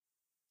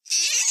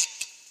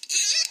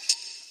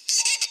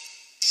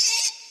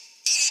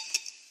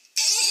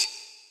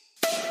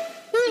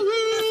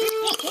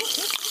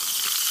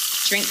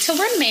Drink till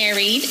we're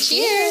married.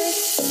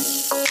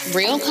 Cheers.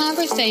 Real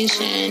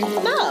conversation.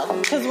 No,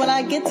 because when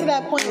I get to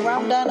that point where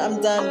I'm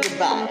done,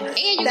 goodbye. And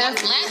you got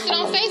blasted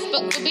on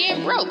Facebook for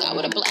being broke. I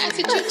would have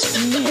blasted you too.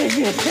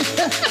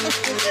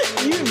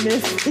 You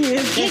missed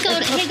it. Here go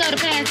the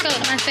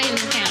passcode to my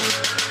savings account.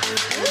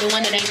 The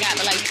one that ain't got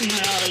but like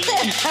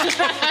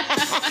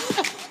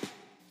 $200.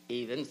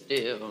 Even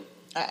still.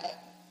 All right.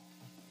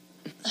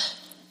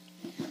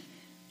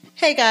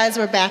 Hey guys,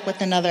 we're back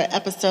with another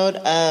episode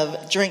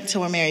of Drink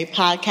Till We're Married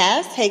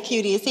podcast. Hey,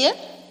 Cutie is here.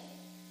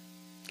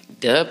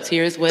 Dub's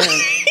here as well.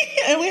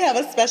 And we have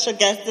a special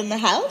guest in the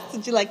house.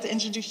 Would you like to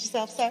introduce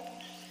yourself, sir?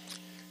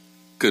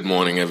 Good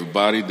morning,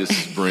 everybody. This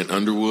is Brent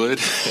Underwood.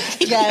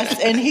 Yes,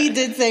 and he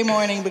did say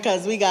morning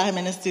because we got him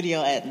in the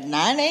studio at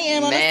 9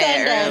 a.m. on a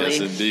Sunday. Early. Yes,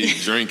 indeed,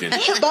 drinking.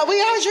 But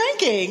we are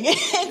drinking.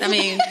 I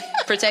mean,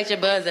 protect your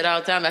buzz at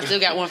all times. I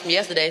still got one from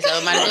yesterday, so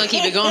I might as well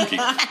keep it going.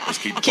 Let's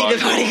keep the party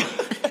going.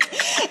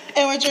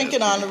 And we're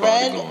drinking on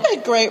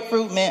red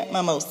grapefruit mint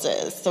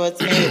mimosas. So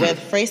it's made with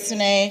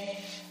Freycinet,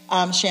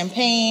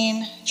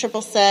 champagne,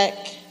 triple sec,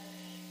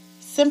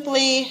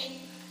 simply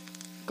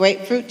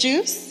grapefruit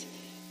juice,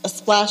 a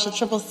splash of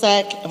triple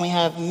sec, and we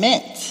have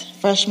mint,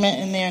 fresh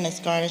mint in there, and it's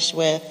garnished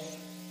with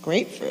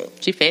grapefruit.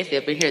 She fancy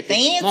up in here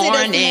Fancy this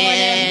morning.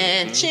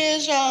 Mm-hmm.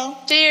 Cheers,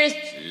 y'all. Cheers.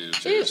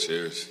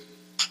 Cheers.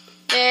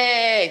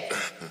 Yay.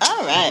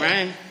 All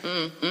right.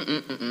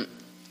 Right.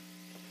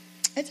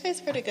 It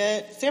tastes pretty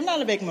good. See, I'm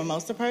not a big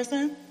mimosa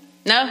person.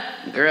 No?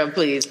 Girl,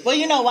 please. Well,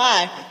 you know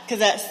why? Because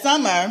that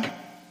summer,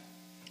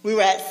 we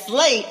were at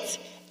Slate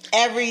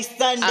every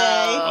Sunday.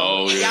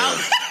 Oh, yeah.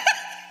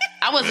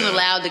 I wasn't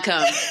allowed to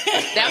come.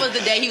 That was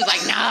the day he was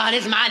like, nah,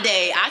 this is my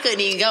day. I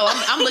couldn't even go.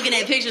 I'm looking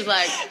at pictures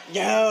like,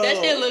 Yo. that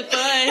shit look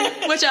fun.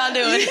 What y'all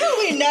doing? You know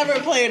we never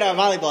played our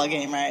volleyball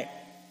game, right?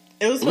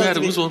 It was supposed to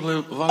be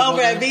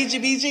over at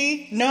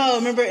BGBG. No,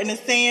 remember in the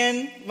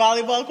sand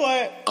volleyball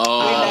court?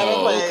 Oh, we never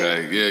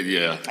played. Okay.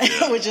 Yeah.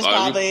 Which is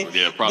probably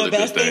the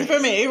best thing for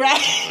me,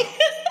 right?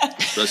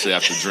 Especially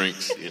after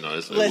drinks, you know.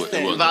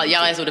 Listen, y'all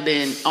ass would have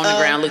been on the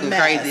ground looking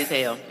crazy as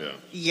hell.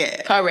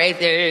 Yeah.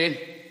 Crazy.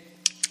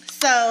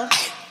 So,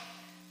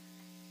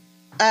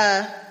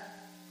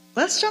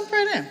 let's jump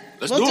right in.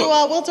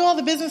 We'll do all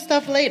the business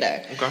stuff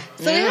later. Okay.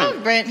 So we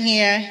have Brent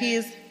here.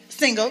 He's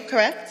single,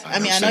 correct? I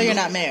know you're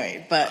not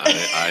married, but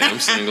I am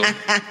single.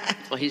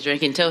 Well, he's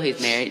drinking till he's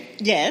married.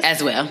 Yes.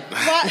 As well.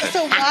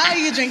 So why are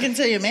you drinking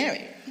till you're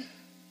married?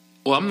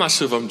 Well, I'm not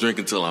sure if I'm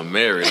drinking till I'm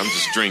married. I'm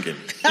just drinking.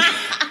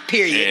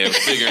 Period. And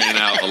figuring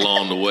out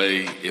along the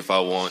way if I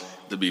want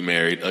to be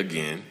married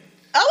again.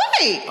 Oh,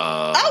 wait.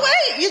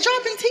 You're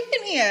dropping tea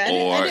in here.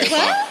 Or if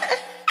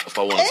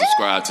I want to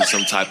subscribe to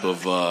some type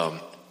of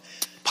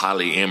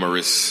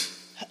polyamorous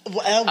He's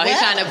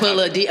trying to pull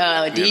a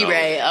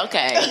D-Ray.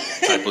 Okay.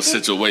 type of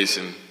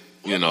situation,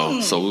 you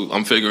know. So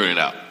I'm figuring it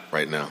out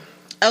right now.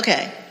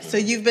 Okay. So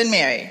you've been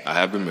married. I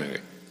have been married.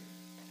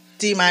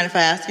 Do you mind if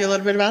I ask you a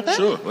little bit about that?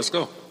 Sure, let's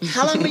go.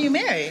 How long were you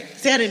married?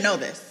 See, I didn't know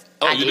this.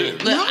 Oh, I you did.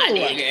 did? Look, No. I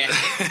did.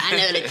 I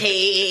know the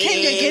tea. Can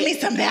you give me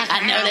some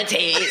background? I know the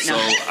tea. So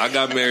I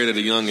got married at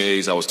a young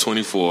age. I was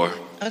 24.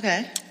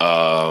 Okay.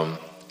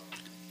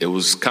 It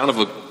was kind of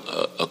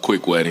a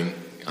quick wedding.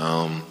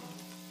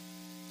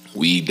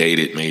 We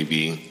dated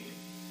maybe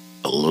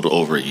a little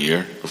over a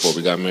year before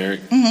we got married.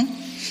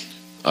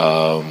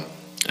 Mm-hmm.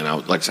 And I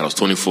was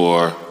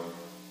 24.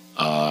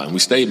 And we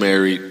stayed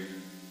married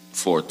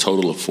for a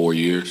total of 4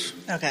 years.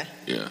 Okay.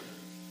 Yeah.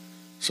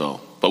 So,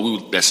 but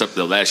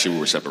the last year we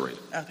were separated.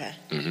 Okay.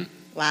 Mm-hmm.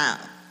 Wow.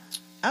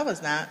 I was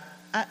not.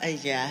 I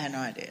had no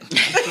idea.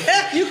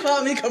 You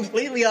caught me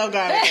completely off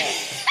guard.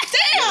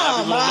 Damn.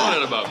 People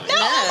wondered about me. No,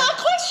 my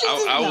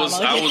questions.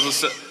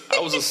 I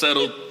was a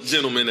settled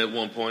gentleman at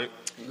one point.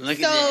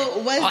 Look at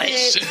that. Was All that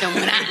it? shit done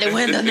went out the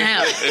window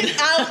now.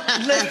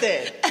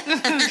 Listen,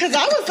 because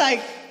I was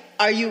like,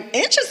 "Are you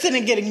interested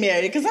in getting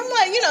married?" Because I'm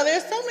like,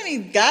 there's so many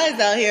guys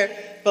out here,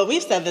 but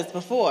we've said this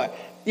before.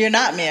 You're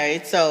not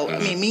married, so I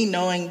mean, me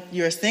knowing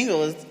you're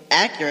single is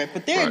accurate.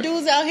 But there are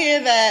dudes out here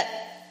that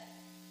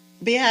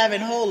be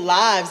having whole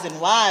lives and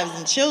wives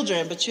and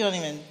children, but you don't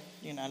even.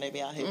 They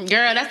be out here.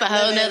 Girl, that's a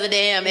whole nother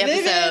damn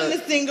episode. Living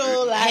the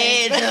single life.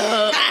 Heads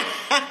up.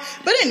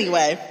 But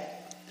anyway,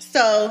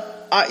 so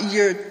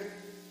you're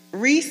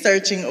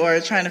researching or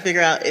trying to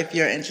figure out if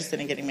you're interested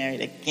in getting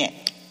married again.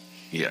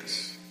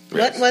 Yes.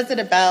 What was it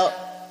about,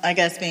 I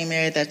guess, being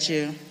married that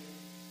you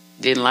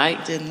didn't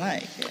like?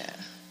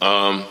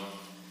 Yeah.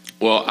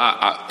 Well,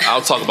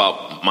 I'll talk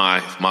about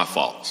my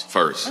faults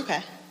first.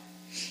 Okay.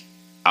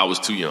 I was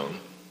too young.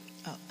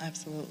 Oh,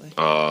 absolutely.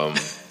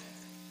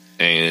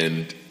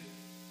 And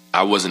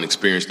I wasn't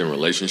experienced in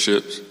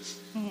relationships.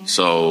 Mm-hmm.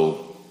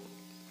 So.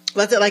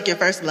 Was it like your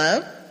first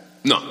love?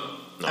 No.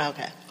 Oh,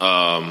 okay.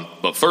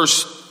 But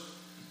first,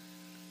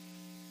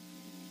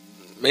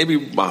 maybe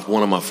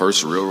one of my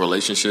first real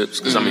relationships.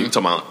 Because, you're talking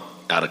about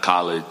out of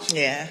college.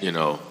 Yeah. Did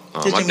you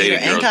meet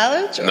her in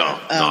college? Or? No.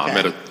 Okay. I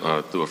met her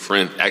through a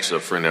friend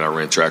that I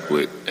ran track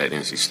with at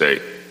NC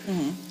State.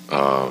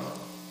 Mm-hmm.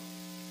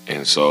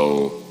 And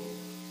so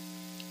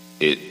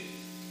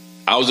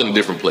I was in a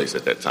different place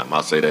at that time.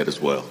 I'll say that as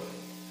well.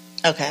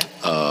 Okay.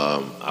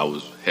 I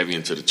was heavy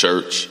into the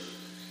church.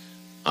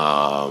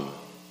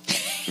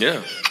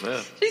 Yeah.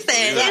 She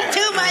said, "It's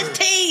too much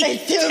tea.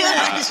 It's too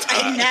much.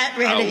 I'm not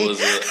ready.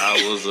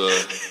 I was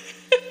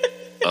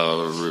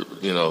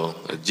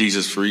a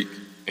Jesus freak,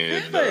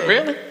 and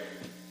Really?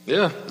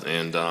 yeah,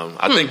 and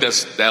I think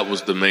that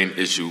was the main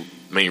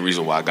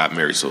reason why I got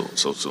married so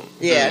soon.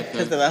 Yeah,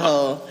 because of the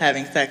whole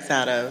having sex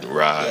out of.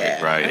 Right,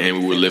 Yeah. right, and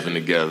we were living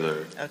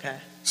together. Okay.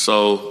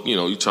 So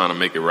you're trying to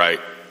make it right,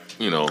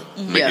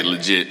 make it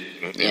legit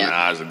in the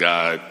eyes of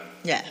God,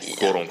 Yes.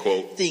 quote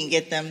unquote. So you can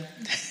get them.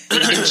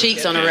 Them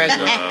cheeks on the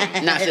regular.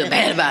 Not feel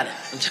bad about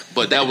it.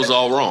 But that was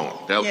all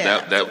wrong. That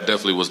Yeah. that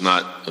definitely was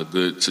not a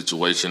good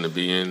situation to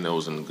be in. That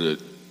wasn't a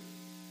good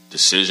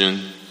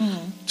decision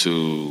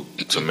to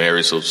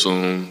marry so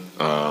soon.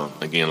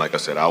 Again, like I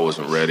said, I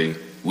wasn't ready.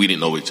 We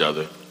didn't know each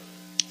other.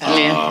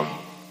 Yeah.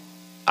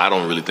 I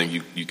don't really think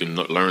you can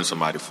learn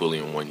somebody fully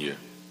in 1 year.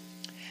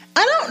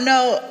 I don't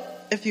know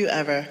if you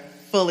ever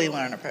fully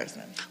learn a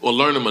person. Or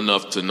learn them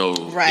enough to know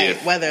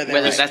Right. Whether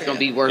Whether that's going to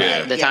be worth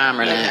Yeah. the time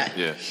or not.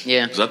 Yeah.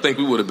 Yeah. Because I think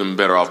we would have been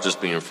better off just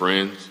being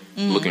friends,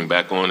 looking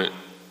back on it.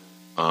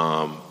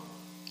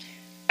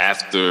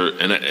 After,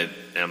 and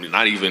I mean,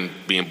 not even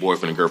being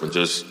boyfriend and girlfriend,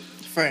 just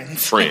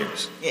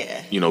friends.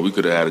 Yeah. We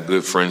could have had a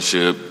good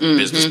friendship,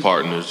 business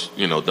partners,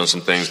 done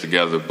some things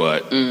together.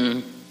 But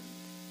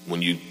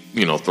when you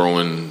throw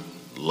in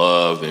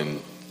love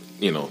and,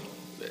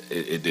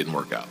 it didn't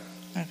work out.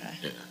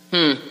 Okay.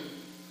 Yeah.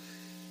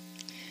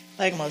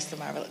 Like most of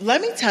my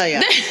let me tell you.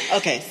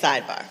 Okay,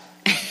 sidebar.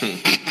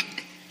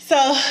 So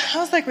I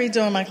was like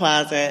redoing my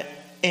closet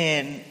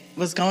and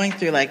was going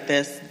through like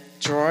this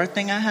drawer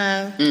thing I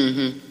have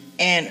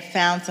and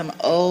found some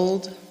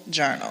old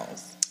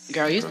journals.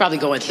 Girl, you was probably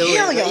going through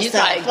Kill it.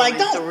 yourself. Like,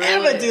 don't through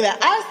ever it. do that.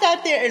 I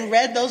sat there and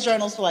read those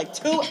journals for like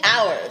 2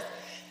 hours.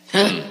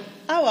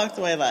 I walked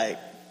away like,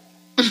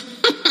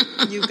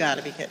 you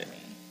gotta be kidding me.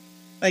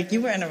 Like,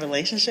 you were in a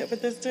relationship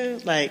with this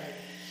dude? Like,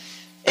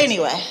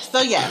 anyway,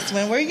 so yes,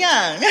 when we're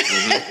young.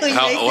 Like,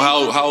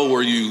 How old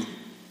were you?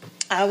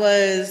 I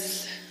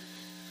was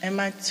in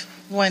my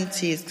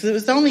 20s, because it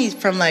was only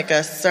from like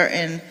a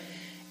certain,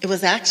 it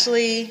was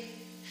actually,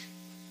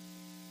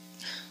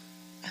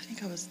 I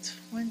think I was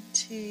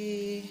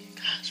 20,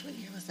 gosh, what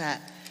year was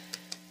that?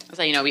 That's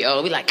how you know we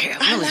old. We like, Carol,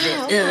 when was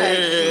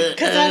this?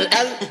 Because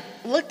I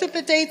looked at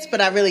the dates, but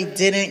I really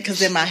didn't,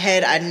 because in my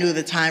head I knew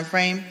the time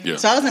frame. Yeah.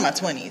 So I was in my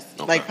 20s,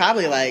 Okay. like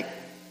probably like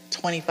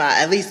 25,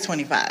 at least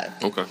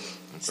 25. Okay.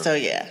 So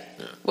yeah.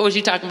 What was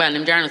you talking about in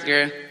them journals,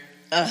 girl?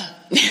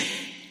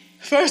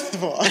 First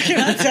of all, can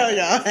I tell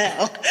y'all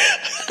how?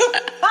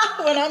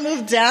 When I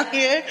moved down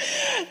here,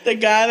 the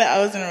guy that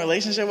I was in a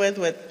relationship with,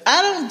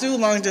 I don't do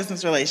long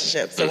distance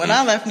relationships. So when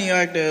I left New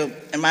York, dude,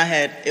 in my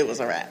head, it was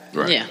a wrap.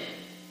 Right. Yeah.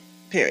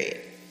 Period.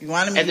 You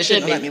wanted me, As you it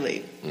should shouldn't be. let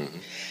me leave.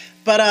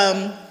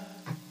 But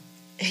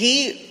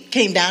he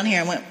came down here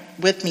and went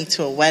with me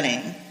to a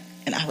wedding,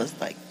 and I was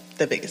like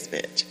the biggest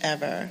bitch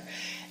ever.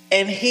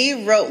 And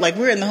he wrote, like,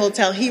 we were in the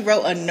hotel, he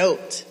wrote a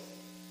note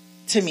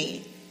to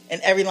me, and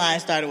every line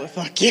started with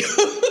 "fuck you."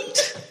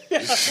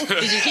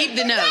 Did you keep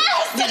the note?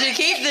 Did you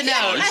keep the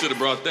Oh, you note? should have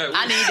brought that.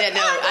 I need that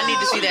note. I need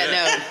to see that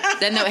note.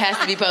 That note has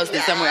to be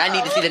posted somewhere. I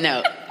need to see the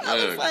note.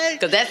 Like,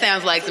 Because that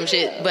sounds like some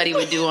shit Buddy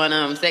would do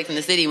on Sex and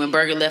the City when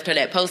Berger left her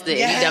that Post-it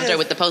and he dumped her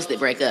with the Post-it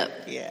breakup.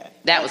 yeah.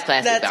 That was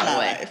classic, That's by my the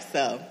way. life.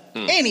 So,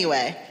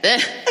 anyway.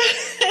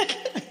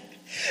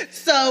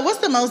 So, what's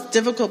the most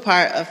difficult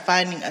part of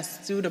finding a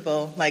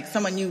suitable, like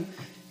someone you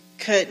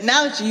could,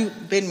 now that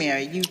you've been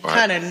married, you Right.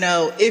 kind of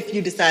know if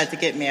you decide to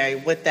get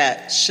married, what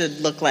that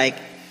should look like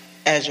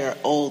as you're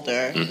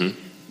older.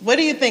 What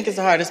do you think is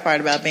the hardest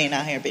part about being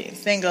out here, being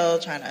single,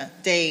 trying to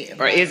date?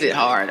 Or is it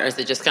hard? Or is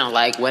it just kind of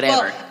like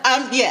whatever?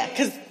 Well, yeah,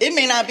 because it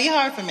may not be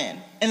hard for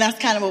men. And that's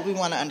kind of what we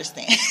want to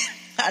understand.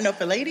 I know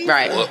for ladies.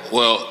 Right.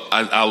 Well,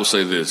 I will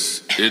say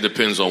this. It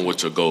depends on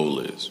what your goal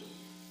is.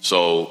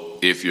 So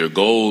if your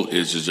goal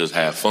is to just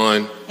have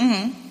fun,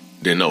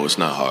 then no, it's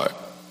not hard.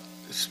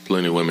 There's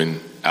plenty of women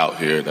out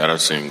here that are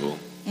single,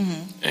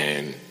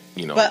 and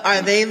But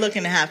are they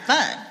looking to have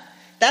fun?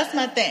 That's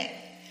my thing.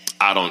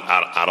 I don't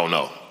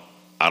know.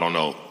 I don't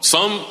know.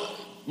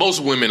 Most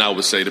women, I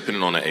would say,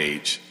 depending on the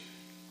age,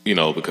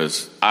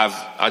 because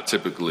I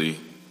typically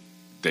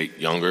date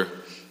younger.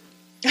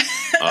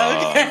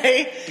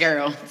 Okay.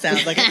 Girl.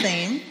 Sounds like a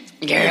theme.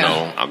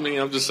 Girl. I mean,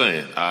 I'm just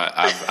saying.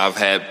 I've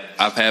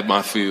had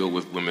my feel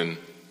with women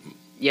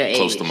Your age.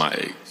 close to my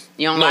age.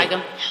 You don't No. like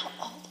them? How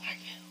old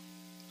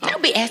are you?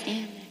 Don't be asking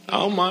him. I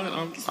don't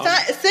mind.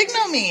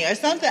 Signal me or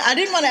something. I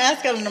didn't want to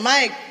ask on the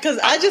mic because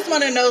I just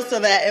want to know so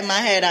that in my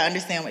head I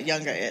understand what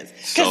younger is.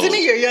 Because to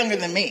me, you're younger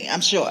than me.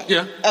 I'm sure.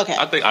 Yeah. Okay.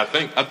 I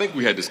think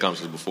we had this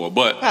conversation before,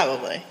 but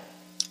Probably.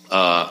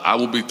 I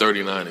will be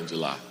 39 in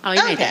July. Oh, you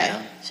ain't Okay. that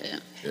young.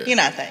 Shit. Yeah. You're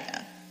not that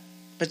young,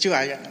 but you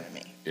are younger than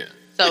me. Yeah.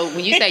 So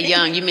when you say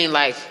young, you mean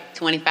like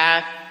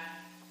 25?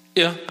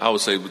 Yeah. I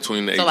would say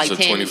between the So ages like of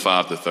 10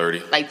 25 to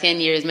 30. Like 10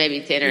 years, maybe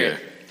 10 or Yeah.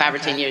 5 or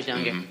 10 years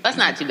younger. That's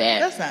not too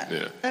bad. That's not.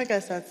 Yeah. I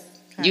guess that's.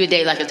 You would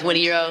date like a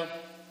 20-year-old?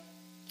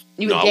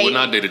 No, I would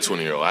not date a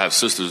 20-year-old. I have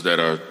sisters that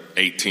are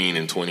 18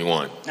 and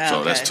 21,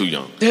 so that's too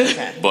young.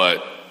 Okay.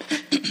 But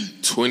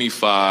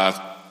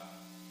 25,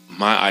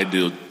 my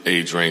ideal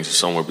age range is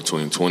somewhere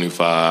between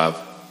 25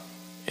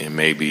 and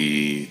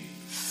maybe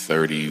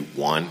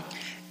 31.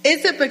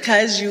 Is it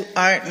because you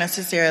aren't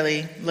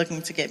necessarily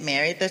looking to get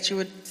married that you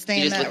would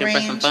stay in that range? You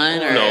just looking for some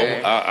fun? Or?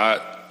 No, I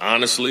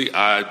honestly,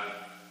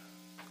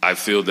 I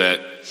feel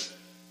that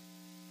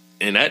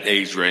in that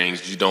age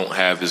range, you don't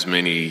have as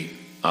many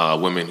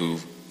women who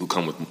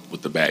come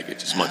with the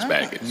baggage, as much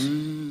baggage.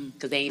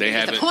 Because they ain't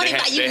been disappointed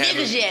by you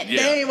niggas yet.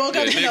 Yeah, they ain't woke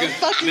up to no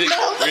fucking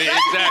milk.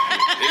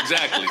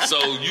 Exactly. So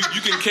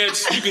you can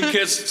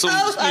catch some,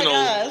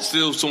 gosh.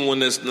 still someone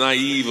that's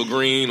naive or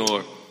green,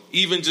 or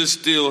even just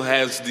still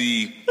has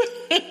the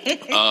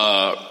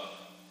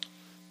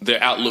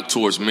their outlook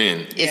towards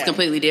men. It's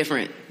completely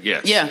different.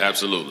 Yes, yeah,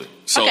 absolutely.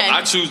 So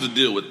I choose to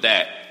deal with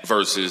that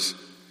versus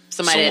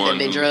somebody that's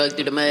been drugged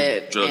through the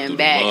mud and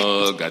back.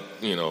 Got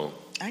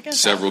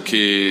several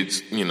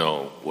kids,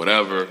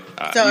 whatever.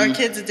 So are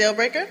kids a deal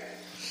breaker?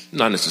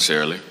 Not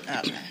necessarily.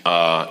 Okay.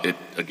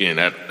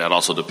 That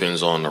also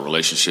depends on the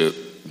relationship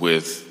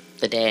with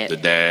the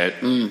dad.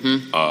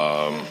 Mm-hmm.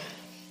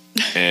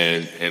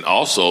 And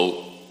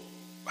also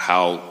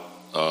how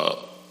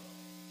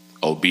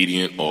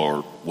obedient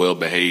or well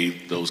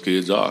behaved those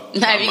kids are.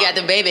 Now, if you got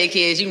the baby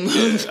kids, you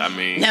move. Yeah, I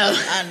mean, no,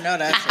 I know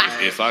that's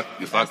right.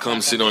 If I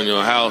come sit on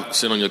your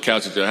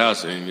couch at your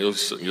house, and your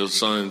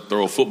son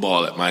throw a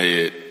football at my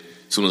head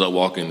as soon as I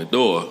walk in the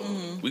door,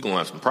 we gonna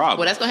have some problems.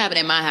 Well, that's gonna happen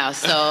in my house.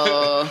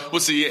 So, well,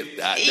 see,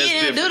 that's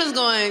different. Duda's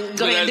going to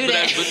do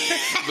that.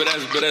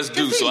 But that's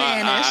Dude. So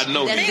I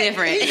know that's him.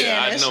 different.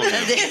 Yeah, I know him.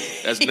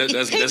 That's he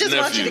just nephew.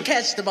 wants you to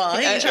catch the ball.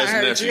 He ain't trying to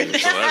hurt you.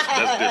 So that's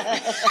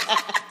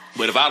different.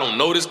 But if I don't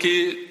know this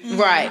kid,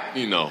 right?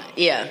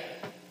 Yeah,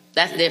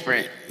 that's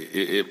different.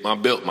 My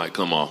belt might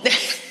come off.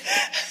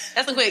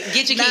 That's a quick.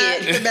 Get your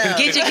kid.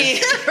 Get your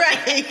kid.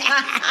 Right.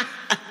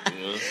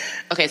 Yeah.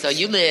 Okay, so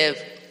you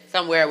live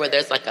somewhere where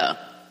there's like a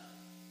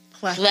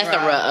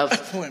plethora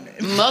of women,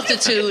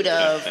 multitude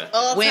of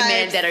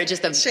women that are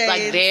just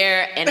like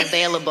there and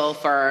available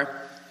for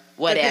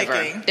whatever.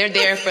 They're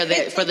there for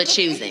the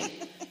choosing.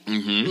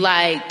 Mm-hmm.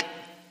 Like,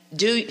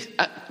 do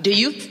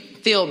you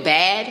feel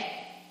bad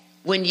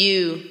when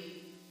you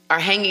are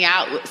hanging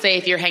out? Say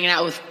if you're hanging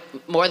out with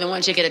more than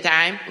one chick at a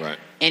time, right?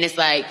 And it's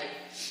like,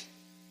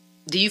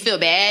 do you feel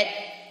bad?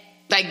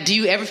 Like, do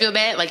you ever feel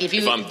bad? Like, if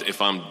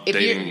I'm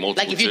dating multiple,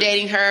 like if you're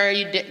dating her,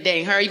 you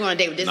dating her, you want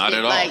to date with this? Not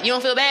at all. Like, you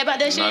don't feel bad about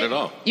that shit? Not at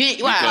all.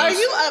 Why? Are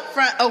you up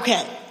front?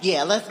 Okay,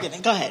 yeah, let's get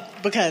it. Go ahead,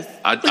 because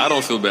I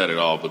don't feel bad at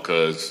all,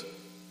 because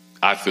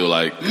I feel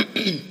like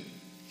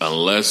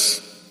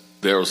unless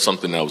there was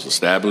something that was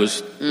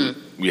established,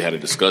 we had a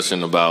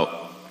discussion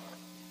about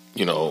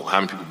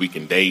how many people we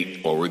can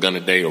date, or we're gonna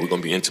date, or we're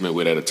gonna be intimate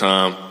with at a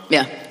time.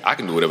 Yeah, I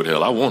can do whatever the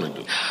hell I want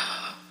to do.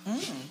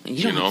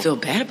 You don't feel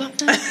bad about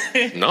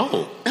that? No.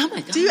 Oh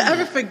my God. Do you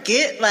ever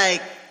forget,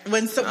 like,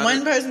 when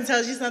one person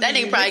tells you something? That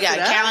nigga probably got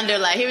a calendar,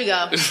 like, here we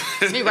go.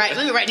 Let me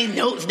write these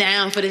notes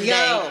down for this day.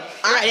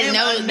 I am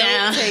a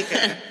note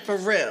taker, for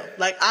real.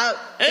 Like,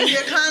 in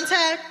your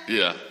contact,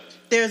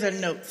 there's a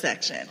note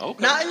section.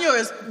 Okay. Not in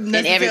yours necessarily,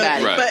 in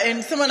everybody. Right. But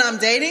in someone I'm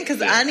dating,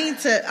 because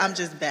I'm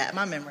just bad.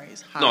 My memory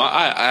is hard. No,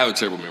 I have a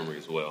terrible memory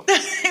as well.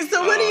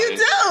 So what do you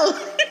do?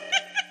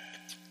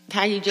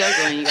 How you joke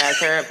when you got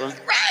terrible?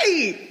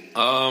 Right.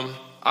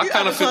 I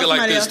kind of figure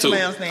like this too.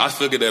 I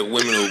figure that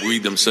women will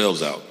read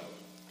themselves out.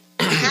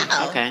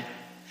 How? Okay.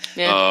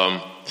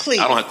 Yeah. Please.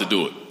 I don't have to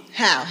do it.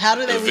 How? How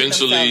do they read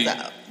themselves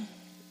out?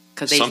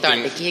 Because they start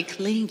to get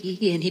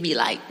clingy, and he be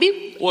like,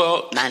 beep.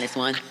 Well,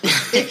 -1.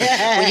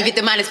 When you get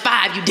to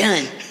 -5, you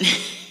done.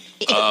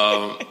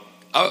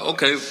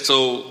 Okay,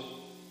 so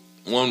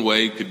one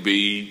way could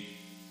be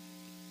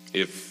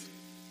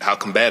how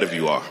combative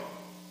you are.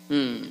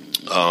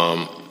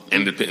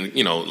 And depend,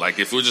 like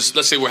if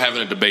let's say we're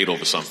having a debate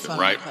over something,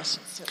 right?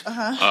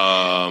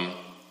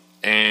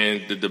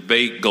 And the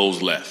debate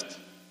goes left.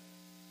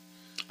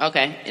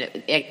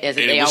 Okay, as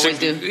they always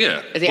do.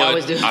 Yeah, as they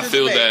always do.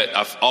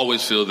 I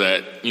always feel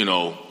that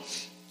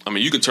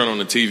you can turn on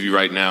the TV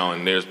right now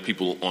and there's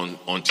people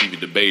on TV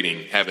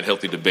debating, having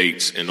healthy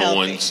debates, and no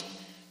one's.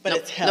 But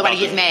it's healthy. Nobody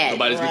gets mad.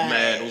 Nobody's getting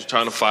mad. Who's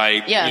trying to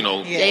fight?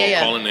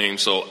 Calling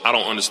names. So I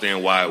don't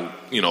understand why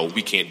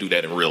we can't do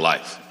that in real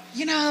life.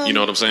 You know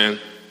what I'm saying?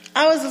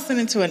 I was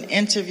listening to an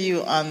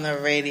interview on the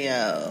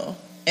radio,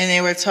 and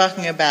they were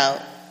talking about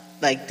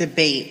like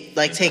debate,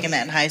 like taking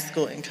that in high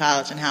school and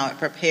college, and how it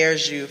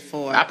prepares you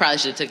for. I probably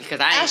should have took it, because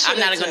I'm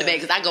not going to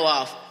debate, because I go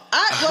off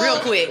real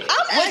quick.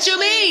 What you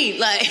mean?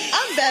 Like,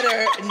 I'm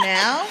better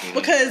now,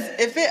 because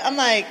I'm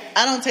like,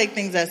 I don't take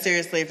things that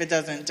seriously if it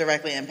doesn't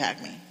directly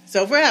impact me.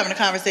 So if we're having a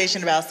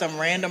conversation about some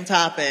random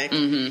topic,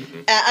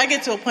 I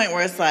get to a point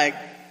where it's like,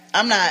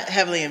 I'm not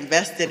heavily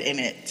invested in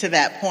it to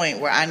that point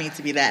where I need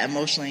to be that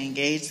emotionally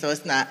engaged. So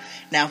it's not.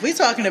 Now, if we're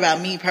talking about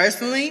me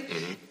personally,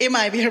 it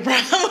might be a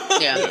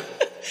problem. Yeah.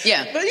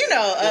 Yeah. But,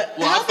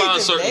 I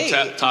find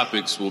certain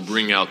topics will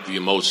bring out the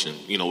emotion.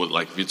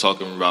 Like if you're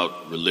talking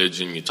about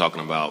religion, you're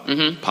talking about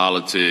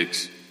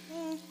politics,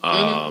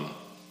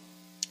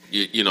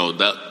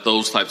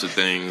 those types of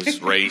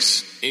things,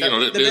 race.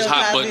 There's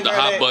hot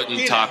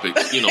button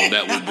topics,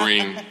 that will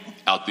bring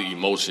out the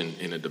emotion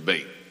in a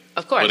debate.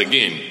 Of course. But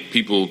again,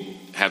 people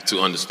have to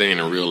understand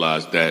and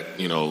realize that,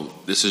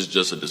 this is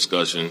just a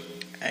discussion,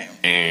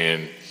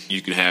 and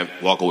you can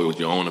walk away with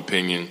your own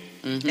opinion.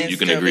 You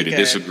can agree to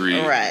disagree,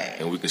 right?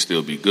 And we can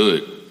still be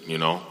good,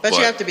 But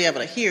you have to be able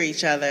to hear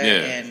each other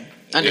and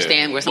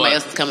understand where somebody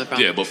else is coming from.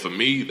 Yeah, but for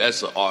me,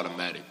 that's an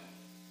automatic,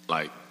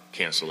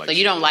 cancellation. So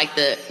you don't like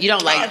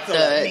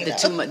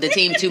the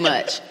team too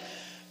much,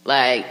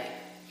 like.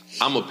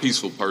 I'm a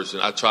peaceful person.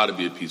 I try to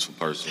be a peaceful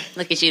person.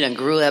 Look at you, done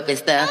grew up and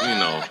stuff.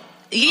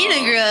 You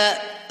done grew up.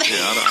 Yeah,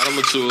 I done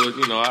matured.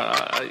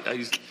 I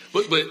used,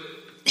 but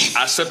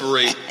I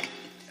separate.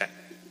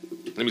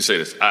 Let me say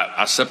this.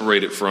 I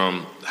separate it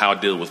from how I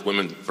deal with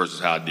women versus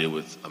how I deal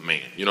with a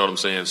man. You know what I'm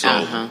saying? So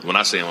when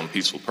I say I'm a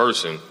peaceful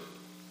person,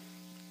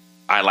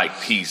 I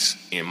like peace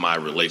in my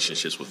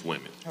relationships with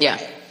women. Yeah.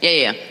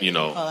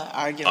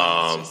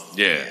 Arguments.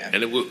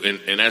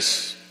 And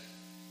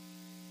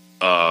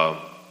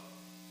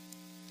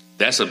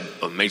that's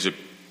a major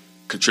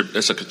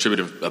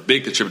a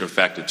big contributing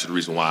factor to the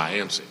reason why I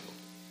am single.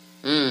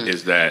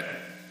 Is that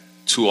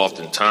too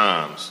often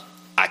times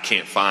I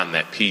can't find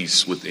that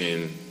peace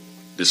within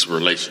this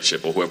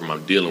relationship or whoever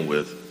I'm dealing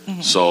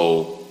with.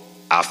 So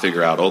I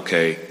figure out,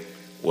 okay,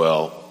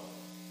 well,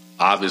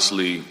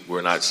 obviously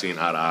we're not seeing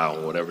eye to eye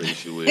on whatever the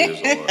issue is.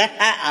 Or,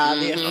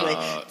 obviously.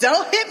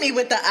 Don't hit me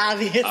with the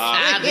obvious.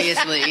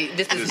 Obviously.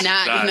 This is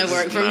not going to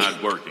work for me. It's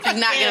not working. It's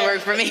not going to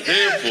work for me.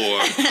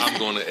 Therefore, I'm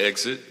going to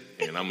exit.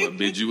 And I'm going to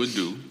bid you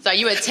adieu. So are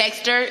you a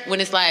texter when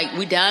it's like,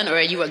 we done? Or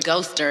are you a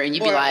ghoster and you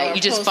be like,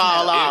 you just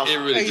fall off? It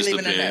really just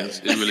depends.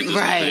 It really just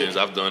depends.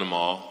 I've done them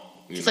all.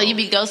 So you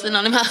be ghosting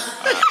on them?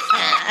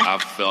 I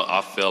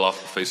fell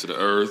off the face of the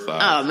earth.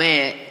 Oh,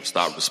 man.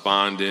 Stopped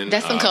responding.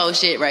 That's some cold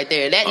shit right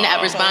there. That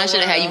not respond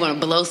should have had you want to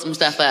blow some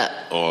stuff up.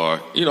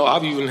 Or,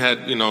 I've even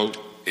had,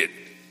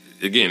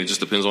 it just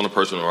depends on the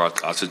person or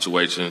our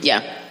situation.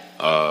 Yeah.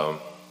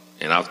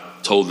 And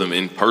I've told them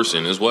in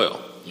person as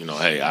well.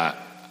 Hey,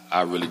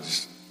 I really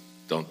just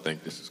don't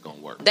think this is going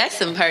to work. That's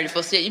some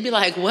hurtful shit. You'd be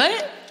like, what?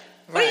 Right.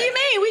 What do you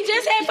mean? We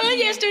just had fun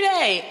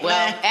yesterday.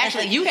 Well,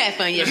 actually, you had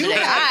fun yesterday.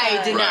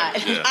 I did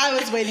not. Yeah. I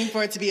was waiting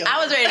for it to be over.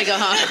 I was ready to go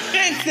home.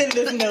 And send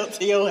this note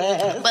to your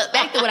ass. But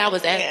back to what I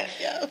was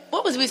asking.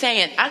 What was we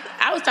saying?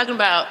 I was talking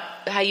about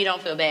how you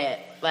don't feel bad.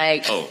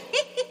 That's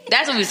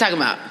what we was talking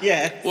about.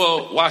 Yeah.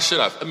 Well, why should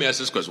I? Let me ask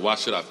this question. Why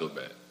should I feel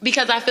bad?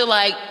 Because I feel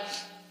like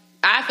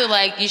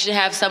you should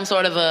have some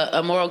sort of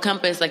a moral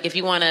compass. Like if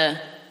you want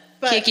to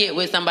kick it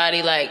with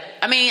somebody, I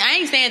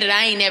ain't saying that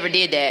I ain't never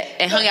did that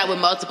and hung out with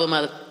multiple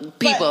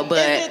people,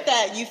 but is it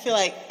that you feel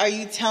like, are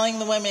you telling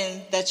the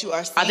women that you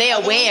are seeing? Are they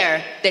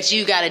aware that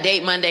you got a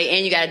date Monday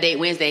and you got a date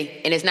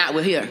Wednesday and it's not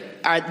with here?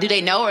 Or do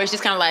they know, or it's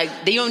just kind of like,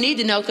 they don't need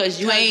to know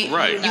because you ain't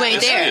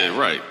there? Yeah,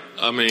 right.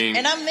 I mean,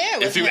 and I'm there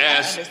with if you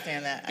ask, I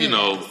understand that.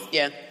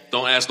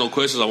 Don't ask no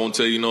questions, I won't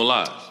tell you no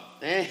lies.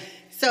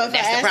 So if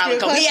that's I the problem.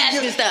 Ask you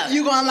a question, stuff.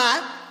 You gonna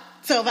lie?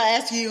 So if I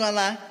ask you gonna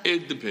lie?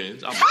 It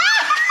depends.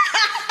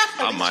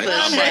 I might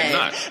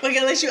not. Look,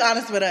 at least you're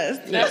honest with us.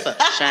 That's a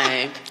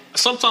shame.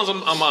 Sometimes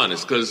I'm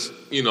honest because,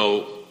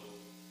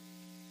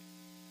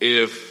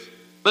 if,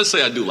 let's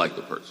say I do like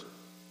the person,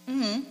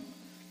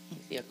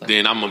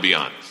 then I'm going to be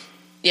honest.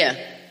 Yeah.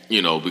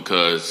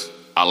 Because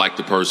I like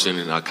the person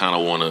and I kind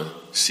of want to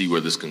see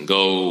where this can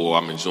go, or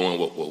I'm enjoying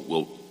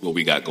what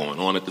we got going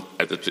on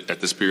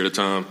at this period of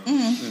time.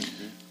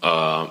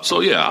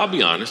 So, I'll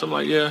be honest. I'm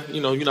like, you're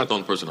not the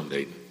only person I'm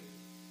dating.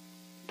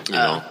 You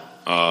know?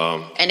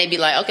 And they'd be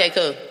like, okay,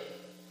 cool.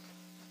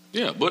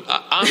 Yeah, but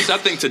honestly, I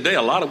think today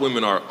a lot of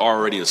women are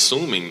already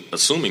assuming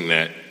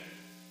that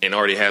and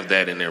already have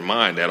that in their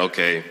mind that,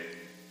 okay,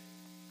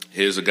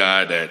 here's a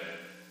guy that,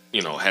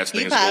 has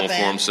things going for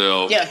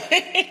himself. Yeah.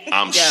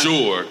 I'm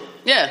sure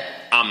Yeah.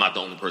 I'm not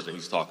the only person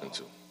he's talking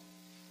to.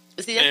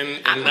 See,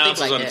 and 9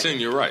 times out of 10,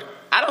 you're right.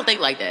 I don't think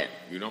like that.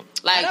 You don't?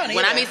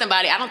 When I meet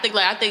somebody, I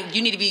think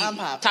you need to be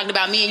talking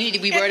about me and you need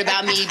to be worried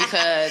about me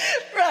because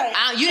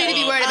you need to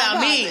be worried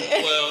about me.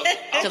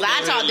 Because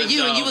I talked to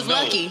you and you was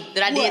lucky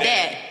that I did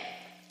that.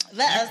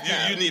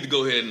 You need to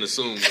go ahead and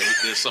assume that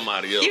there's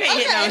somebody else. You ain't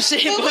getting no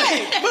shit.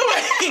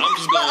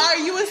 But are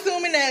you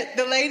assuming that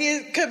the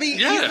lady could be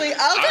easily?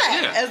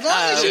 Okay. As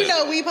long as you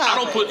know we pop. I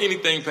don't put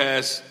anything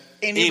past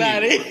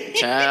anybody.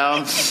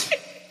 Child.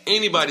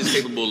 Anybody's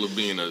capable of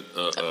being a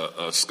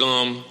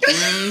scum,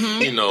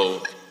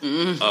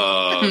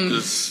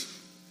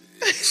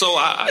 so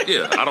I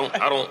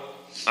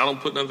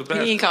don't put nothing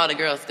past. He ain't called a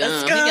girl scum.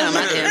 He got on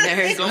my damn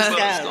nerves.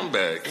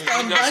 Scumbag.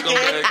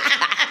 Scumbag.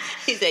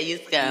 He said you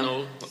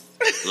scum.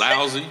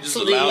 Lousy, just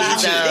a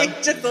lousy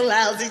chick. Just a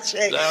lousy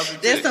chick.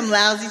 There's some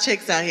lousy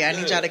chicks out here. I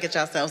need y'all to get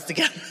yourselves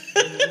together.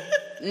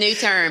 New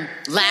term,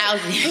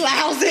 lousy.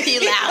 Lousy.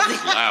 You lousy.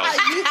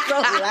 You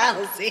so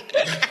lousy.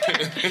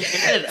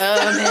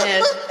 Oh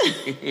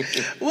man.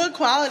 What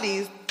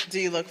qualities do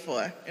you look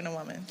for in a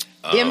woman?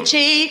 Them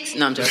cheeks.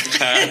 No, I'm joking.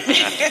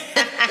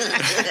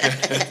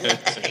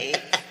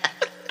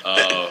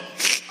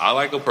 I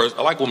like a person.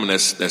 I like a woman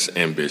that's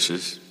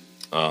ambitious.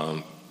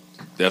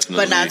 Definitely,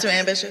 but not too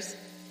ambitious.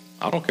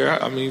 I don't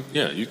care. I mean,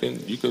 yeah, you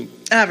can.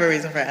 I have a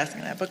reason for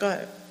asking that, but go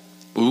ahead.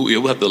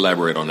 We'll have to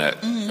elaborate on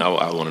that. I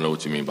want to know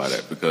what you mean by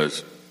that,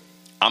 because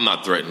I'm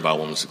not threatened by a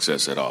woman's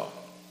success at all.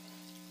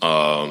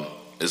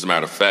 As a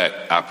matter of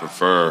fact, I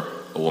prefer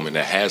a woman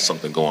that has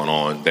something going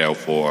on.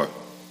 Therefore,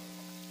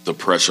 the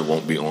pressure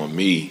won't be on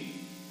me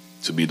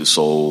to be the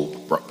sole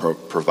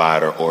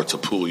provider or to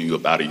pull you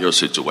up out of your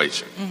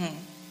situation. Mm-hmm.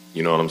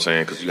 You know what I'm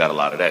saying? Because you got a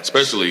lot of that,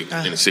 especially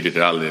in the city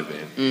that I live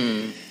in.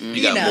 Mm-hmm.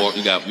 You got more.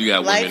 You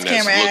got lights,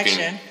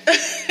 women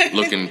that's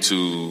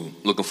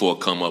looking for a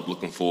come up,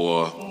 looking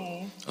for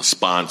a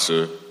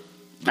sponsor.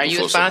 Are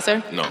you a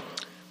sponsor? No.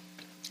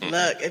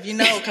 Look, if you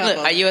know a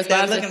couple, are you a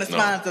sponsor? Looking to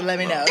sponsor, let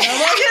me know.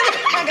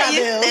 I got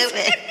bills.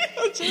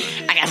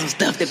 I got some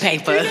stuff to pay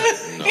for.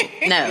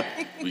 No.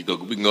 We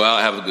can go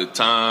out, have a good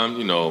time.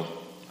 You know,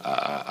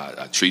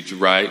 I treat you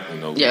right. You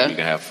know, we can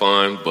have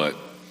fun, but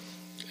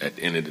at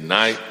the end of the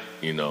night,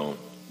 you know,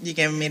 you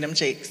giving me them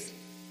cheeks.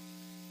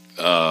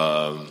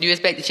 You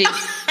expect the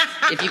cheeks?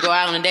 If you go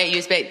out on a date, you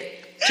expect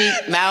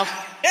cheek, mouth,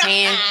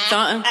 hand,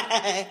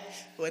 something.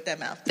 With that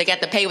mouth, they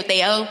got to pay what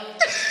they owe.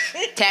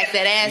 Tax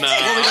that ass.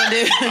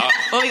 Nah,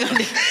 what we gonna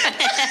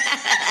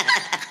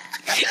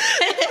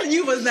do?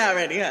 You was not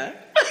ready, huh?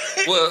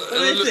 Well,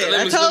 let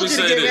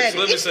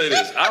me say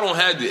this. I don't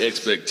have the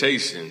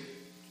expectation,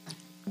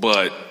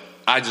 but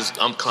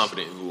I'm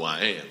confident in who I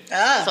am.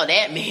 So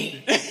that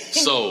means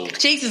so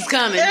cheeks is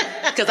coming,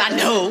 because I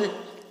know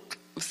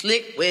I'm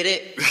slick with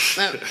it.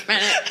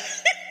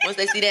 Once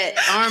they see that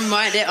arm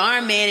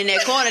man in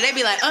that corner, they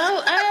be like,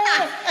 oh,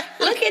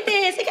 look at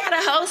this. He got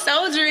a whole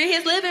soldier in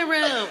his living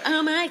room.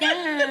 Oh, my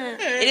God.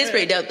 It is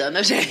pretty dope, though.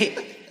 No shade.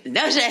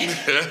 No shade.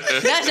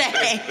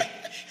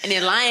 And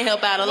then Lion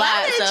help out a lot.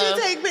 Why didn't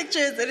you take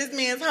pictures of this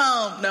man's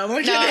home? No,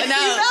 you know he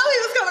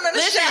was coming on the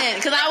show.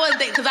 Listen,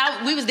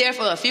 because we was there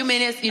for a few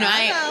minutes. You know,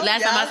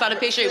 last time I saw the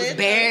picture, it was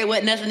bare.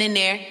 Wasn't nothing in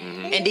there.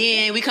 Mm-hmm. And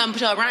then we come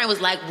to Ryan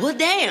was like, well,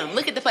 damn,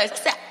 look at the place. I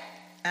said,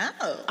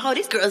 oh,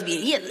 these girls be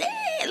here.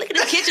 Look at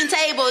the kitchen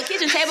table. The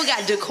kitchen table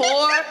got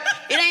decor.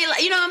 It ain't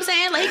like, you know what I'm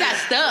saying? Like, he got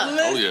stuff.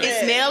 Oh, yeah.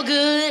 It smell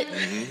good.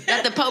 Mm-hmm.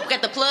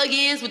 Got the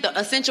plug-ins with the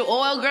essential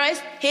oil grease.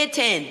 Hit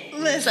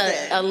 10. Listen.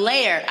 It's a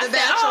layer. The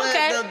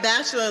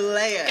bachelor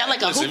layer. Got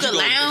like a hookah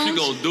lounge. If you're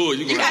going to do it,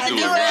 you're going to do it.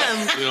 You know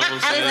what I'm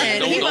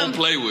saying? Don't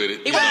play with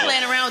it. He wasn't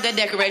playing around with that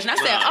decoration. I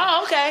said,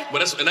 okay. But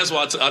that's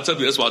why I tell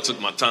you, that's why I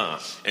took my time.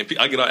 And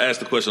I get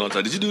asked the question all the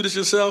time, did you do this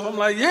yourself? I'm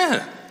like,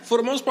 yeah. For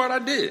the most part, I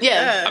did.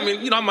 Yeah. I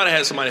mean, you know, I might have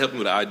had somebody help me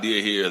with an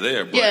idea here or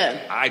there, but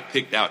I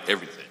picked out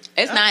everything.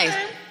 It's nice.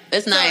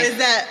 It's nice. So is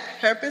that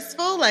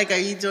purposeful? Like, are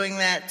you doing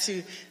that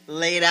to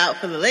lay it out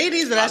for the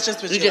ladies, or that's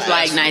just what you just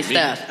like nice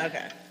stuff?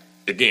 Okay.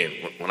 Again,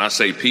 when I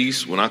say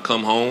peace, when I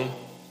come home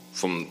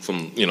from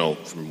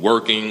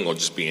working or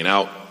just being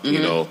out, you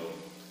know,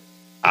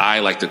 I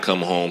like to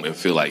come home and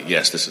feel like,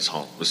 yes, this is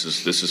home. This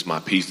is my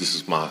peace. This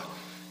is my,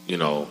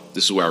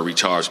 this is where I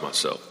recharge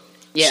myself.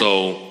 Yeah.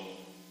 So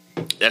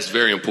that's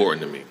very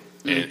important to me,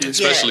 and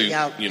especially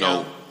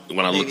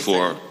when I look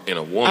for in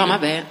a woman. Oh, my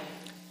bad.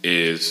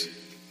 Is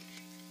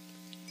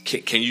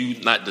can you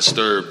not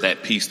disturb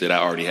that peace that I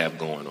already have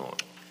going on?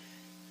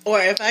 Or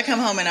if I come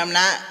home and I'm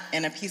not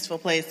in a peaceful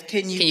place,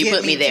 can you get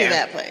put me there to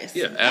that place?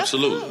 Yeah,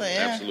 absolutely.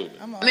 Yeah. Absolutely.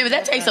 I mean, but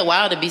that takes a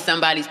while to be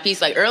somebody's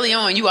peace. Like early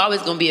on, you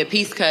always gonna be a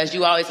peace because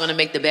you always want to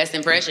make the best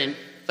impression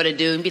for the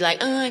dude and be like,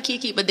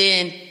 Kiki. But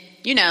then,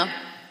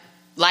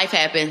 life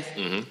happens.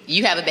 Mm-hmm.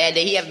 You have a bad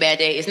day. He have a bad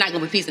day. It's not going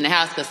to be peace in the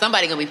house because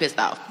somebody's going to be pissed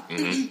off.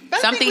 Mm-hmm.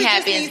 Something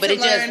happens, but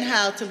learn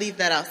how to leave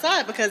that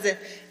outside, because if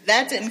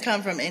that didn't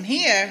come from in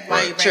here,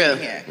 why are you bringing it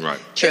here? Right.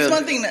 True. It's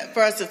one thing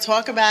for us to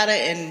talk about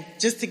it and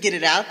just to get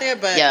it out there,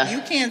 but you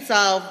can't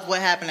solve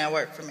what happened at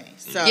work for me.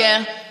 So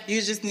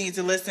you just need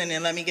to listen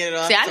and let me get it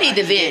off. See, I need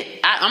to vent.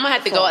 I'm going to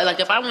have to go. Like,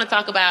 if I want to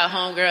talk about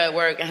homegirl at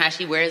work and how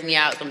she wears me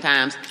out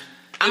sometimes,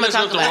 I'm going to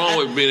talk about There's nothing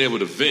wrong with being able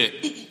to vent.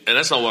 And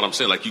that's not what I'm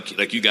saying.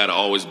 Like you got to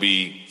always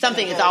be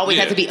something. It's always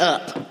has to be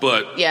up.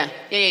 But yeah.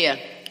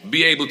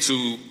 Be able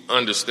to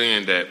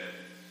understand that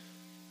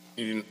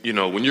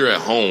when you're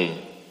at home,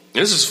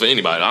 and this is for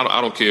anybody.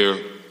 I don't care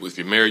if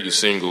you're married, you're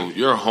single.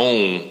 Your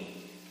home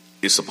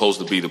is supposed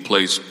to be the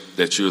place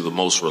that you're the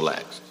most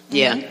relaxed.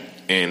 Yeah.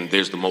 And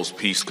there's the most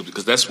peace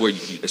because that's where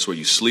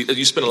you sleep.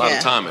 You spend a lot of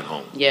time at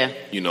home. Yeah.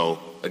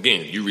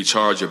 Again, you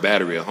recharge your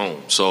battery at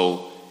home.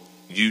 So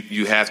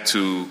you have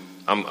to.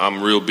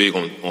 I'm real big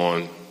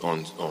on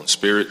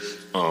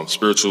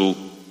spiritual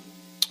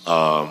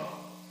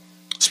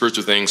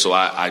things. So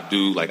I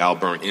do, like, I'll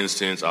burn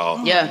incense.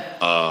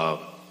 I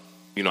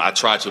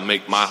try to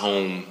make my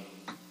home,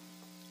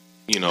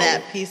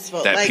 that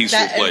peaceful place.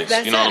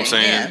 You know what I'm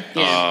saying?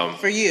 Yeah.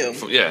 For you.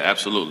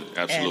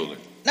 Absolutely.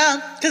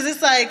 No, because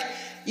it's like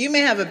you may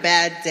have a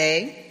bad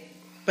day,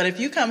 but if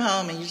you come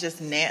home and you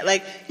just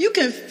like you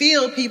can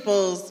feel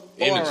people's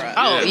aura.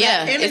 Oh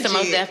yeah, it's the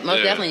most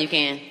definitely you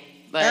can.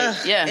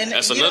 Like, yeah,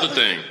 that's another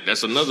thing.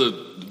 That's another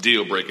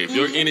deal breaker. If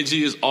your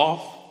energy is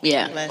off,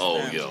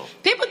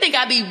 people think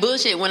I be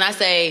bullshit when I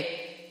say,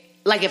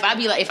 like, if I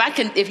be like,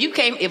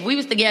 if we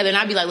was together and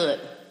I'd be like, look,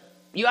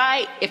 you all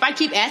right? If I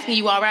keep asking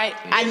you all right,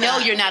 I know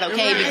you're not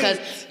okay because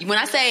when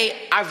I say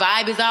our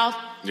vibe is off,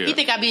 he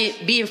think I be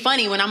being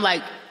funny when I'm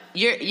like,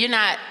 you're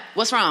not.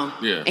 What's wrong?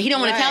 Yeah, and he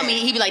don't want to tell me.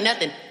 He be like,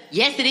 nothing.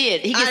 Yes, it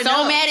is. He gets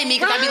so mad at me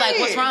because I be like,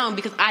 what's wrong?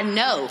 Because I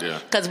know.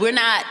 Because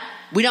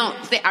we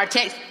don't, our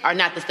texts are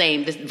not the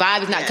same. This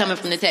vibe is not coming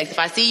from the text. If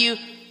I see you,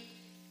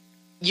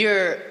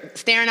 you're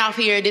staring off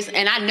here,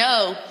 and I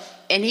know,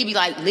 and he be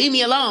like, leave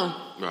me alone.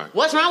 Right.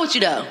 What's wrong with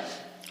you though?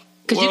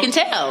 Because you can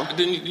tell.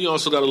 Then you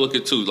also got to look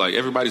at too, like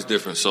everybody's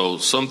different. So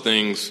some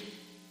things,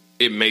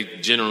 it may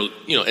generally,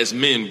 as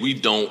men, we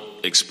don't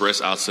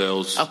express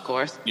ourselves, of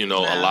course, a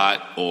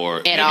lot or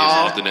at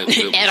all.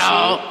 At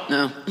all.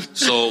 No.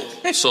 So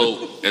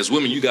as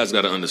women, you guys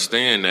got to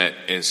understand that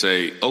and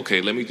say,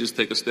 okay, let me just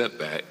take a step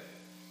back,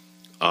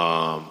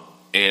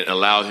 and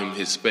allow him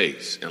his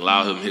space and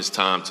allow him his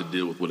time to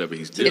deal with whatever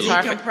he's dealing with.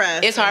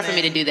 It's hard for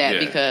me to do that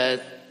because.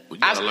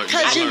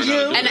 Because you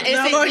do. And you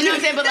know what I'm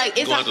saying? But like,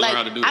 it's not like,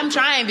 I'm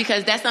trying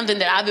because that's something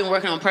that I've been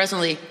working on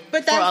personally for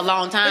a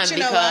long time. But you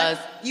know what?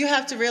 You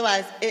have to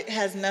realize it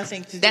has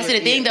nothing to do that's with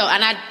the thing though.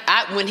 And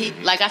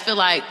I feel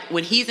like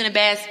when he's in a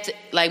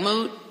bad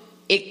mood,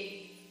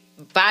 it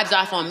vibes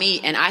off on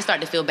me and I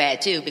start to feel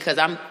bad too because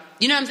I'm,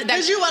 you know what I'm saying?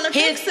 Because you want to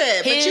fix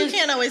it, but you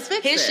can't always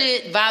fix it. His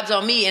shit vibes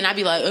on me and I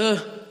be like,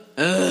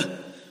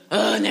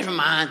 never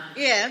mind.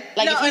 Yeah.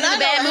 Like if he's in a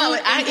bad mood,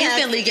 I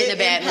instantly get in a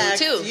bad mood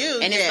too.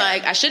 And it's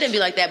like, I shouldn't be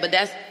like that, but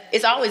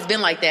it's always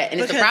been like that.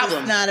 And because it's a problem.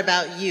 It's not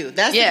about you.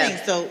 That's the thing.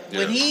 So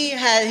when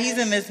he's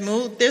in this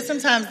mood, there's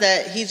sometimes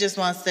that he just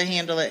wants to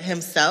handle it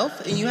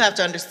himself. And you have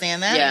to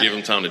understand that. Yeah. Give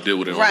him time to deal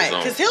with it on his own.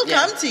 Right. Because he'll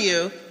come to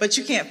you, but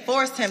you can't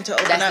force him to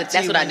open up to you.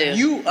 That's what I do.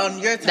 You on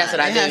your time. That's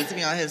what I do. It has to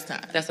be on his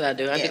time. That's what I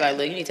do. I'd be like,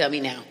 look, you need to tell me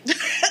now.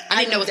 I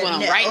need to know what's going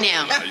on right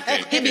now.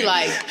 He'd be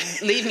like,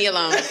 leave me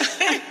alone.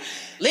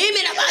 Leave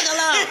me the fuck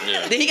alone.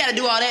 Yeah. Then he got to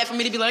do all that for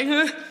me to be like,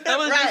 I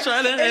was just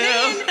trying to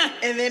help.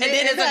 And then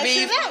it's a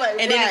beef.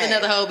 And then it's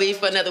another whole beef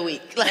for another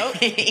week.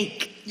 Like,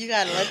 you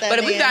got to let that But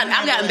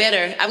I've gotten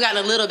better. I've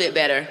gotten a little bit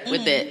better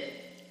with it.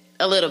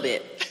 A little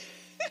bit.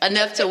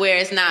 Enough to where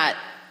it's not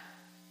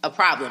a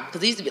problem.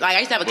 Because I used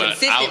to have a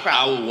consistent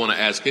problem. I would want to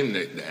ask him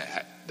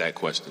that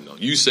question, though.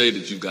 You say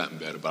that you've gotten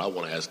better, but I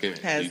want to ask him.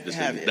 How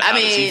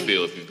does he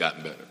feel if you've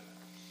gotten better?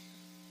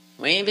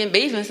 We ain't been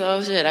beefing,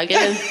 so shit, I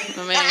guess.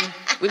 I mean,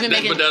 we've been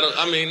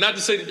making... not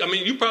to say...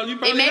 you probably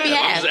maybe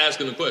have. I'm just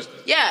asking the question.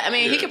 Yeah,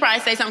 he could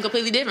probably say something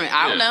completely different.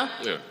 I don't know.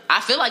 Yeah.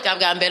 I feel like I've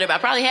gotten better, but I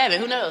probably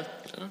haven't. Who knows?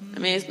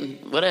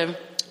 It's whatever.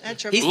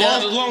 As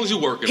long as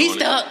you're working on it. He's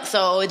stuck,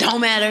 so it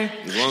don't matter.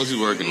 As long as you're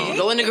working on it.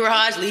 Go in the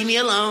garage, leave me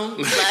alone.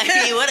 Like,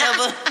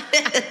 whatever.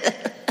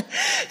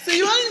 So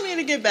you wanted me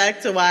to get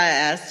back to why I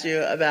asked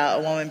you about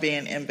a woman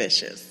being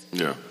ambitious.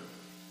 Yeah.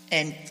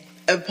 And...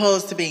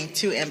 opposed to being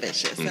too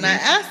ambitious. And I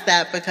asked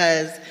that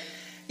because,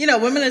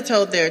 women are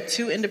told they're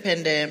too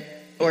independent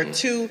or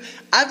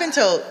I've been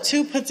told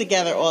too put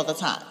together all the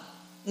time.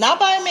 Not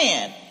by a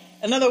man,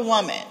 another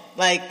woman.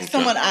 Like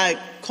someone I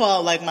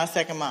call like my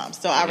second mom.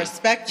 So I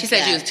respect She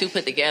said you was too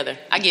put together.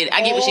 I get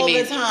what she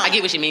means. I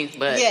get what she means,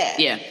 but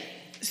yeah.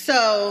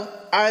 So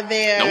are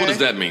there... Now what does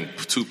that mean,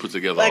 too put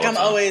together like all the I'm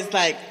time? always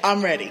like,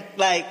 I'm ready.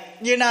 Like,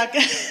 you're not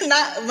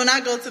when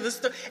I go to the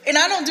store. And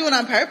I don't do it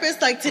on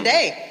purpose. Like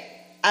today...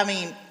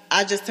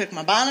 I just took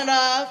my bonnet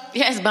off.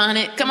 Yes,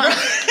 bonnet. Come on.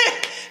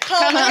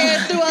 Comb my hair,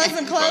 threw on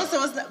some clothes. So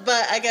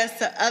but I guess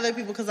to other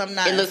people, because I'm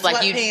not. It looks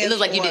like you. It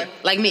looks like you did.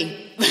 Like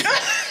me.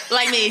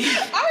 Like me. Are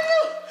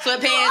you?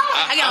 Sweatpants.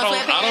 I got on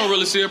sweatpants. I don't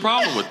really see a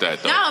problem with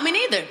that, though. No, me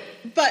neither.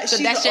 But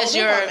she's an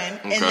older woman,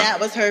 and that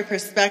was her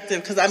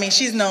perspective. Because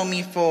she's known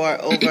me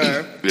for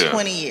over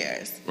 20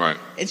 years. Right.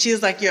 And she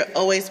was like, "You're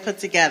always put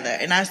together."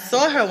 And I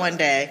saw her one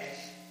day,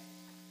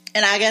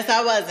 and I guess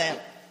I wasn't.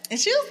 And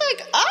she was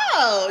like,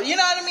 oh, you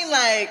know what I mean?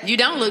 Like, you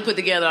don't look put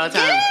together all the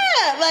time.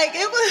 Yeah, like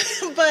it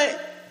was,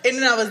 and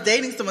then I was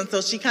dating someone,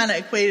 so she kind of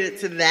equated it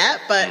to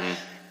that, but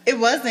it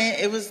wasn't.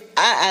 It was,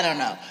 I don't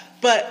know.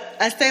 But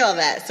I say all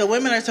that. So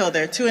women are told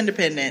they're too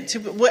independent,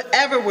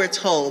 whatever we're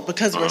told,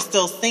 because we're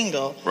still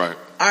single. Right.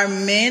 Are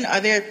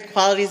there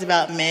qualities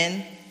about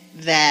men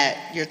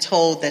that you're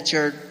told that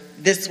you're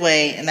this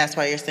way and that's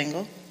why you're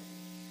single?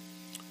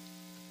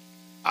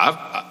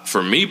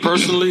 For me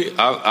personally,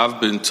 I've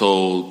been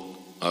told,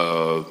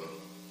 I'm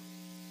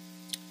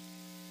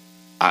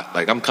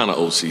kind of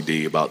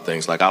OCD about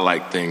things. Like I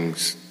like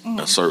things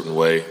a certain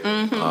way.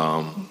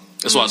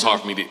 That's why it's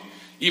hard for me to,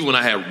 even when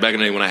back in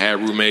the day when I had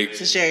roommates,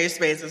 to share your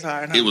space was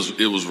hard. Huh?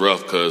 It was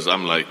rough because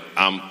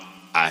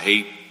I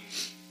hate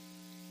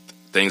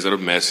things that are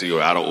messy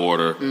or out of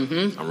order.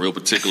 I'm real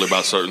particular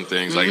about certain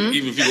things. Like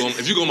even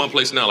if you go to my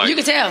place now, like you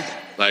can tell.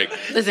 Like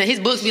listen, his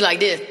books be like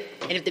this.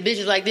 And if the bitch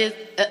is like this,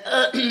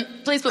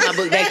 please put my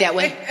book back that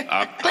way.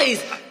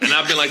 Please. And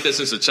I've been like that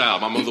since a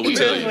child. My mother would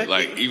tell you,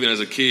 like, even as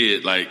a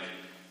kid, like,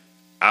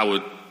 I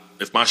would,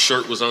 if my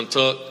shirt was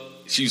untucked,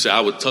 she used to say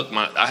I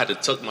had to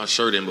tuck my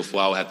shirt in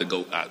before I would have to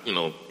go,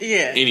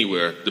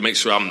 anywhere to make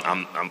sure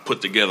I'm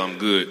put together, I'm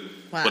good.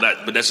 Wow.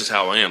 But that's just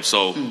how I am.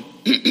 So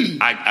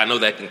I know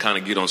that can kind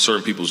of get on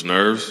certain people's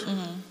nerves.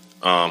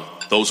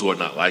 Mm-hmm. Those who are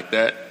not like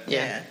that.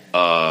 Yeah.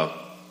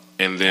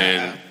 And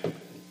then,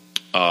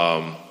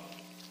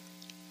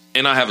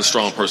 and I have a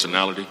strong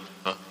personality.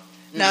 Huh?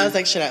 No, I was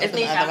like, should I open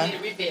the other one?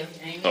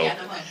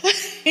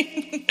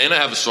 And I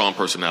have a strong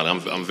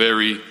personality. I'm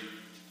very,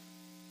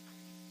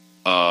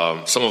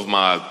 some of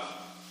my...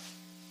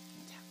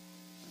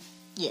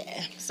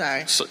 Yeah,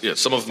 sorry.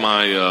 Some of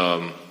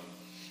my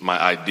my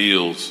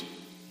ideals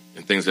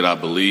and things that I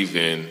believe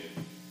in,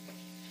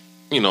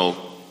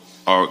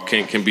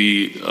 can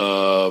be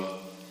a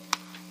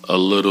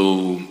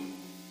little,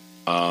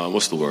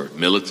 what's the word?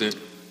 Militant.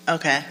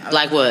 Okay.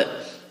 Like what?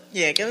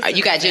 Yeah, give us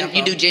you got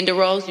you do gender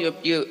roles?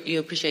 You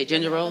appreciate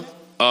gender roles?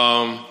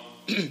 I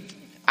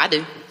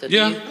do. So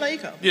yeah. There you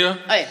go. Yeah.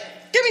 Oh, yeah.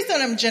 Give me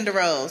some of them gender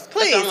roles,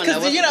 please,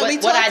 because we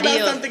talked about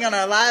something on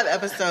our live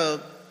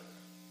episode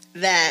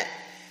that.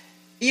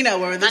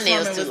 Where this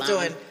woman was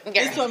doing.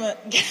 This woman.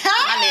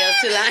 My nails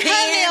too long.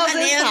 My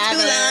nails too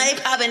long.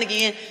 Popping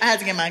again. I had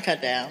to get mine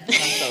cut down. I'm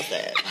so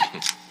sad.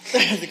 I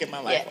had to get my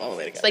life all the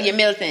way together. So your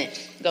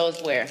militant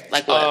goes where?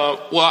 Like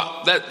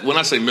what? When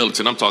I say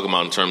militant, I'm talking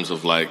about in terms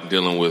of like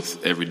dealing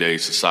with everyday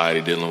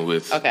society, dealing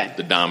with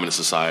the dominant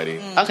society.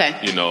 Okay.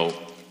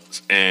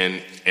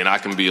 And I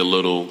can be a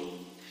little,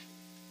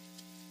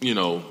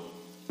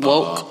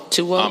 woke.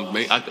 Too woke.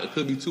 I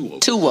could be too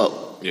woke. Too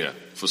woke. Yeah.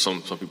 For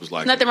some people's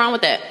like. There's nothing wrong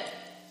with that.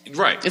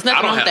 Right. There's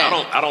nothing wrong with that.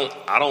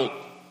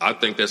 I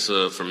think that's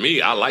for me.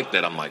 I like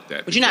that. I'm like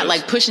that. But you're not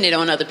like pushing it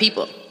on other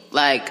people.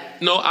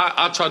 Like no,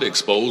 I try to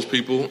expose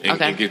people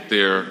and get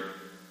their,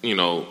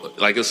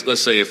 like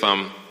let's say if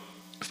I'm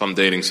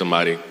dating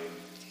somebody,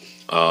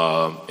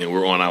 and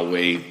we're on our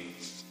way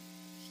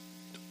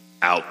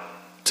out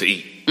to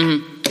eat,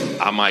 mm-hmm.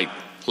 I might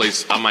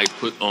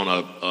put on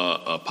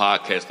a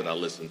podcast that I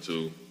listen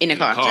to in the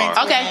car.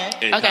 Okay.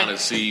 And kind of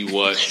see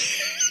what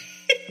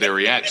their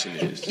reaction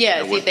is.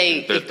 Yeah, see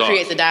if it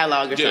creates a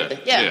dialogue or something.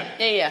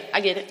 Yeah,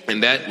 I get it.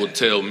 And that will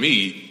tell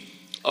me,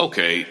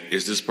 okay,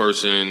 is this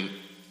person,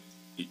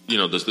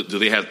 do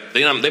they have,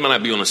 they might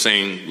not be on the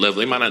same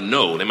level, they might not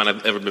know, they might not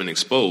have ever been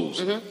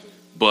exposed, mm-hmm.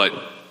 but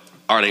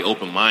are they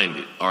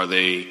open-minded? Or are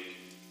they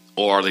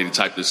the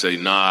type to say,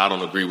 nah, I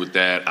don't agree with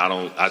that,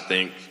 I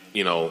think,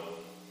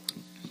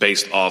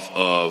 based off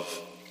of,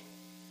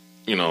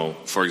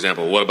 for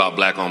example, what about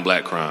black on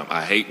black crime?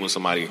 I hate when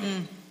somebody...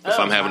 If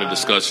I'm having a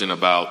discussion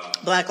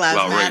about Black Lives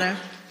Matter,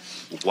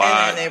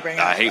 why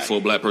I hate for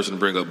a black person to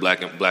bring up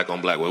black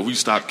on black. Well, we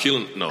stop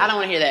killing. No, I don't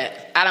want to hear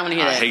that.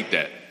 I hate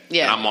that.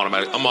 Yeah, and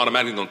I'm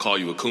automatically gonna call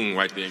you a coon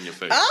right there in your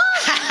face. Oh.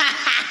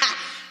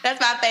 That's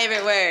my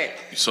favorite word.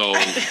 So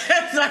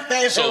that's my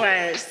favorite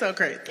word. So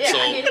crazy. Yeah,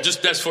 so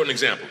just that's for an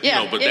example.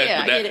 Yeah, but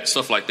that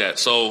stuff like that.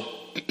 So,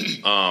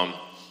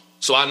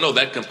 so I know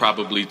that can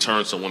probably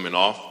turn some women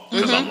off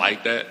because mm-hmm. I'm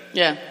like that.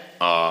 Yeah.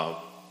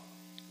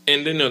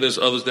 And then there's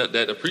others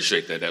that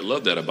appreciate that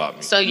love that about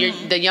me. So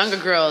the younger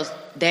girls,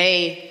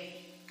 they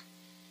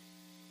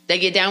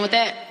get down with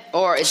that,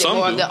 or is it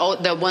more of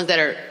the ones that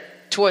are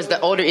towards the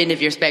older end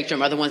of your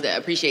spectrum are the ones that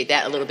appreciate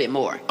that a little bit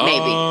more,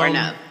 maybe or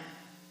no?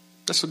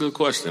 That's a good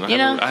question.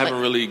 I haven't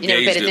really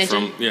gauged it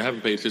from. Yeah, I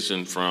haven't paid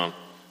attention from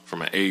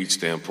an age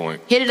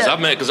standpoint. Hit it up.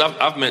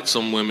 I've met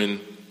some women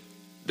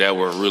that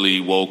were really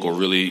woke or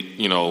really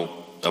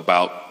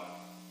about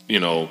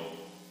the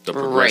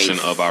progression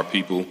of our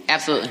people.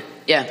 Absolutely.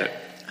 Yeah.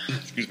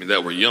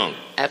 That were young.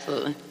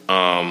 Absolutely.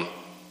 And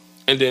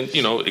then,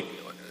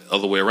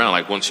 other way around,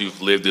 like once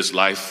you've lived this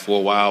life for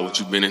a while, once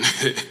you've been in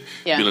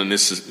in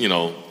this, in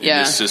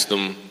this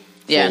system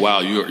for a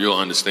while, you'll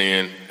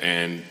understand,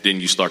 and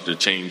then you start to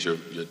change your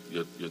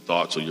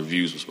thoughts or your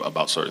views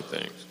about certain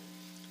things.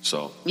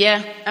 So.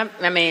 Yeah.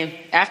 I mean,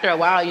 after a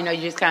while, you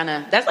just kind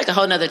of, that's like a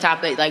whole nother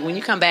topic. Like when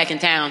you come back in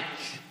town,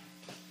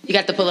 you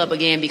got to pull up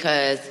again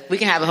because we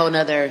can have a whole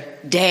nother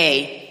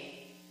day.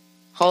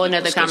 Whole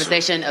another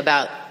conversation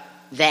about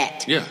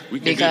that. Yeah, we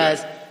can because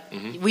do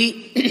that.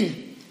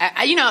 Mm-hmm.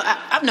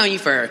 I've known you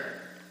for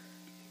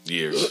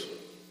years.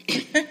 A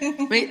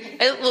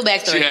little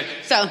backstory.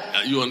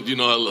 You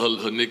know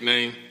her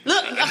nickname?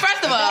 Look,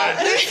 first of all,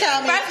 please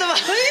tell me.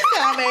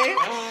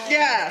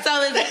 Yeah. So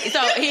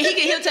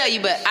he'll tell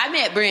you. But I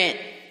met Brent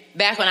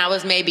back when I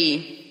was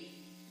maybe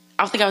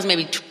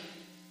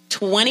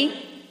 20,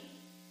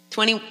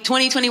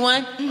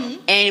 21, mm-hmm.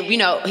 and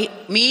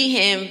me,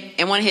 him,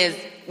 and one of his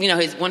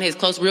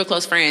real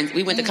close friends,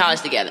 we went to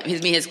college together. Me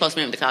and his close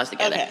friend went to college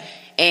together. Okay.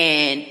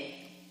 And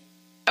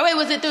wait,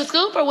 was it through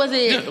Scoop or was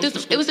it?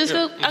 It was through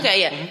Scoop. Mm-hmm.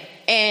 Okay, yeah. Mm-hmm.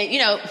 And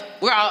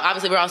we're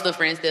all still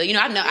friends still.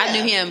 I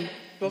knew him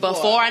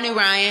before I knew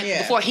Ryan.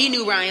 Yeah. Before he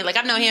knew Ryan. Like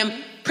I've known him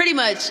pretty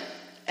much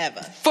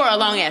ever for a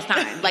long ass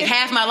time. Like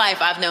half my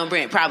life I've known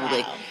Brent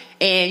probably. Wow.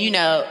 And,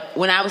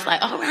 when I was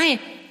like, oh, Ryan,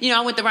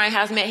 I went to Ryan's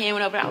house, met him,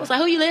 went over. I was like,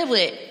 who you live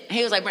with? And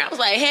he was like, Brent. I was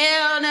like,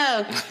 hell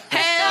no.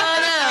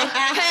 Hell no.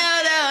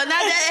 Hell no.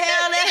 Not that.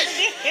 Hell no.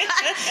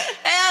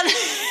 Hell no.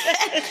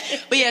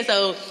 But yeah,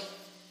 so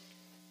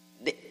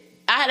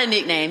I had a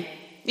nickname.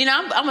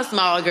 I'm a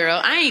small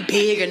girl. I ain't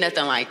big or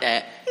nothing like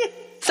that.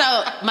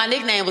 So my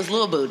nickname was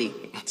Lil Booty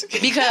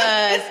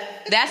because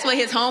that's what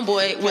his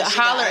homeboy would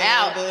holler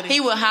out. He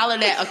would holler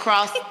that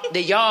across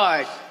the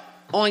yard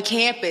on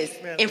campus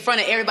in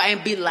front of everybody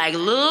and be like,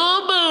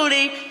 Lil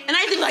Booty. And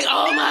I used to be like,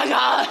 oh my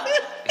God.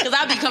 Because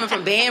I'd be coming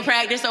from band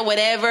practice or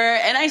whatever.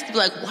 And I used to be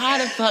like, why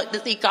the fuck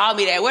does he call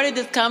me that? Where did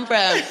this come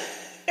from?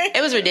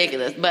 It was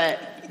ridiculous, but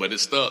it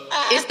stuck.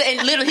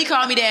 And literally, he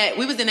called me that.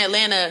 We was in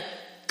Atlanta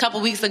a couple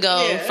weeks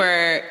ago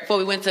before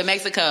we went to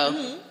Mexico.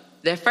 Mm-hmm.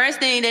 The first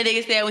thing that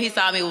nigga said when he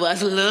saw me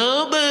was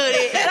Lil Booty.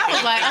 And I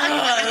was like,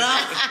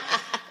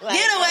 oh,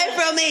 get away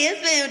from me.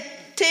 It's been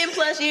 10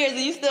 plus years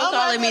and you still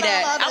calling me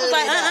that. I was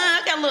like,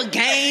 I got little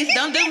gains.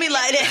 Don't do me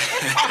like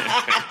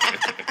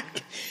that.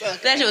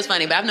 That shit was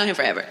funny, but I've known him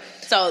forever.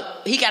 So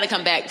he got to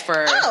come back for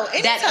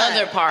that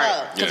other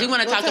part. Because we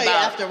want to talk about.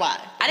 After why.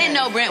 I didn't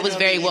know Brent was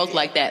very woke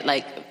like that.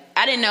 Like,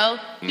 I didn't know.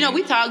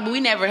 We talked, but we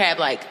never had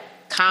like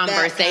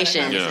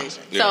conversation.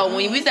 So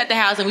when we was at the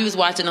house and we was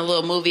watching a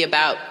little movie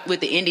with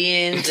the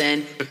Indians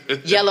and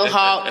Yellow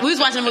Hawk. We was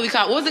watching a movie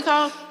called, what was it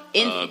called?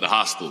 The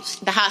Hostels.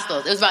 The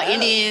Hostels. It was about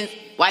Indians,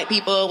 white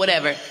people,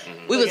 whatever.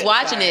 We was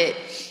watching it,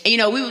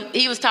 and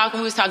he was talking.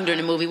 We was talking during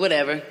the movie,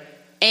 whatever.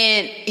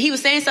 And he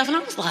was saying stuff, and I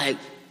was like,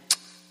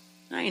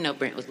 I didn't know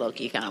Brent was low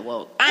key kind of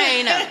woke. I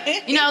ain't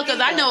know, because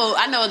I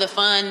know the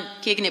fun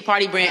kicking it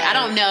party Brent. I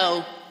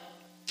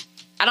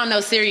don't know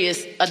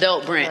serious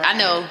adult Brent. I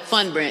know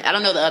fun Brent. I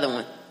don't know the other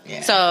one.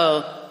 Yeah.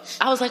 So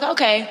I was like,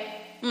 okay,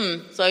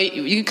 so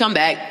you can come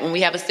back when we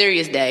have a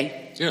serious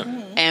day,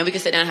 and we can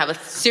sit down and have a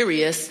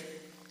serious.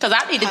 Because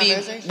I need to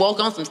be woke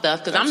on some stuff.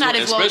 Because I'm not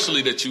as woke.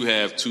 Especially that you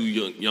have two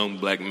young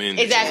black men.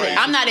 Exactly.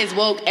 I'm not as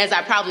woke as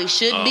I probably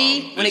should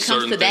be when it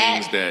comes to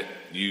that. Certain things that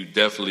you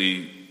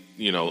definitely,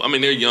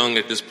 they're young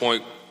at this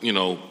point,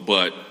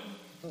 but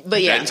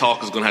that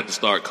talk is going to have to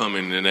start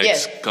coming in the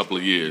next couple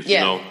of years,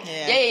 Yeah.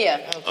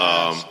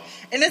 Oh,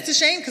 and it's a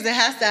shame because it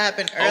has to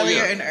happen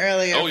earlier and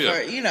earlier for,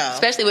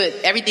 Especially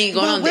with everything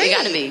going on, it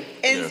got to be.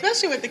 And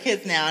especially with the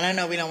kids now, and I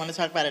know we don't want to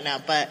talk about it now,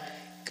 but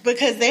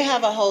because they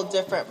have a whole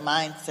different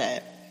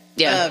mindset.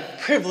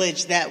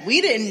 Privilege that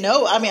we didn't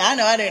know. I mean, I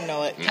know I didn't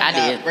know it. I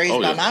did.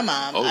 Raised by my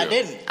mom. I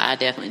didn't. I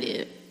definitely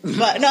did.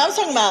 But no, I'm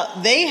talking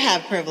about they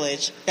have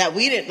privilege that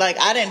we didn't, like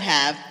I didn't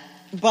have.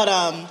 But,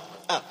 so,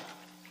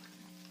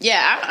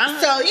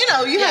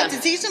 you have to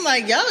teach them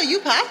like, yo,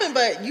 you popping,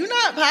 but you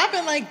not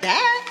popping like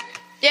that.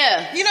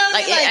 Yeah. You know what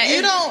I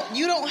mean? Like,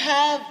 you don't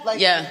have, like,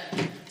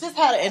 just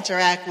how to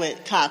interact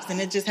with cops,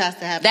 and it just has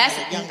to happen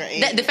at a younger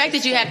age. The fact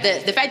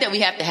that we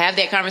have to have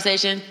that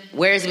conversation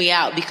wears me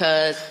out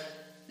because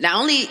not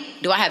only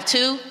do I have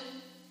two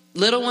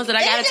little ones that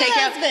I got to take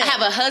care of, I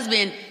have a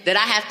husband that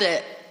I have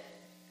to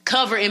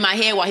cover in my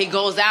head while he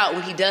goes out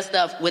when he does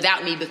stuff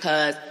without me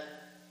because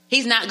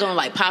he's not going to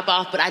like pop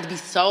off, but I'd be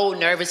so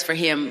nervous for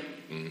him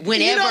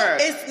whenever.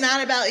 It's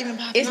not about even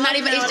popping It's not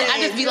even, I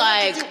just be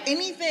like, do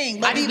anything.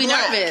 But I just be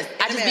nervous.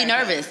 I just be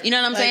nervous. You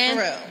know what I'm saying?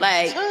 For real.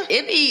 Like,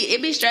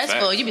 it'd be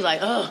stressful. You'd be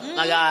like, oh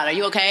my God, are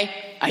you okay?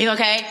 Are you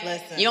okay?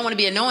 Listen. You don't want to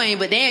be annoying,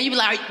 but then you be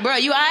like, bro,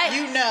 you all right?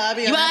 I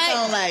be on my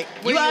phone like,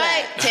 you all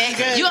right?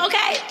 Text, you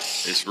okay?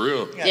 It's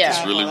real. Yeah.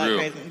 It's really real.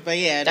 Crazy. But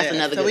yeah, that's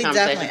another good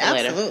conversation for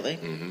later.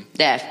 Absolutely.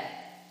 Daph.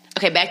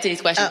 Okay, back to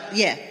these questions.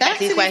 Back to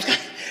these questions.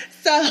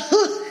 Back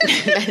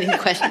to these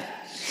questions.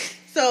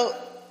 So,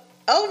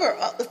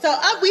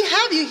 we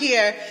have you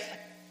here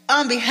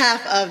on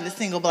behalf of the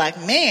single black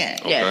man.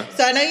 Okay. Yeah.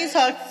 So I know you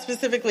talked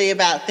specifically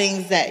about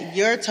things that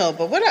you're told,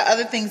 but what are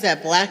other things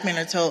that black men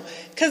are told?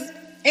 Because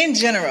in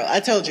general, I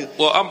told you,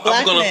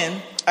 black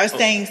men are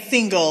staying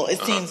single, it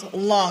seems,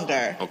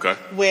 longer. Okay.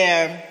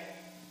 Where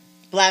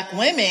black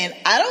women,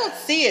 I don't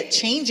see it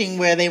changing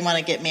where they want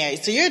to get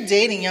married. So you're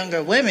dating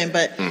younger women,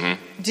 but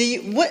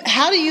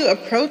how do you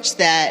approach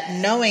that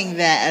knowing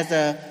that as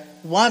a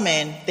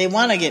woman, they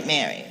want to get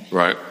married?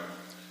 Right.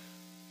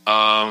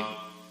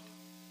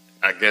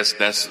 I guess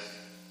that's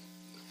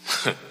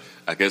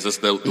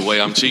the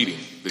way I'm cheating.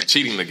 They're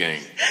cheating the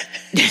game.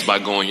 It's by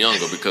going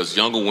younger because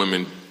younger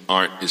women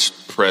aren't as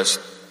pressed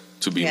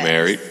to be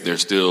married. They're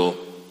still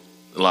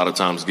a lot of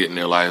times getting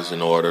their lives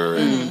in order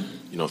and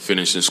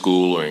finishing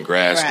school or in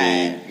grad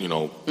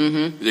school.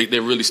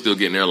 They're really still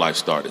getting their life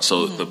started.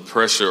 So the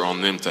pressure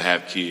on them to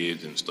have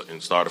kids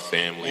and start a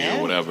family or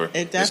whatever,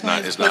 it's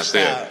not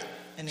there.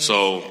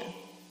 So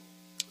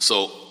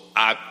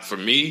for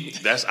me,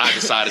 I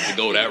decided to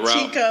go that route.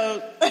 Cheat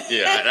code.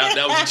 Yeah,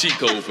 that was a cheat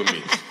code for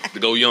me to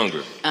go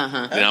younger.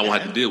 Then I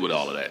won't have to deal with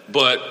all of that.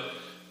 But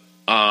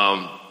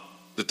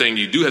the thing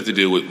you do have to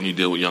deal with when you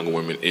deal with younger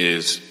women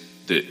is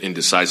the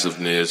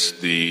indecisiveness,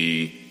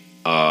 and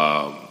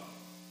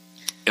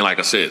like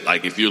I said,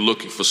 like if you're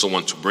looking for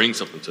someone to bring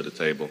something to the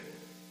table,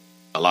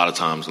 a lot of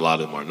times, a lot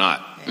of them are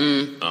not.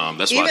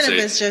 That's why even I say,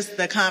 if it's just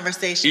the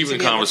conversation, even to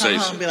be conversation, able to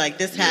come home and be like,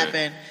 "This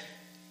happened.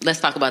 Let's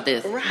talk about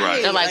this."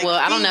 Right. They're like, "Well,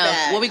 I don't know.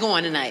 feedback. Where we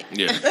going tonight?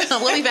 Yeah.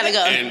 Where we better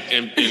go?"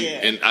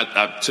 And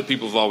I to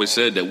people have always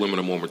said that women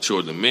are more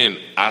mature than men.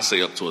 I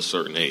say up to a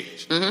certain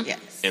age,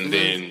 Yes, and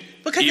then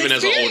because even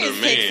as an older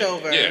experience man, takes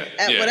over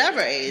at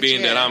whatever age.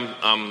 being that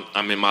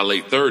I'm in my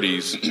late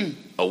 30s,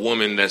 a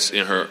woman that's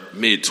in her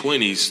mid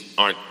 20s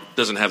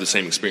doesn't have the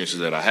same experiences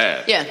that I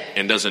have. Yeah.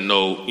 And doesn't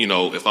know,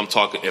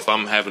 if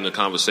I'm having a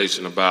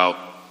conversation about,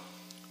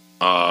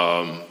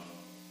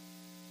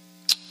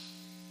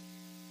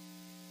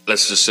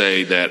 let's just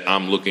say that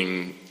I'm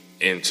looking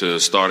into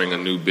starting a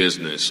new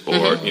business or,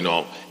 and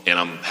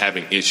I'm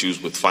having issues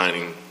with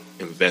finding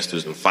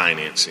investors and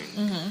financing,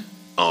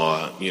 and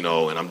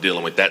I'm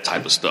dealing with that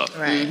type of stuff.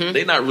 Right.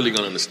 They're not really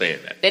going to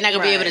understand that. They're not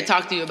going to be able to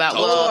talk to you about,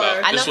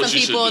 I know some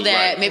people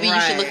that maybe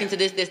you should look into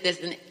this,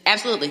 and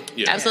absolutely.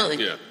 Yeah.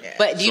 Absolutely. Yeah.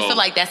 But do you feel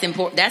like that's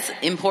important? That's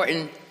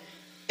important.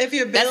 If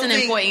you're that's an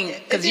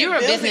important, because you're a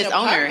business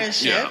owner.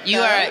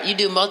 You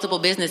do multiple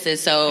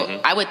businesses, so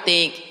I would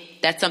think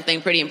that's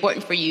something pretty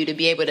important for you to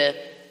be able to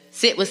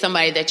sit with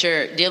somebody that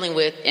you're dealing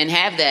with and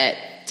have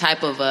that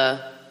type of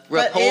a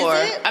rapport.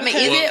 Is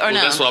it or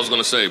no? That's what I was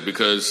going to say,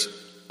 because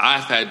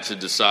I've had to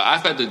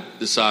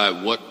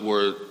decide what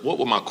were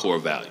my core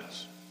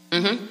values,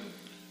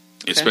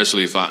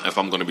 especially if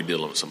I'm going to be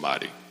dealing with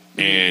somebody,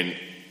 and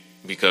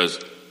because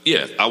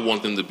I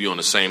want them to be on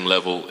the same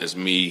level as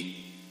me,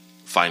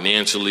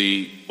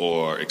 financially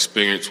or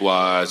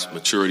experience-wise,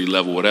 maturity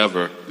level,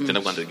 whatever. Then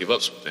I'm going to give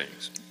up some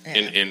things,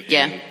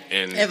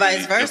 and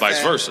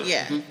vice versa.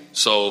 Yeah.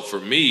 So for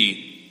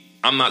me,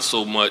 I'm not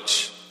so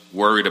much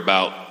worried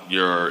about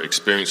your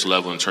experience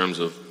level in terms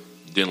of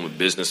dealing with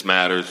business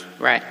matters,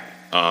 right?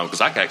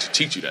 Because I can actually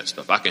teach you that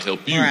stuff. I can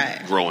help you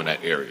grow in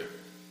that area.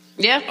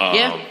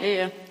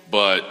 Yeah.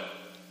 But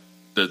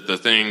the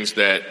things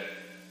that,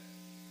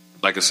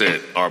 like I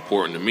said, are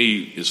important to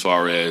me as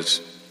far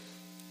as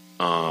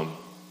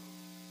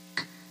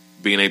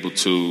being able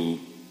to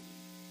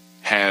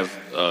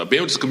be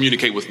able to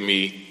communicate with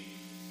me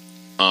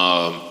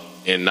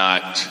and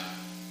not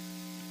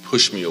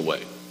push me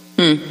away.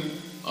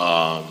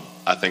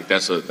 I think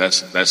that's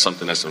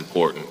something that's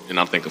important, and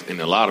I think in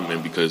a lot of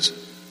men, because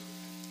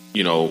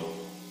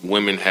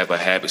women have a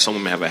habit. Some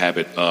women have a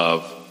habit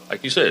of,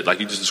 like you said, like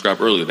you just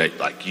described earlier, that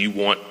like you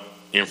want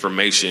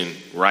information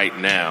right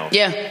now.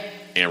 Yeah.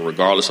 And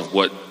regardless of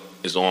what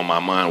is on my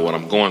mind, what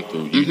I'm going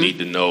through, you need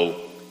to know.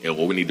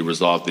 We need to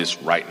resolve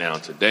this right now,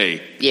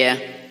 today. Yeah.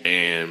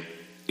 And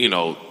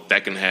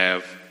that can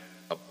have,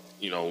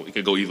 it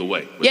could go either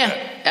way. Yeah,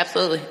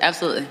 absolutely.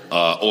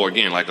 Or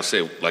again, like I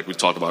said, like we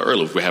talked about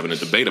earlier, if we're having a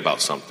debate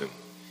about something,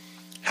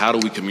 how do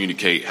we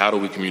communicate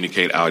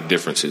our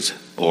differences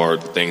or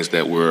the things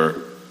that we're,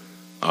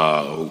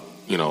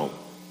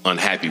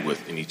 unhappy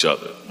with in each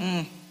other?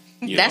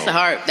 That's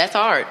hard.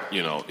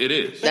 It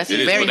is. That's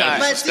very hard.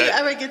 But do you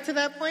ever get to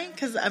that point?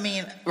 Because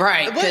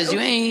right? Because you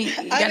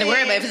got to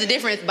worry about if it's a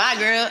difference. Bye,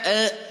 girl.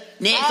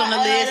 Next on the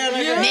list.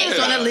 Next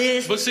on the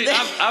list. But see,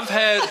 I've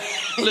had.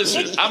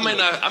 Listen,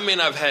 I may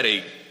not have had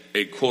a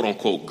quote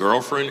unquote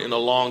girlfriend in a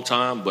long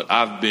time, but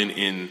I've been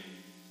in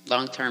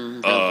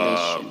long-term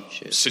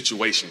relationship.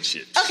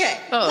 Situationships. Okay.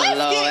 Oh, let's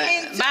Lord.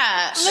 get into,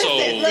 Bye.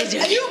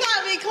 Listen, you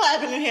got me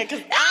clapping in here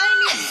because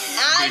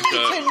I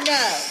need to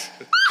know.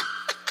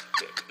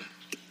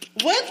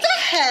 What the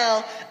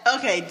hell?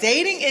 Okay,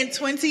 dating in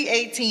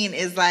 2018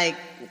 is like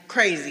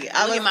crazy. Look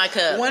at my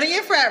cup. One of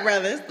your frat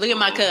brothers. Look at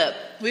my cup.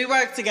 We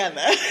work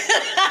together.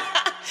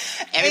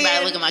 Everybody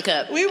And look at my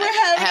cup. We were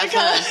having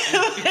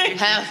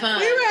Have fun.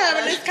 We were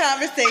having this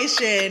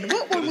conversation.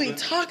 What were we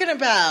talking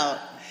about?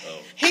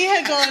 He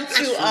had gone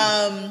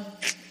to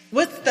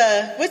what's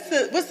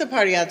the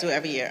party y'all do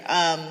every year?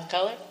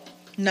 Color?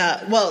 No.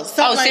 Well,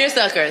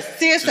 Seersuckers.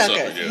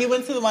 Seersuckers. Yeah. He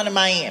went to the one in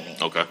Miami.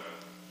 Okay.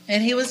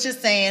 And he was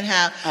just saying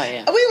how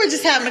we were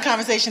just having a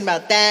conversation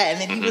about that,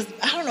 and then he was,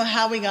 I don't know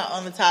how we got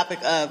on the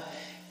topic of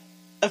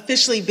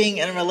officially being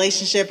in a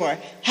relationship or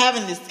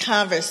having this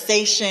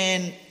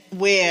conversation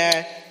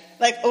where,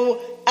 like,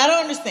 I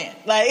don't understand.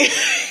 Like,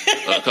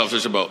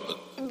 conversation about.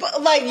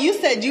 But like you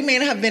said, you may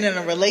not have been in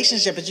a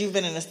relationship, but you've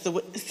been in a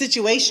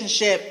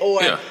situationship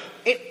or. Yeah.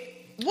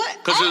 What?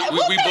 Because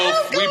we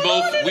both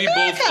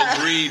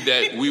agreed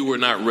that we were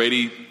not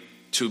ready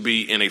to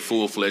be in a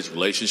full-fledged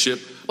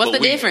relationship. What's the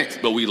difference?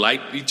 But we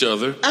liked each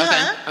other.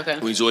 Okay.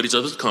 We enjoyed each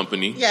other's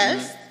company.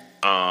 Yes.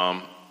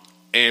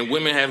 And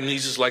women have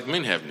needs just like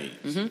men have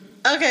needs.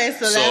 Okay,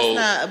 so that's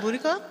not a booty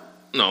call?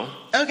 No.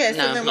 Okay,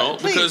 so then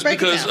please break it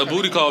because down a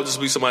booty call would just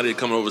be somebody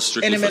coming over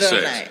strictly in the middle for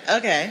of sex. the night.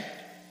 Okay.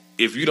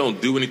 If you don't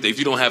do anything, if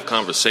you don't have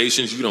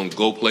conversations, if you don't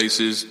go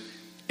places,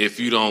 if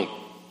you don't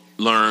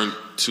learn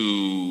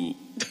to,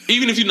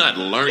 even if you're not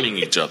learning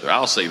each other,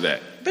 I'll say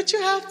that. But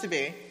you have to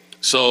be.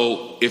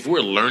 So if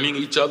we're learning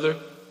each other,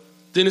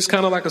 then it's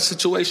kind of like a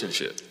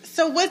situationship.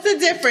 So what's the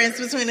difference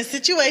between a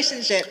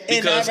situationship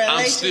and a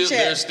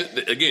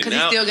relationship? Again,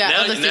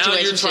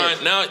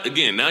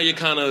 now you're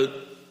kind of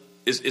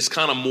it's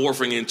kind of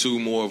morphing into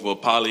more of a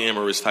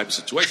polyamorous type of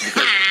situation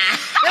because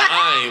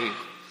I'm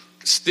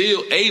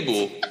still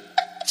able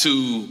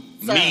to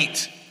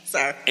meet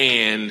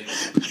and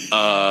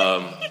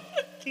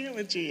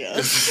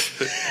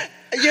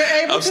you're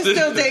able to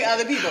still date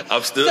other people.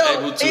 I'm still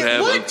able to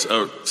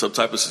have some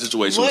type of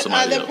situation with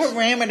somebody else. What are the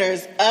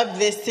parameters of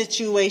this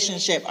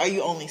situationship? Are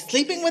you only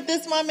sleeping with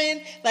this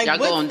woman? Like, y'all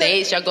go on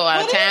dates? Y'all go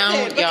out of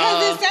town?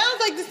 Because it sounds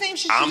like the same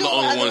shit. I'm the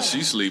only one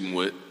she's sleeping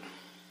with.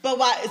 But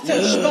why?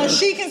 But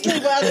she can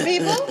sleep with other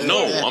people?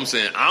 No, I'm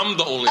saying I'm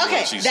the only one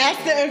she's sleeping with.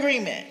 Okay, that's the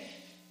agreement.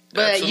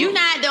 But you're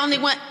not the only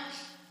one.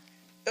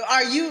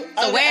 Are you?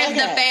 So where's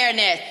the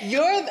fairness?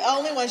 You're the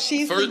only one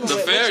she's sleeping with. The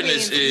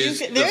fairness is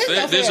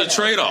there's a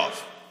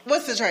trade-off.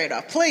 What's the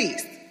trade-off?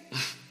 Please.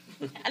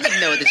 I don't even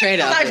know what the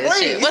trade-off is.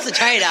 Shit. What's the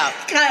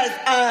trade-off?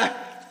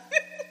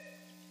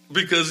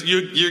 Because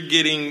you're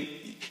getting,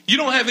 you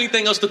don't have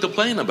anything else to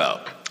complain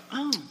about.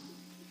 Oh.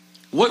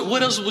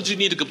 What else would you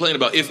need to complain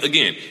about?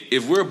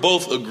 If we're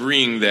both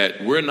agreeing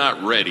that we're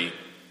not ready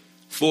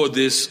for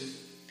this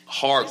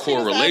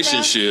hardcore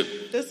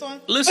relationship. This one?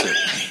 Listen,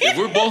 if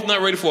we're both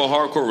not ready for a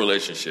hardcore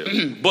relationship,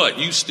 but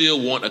you still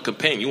want a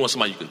companion, you want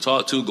somebody you can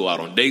talk to, go out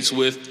on dates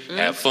with,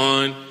 have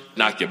fun,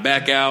 knock your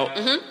back out,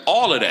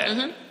 all of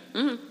that.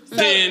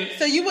 Then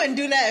so you wouldn't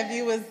do that if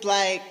you was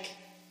like,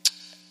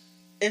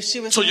 if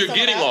she was. So you're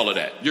getting all of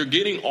that. You're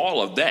getting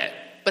all of that.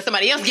 But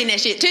somebody else getting that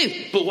shit too.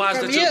 But why is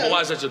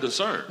that your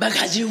concern?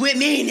 Because you with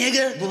me,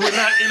 nigga. But we're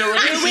not in a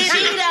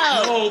relationship.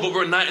 No, but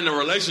we're not in a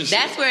relationship.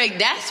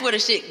 That's where the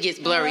shit gets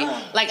blurry.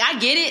 Like I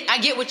get it. I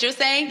get what you're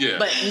saying. Yeah.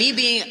 But me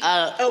being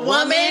a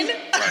woman,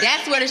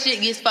 that's where the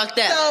shit gets fucked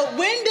up. So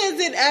when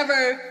does it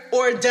ever,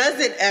 or does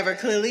it ever,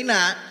 clearly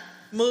not,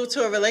 move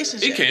to a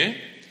relationship? It can.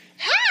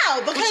 How?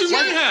 Because you're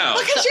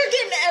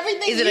getting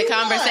everything. Is it a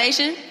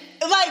conversation?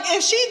 Like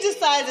if she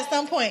decides at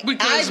some point,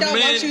 I don't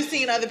want you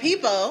seeing other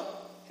people.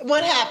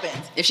 What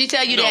happens? If she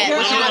tell you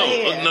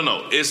that,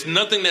 no. It's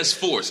nothing that's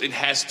forced. It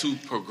has to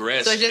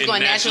progress. So it's just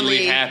going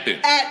naturally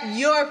happen at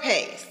your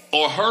pace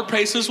or her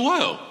pace as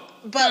well.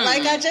 But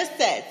like I just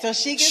said, so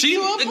she gets to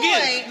a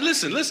point.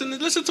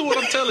 Listen to what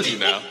I'm telling you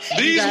now.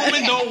 These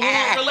women don't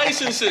want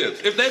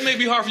relationships. If that may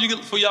be hard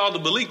for y'all to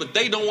believe, but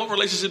they don't want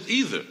relationships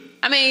either.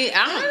 I mean,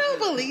 I don't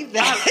believe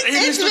that.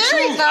 It's the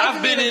truth.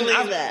 I've been in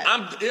that.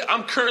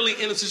 I'm currently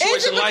in a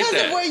situation like that. Is it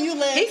because of where you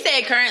live? He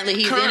said currently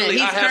he's currently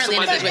in a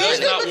situation. Is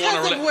it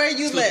because of where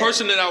you live? The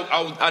person that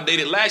I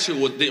dated last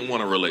year didn't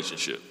want a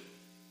relationship.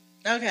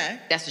 Okay.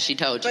 That's what she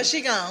told you. But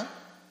she gone.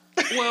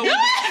 Well,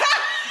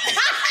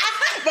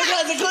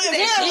 because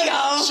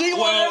she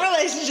wanted a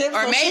relationship,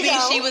 or maybe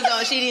she was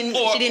on. She didn't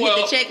hit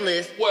the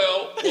checklist.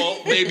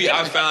 Well, maybe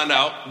I found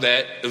out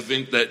that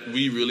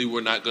we really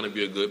were not going to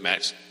be a good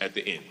match at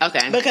the end.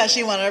 Okay, because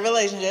she wanted a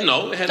relationship.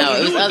 No, it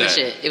was other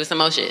shit. It was some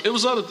more shit. It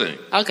was other thing.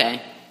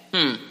 Okay.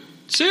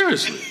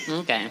 Seriously.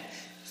 Okay.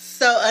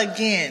 So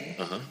again,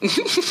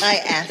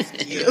 I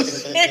ask you,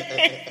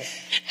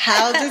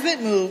 how does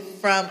it move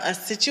from a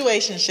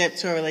situationship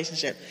to a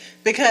relationship?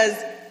 Because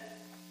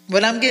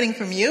what I'm getting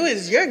from you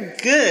is you're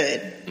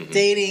good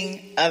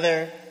dating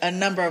a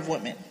number of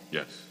women.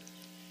 Yes.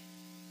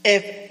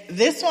 If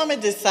this woman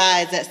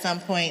decides at some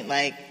point,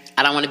 like,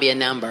 I don't want to be a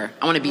number.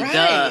 I want to be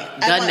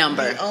the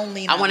number.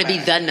 I want to be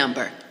the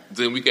number.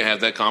 Then we can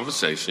have that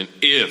conversation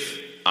if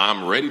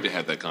I'm ready to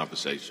have that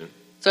conversation.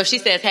 So if she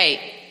says,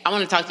 hey, I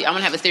want to talk to you. I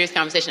want to have a serious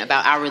conversation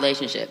about our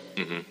relationship.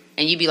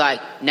 And you be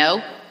like,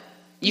 no.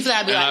 You feel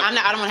like I'd be like,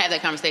 I don't want to have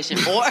that conversation.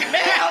 Or,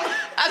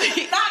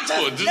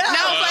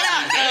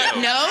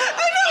 no.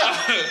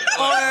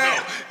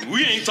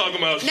 We ain't talking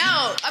about.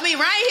 No, I mean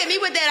Ryan hit me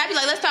with that. I'd be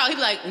like, let's talk. He'd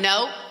be like,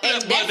 no.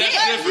 And that's different.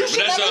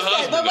 But that's your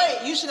husband. But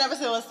wait, you should never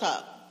say let's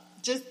talk.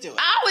 Just do it.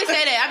 I always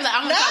say that. I'd be like,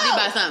 I'm going to talk to you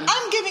about something.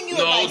 I'm giving you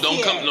advice. No.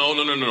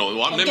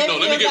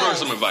 Let me give her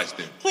some advice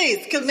then.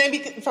 Please, because maybe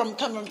from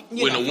coming.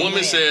 When a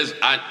woman says,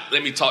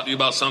 let me talk to you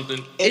about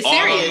something, it's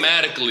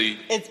automatically,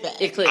 it's bad.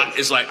 It clicks.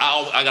 It's like,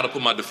 I got to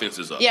put my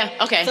defenses up. Yeah,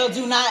 okay. So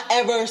do not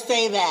ever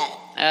say that.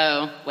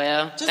 Oh,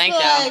 well, just thanks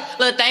y'all.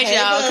 Look, thanks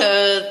y'all,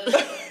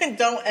 because.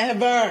 Don't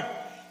ever.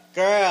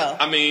 Girl.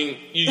 I mean,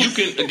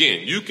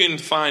 you can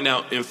find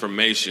out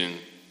information.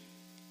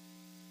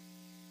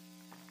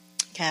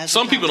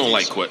 Some people don't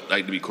like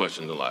to be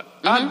questioned a lot.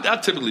 I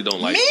typically don't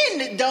like.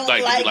 Men don't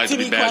like to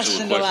be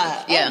questioned a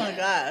lot. Yeah. Oh my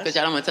gosh. Because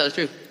y'all don't want to tell the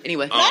truth.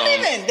 Anyway. Not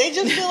even. They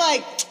just feel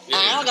like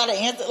I don't got to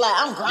answer. Like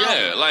I'm grown.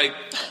 Yeah, like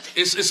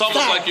it's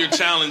almost like you're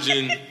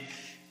challenging.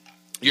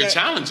 You're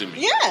challenging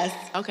me. Yes.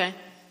 Okay.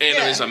 And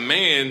as a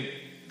man,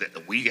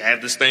 we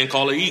have this thing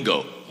called an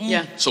ego.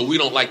 Yeah. So we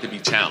don't like to be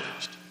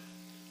challenged.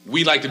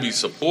 We like to be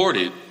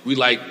supported. We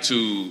like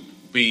to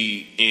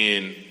be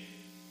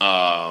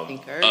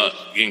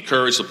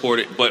encouraged,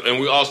 supported, and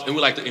we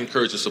like to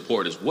encourage and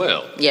support as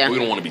well. Yeah. We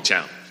don't want to be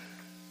challenged.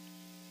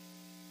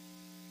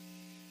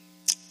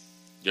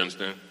 You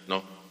understand?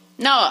 No.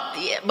 No,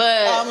 yeah,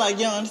 but I'm like,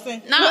 you don't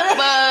understand? No,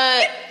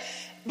 but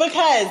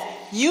because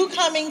you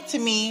coming to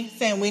me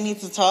saying we need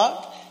to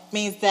talk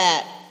means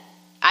that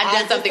I've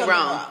done something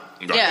wrong.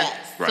 Right. Yeah.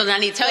 Yes. So then I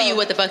need to tell you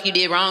what the fuck you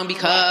did wrong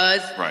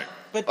because. Right.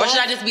 But Or should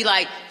I just be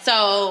like,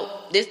 so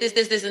this,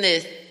 and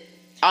this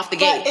off the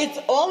gate? But it's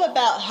all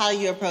about how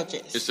you approach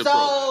it. It's the so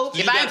approach.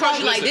 If I approach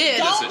you like this,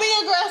 don't be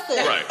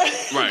aggressive. Right.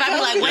 If I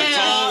be like,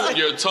 well,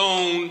 Your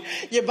tone,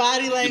 Your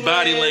body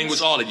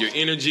language, all of your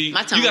energy.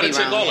 my tone you got to be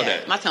check wrong. all of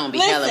that. My tone be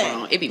Listen, hella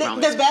wrong. It be wrong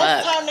The as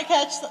best fuck. time to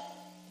catch.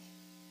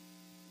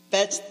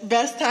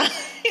 Best time.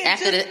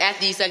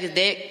 After you suck his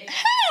dick.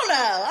 Hell no.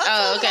 I'm Oh,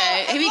 talking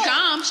okay. about- He be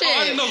calm. Shit. Oh,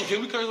 I didn't know.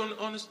 Can we curse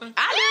on this thing?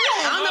 I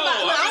do. I don't know about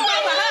her.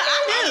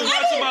 I was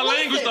watching my Listen.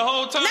 language the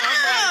whole time. No.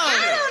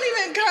 I don't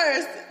even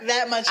curse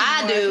that much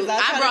I anymore, do. 'cause I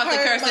try to brought the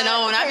curb cursing my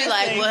on. I be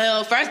like, cursing.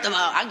 well, first of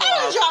all, I go I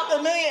done off. dropped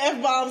a million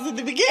F-bombs at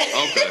the beginning.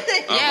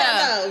 Okay.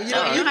 Yeah. No, you You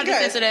don't have to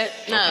curse. censor that.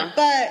 No.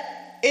 But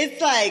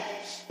it's like,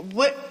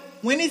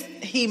 when is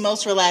he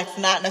most relaxed?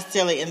 Not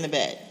necessarily in the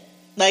bed.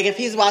 Like if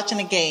he's watching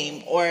a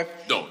game or.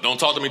 Don't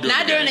talk to me during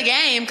Not the during game. the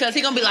game, because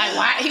he gonna be like,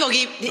 why? He gonna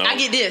get, No. I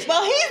get this.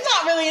 Well, he's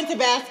not really into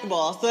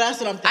basketball, so that's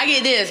what I'm thinking. I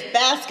get this.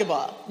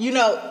 Basketball. You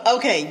know,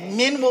 okay,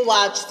 men will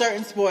watch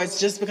certain sports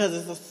just because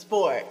it's a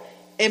sport.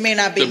 It may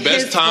not be The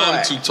best his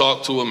time sport. to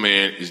talk to a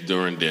man is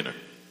during dinner.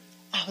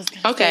 I was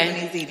gonna Okay. say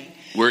when he's eating.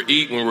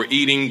 When we're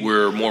eating,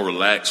 we're more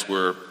relaxed.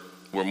 We're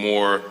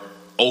more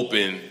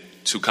open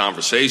to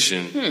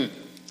conversation.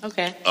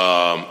 Okay.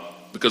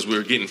 Because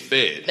we're getting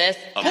fed. Best-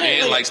 A Put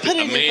man it- likes to put it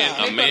in your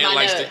phone. a man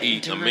likes to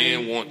eat. A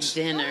man wants.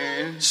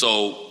 dinner.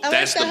 So I like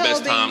that's the the whole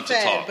best time being to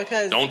fed, talk.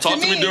 because Don't talk to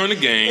to me me, during the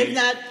game. it's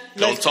not-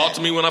 Don't listen. talk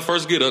to me when I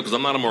first get up because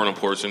I'm not a morning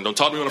person. Don't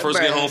talk to me when I first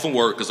get Bruh. home from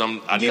work because I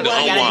need to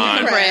gotta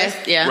unwind.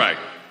 decompress. Yeah. Right.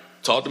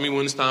 Talk to me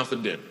when it's time for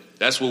dinner.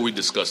 That's what we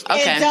discussed.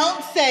 Okay. And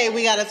don't say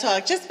we gotta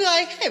talk. Just be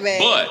like, hey,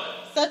 babe. But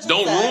such and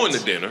don't such. ruin the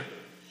dinner.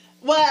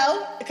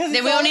 Well, because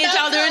Then we don't need to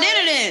talk during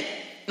dinner then.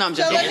 No, I'm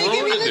So just let me kidding.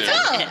 give you the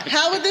Ruin tone.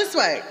 How would this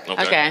work?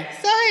 Okay.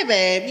 So, hey,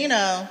 babe, you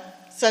know,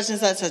 such and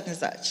such, such and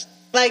such.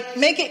 Like,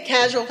 make it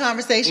casual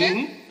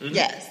conversation. Mm-hmm.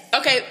 Yes.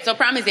 Okay, so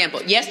prime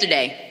example.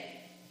 Yesterday,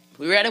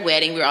 we were at a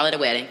wedding. We were all at a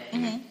wedding.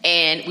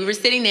 And we were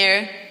sitting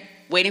there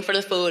waiting for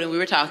the food and we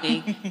were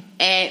talking.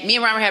 And me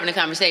and Ron were having a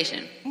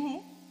conversation.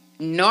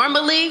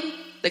 Normally,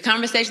 the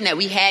conversation that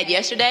we had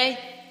yesterday,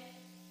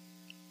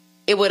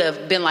 it would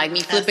have been like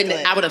me flipping.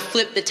 Escalate. I would have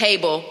flipped the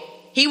table.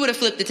 He would have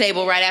flipped the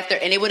table right after,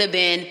 and it would have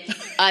been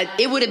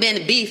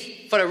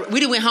beef for the.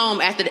 We went home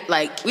after,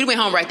 we went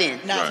home right then.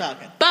 Not Right.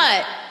 talking.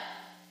 But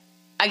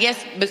I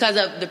guess because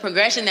of the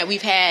progression that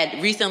we've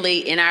had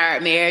recently in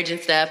our marriage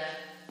and stuff,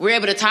 we're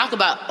able to talk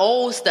about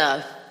old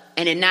stuff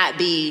and it not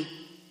be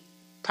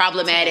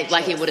problematic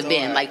like it would have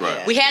been. Like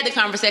Right. we had the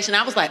conversation.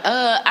 I was like,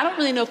 I don't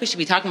really know if we should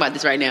be talking about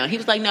this right now. He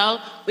was like, no,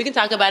 we can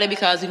talk about it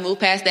because we moved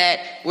past that.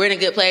 We're in a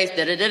good place.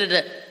 Da, da, da, da,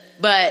 da.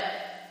 But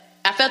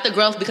I felt the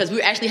growth because we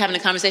were actually having a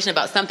conversation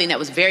about something that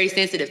was very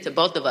sensitive to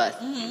both of us.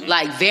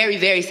 Like very,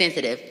 very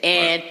sensitive.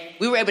 And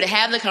we were able to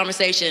have the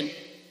conversation,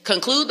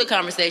 conclude the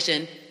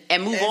conversation,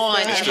 and move on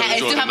and still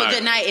still enjoy have the a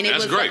good night. And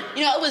That's it was, great.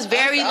 you know, it was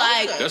very That's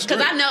like, awesome. That's because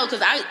great. I know,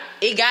 because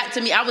it got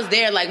to me. I was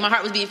there, like my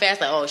heart was beating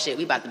fast. Like, oh shit,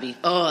 we about to be.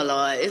 Oh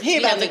Lord, He we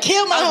about have to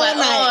kill my I was whole like,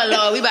 night.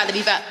 oh Lord, we about to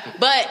be fast.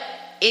 But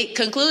it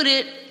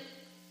concluded.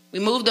 We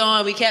moved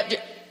on. We kept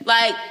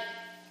like.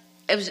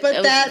 It was. But it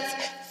was,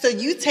 that's, so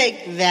you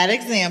take that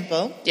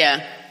example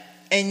yeah.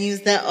 and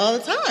use that all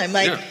the time.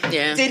 Like,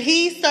 Yeah. did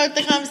he start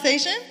the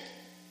conversation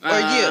or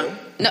you?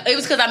 No, it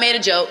was because I made a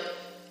joke,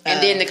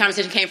 and then the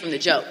conversation came from the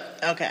joke.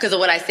 Okay. Because of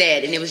what I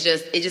said, and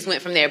it just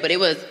went from there. But it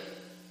was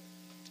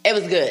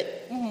good.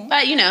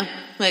 But you know,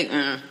 like,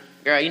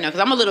 girl, you know, because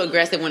I'm a little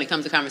aggressive when it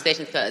comes to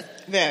conversations. Because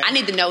Very. I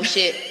need to know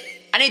shit.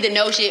 I need to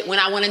know shit when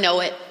I want to know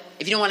it.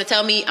 If you don't want to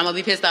tell me, I'm gonna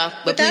be pissed off.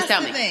 But please that's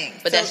tell the me. thing.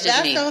 But So that's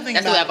just me. the whole thing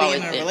That's what about I've always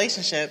being in a been.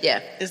 relationship. Yeah.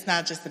 It's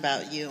not just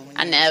about you. When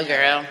I you know, get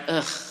girl.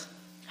 Ugh.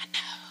 I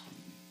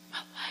know. My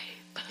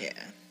life.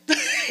 Yeah.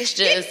 It's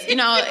just, you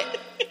know,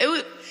 it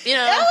was, you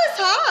know. That was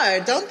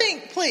hard. Don't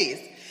think, please.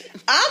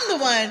 I'm the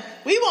one,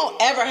 we won't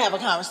ever have a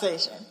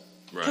conversation.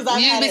 Right. 'Cause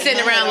I've You had be it in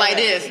sitting my head around like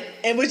already. this.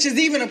 And which is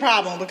even a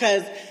problem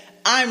because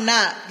I'm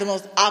not the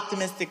most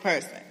optimistic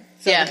person.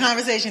 So Yeah. the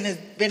conversation has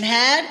been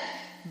had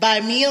by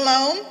me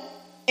alone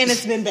and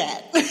it's been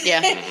bad.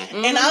 Yeah.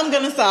 And I'm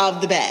going to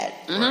solve the bad.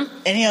 And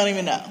he don't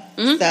even know.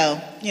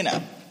 So, you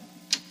know.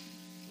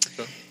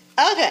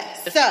 Okay,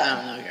 I so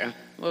don't know, girl.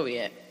 Where we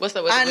at? What's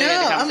up? I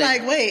know. I'm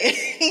like,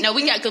 wait. No,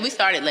 because we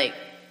started late.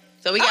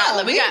 So we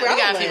got Oh, we got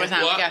a few more rolling.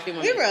 time. Well, we got a few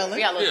more we minutes. rolling. We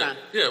got a little Yeah, time.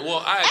 yeah.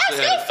 Well, I Ask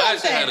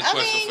actually him had a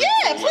something. question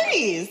yeah, for you.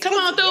 please. Come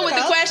on through with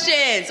the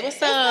questions.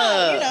 What's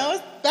up? You know,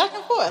 it's back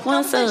and forth.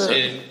 What's up?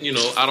 conversation. And you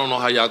know, I don't know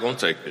how y'all gonna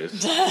take this.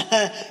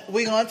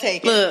 We gonna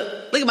take it.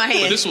 Look at my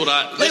hand. But this is what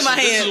I. Look at my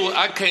This is hand. what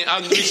I came. I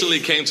recently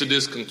came to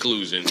this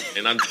conclusion,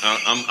 and I'm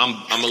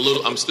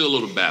still a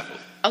little baffled.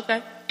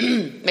 Okay.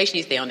 Make sure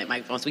you stay on that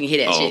microphone so we can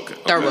hear that Oh, shit okay,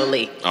 okay.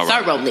 thoroughly. All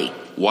right. Thoroughly.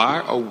 Why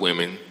are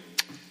women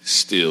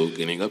still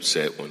getting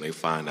upset when they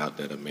find out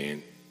that a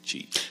man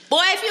cheats?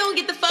 Boy, if you don't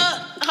get the fuck,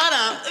 hold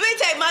on. Let me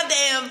take my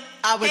damn.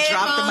 I would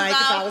drop the headphones mic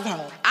if I off. was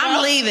home.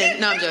 I'm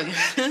leaving. No, I'm joking.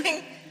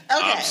 Okay.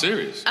 I'm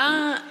serious.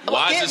 Why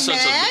Get is it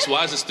mad?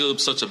 why is it still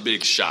such a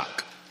big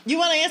shock? You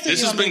want to answer?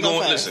 This has been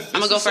going. Listen,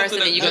 I'm gonna go first,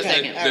 and then you go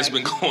second. That's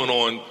been going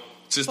on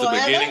since the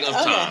beginning of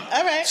time.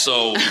 All right.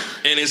 So,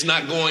 and it's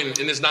not going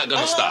to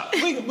stop.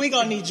 We're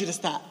gonna need you to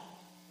stop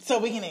so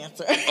we can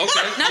answer. Okay. No,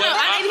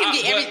 I need him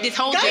to get this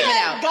whole thing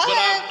out. Go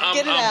ahead,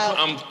 get it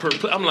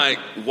out. I'm like,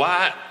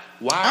 why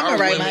I'm are gonna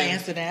write women my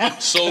answer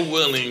down. so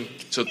willing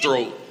to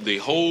throw the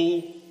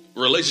whole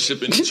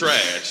relationship in the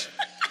trash?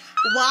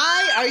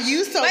 Why are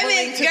you so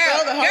willing to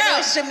throw the whole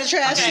relationship in the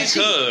trash?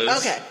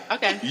 Because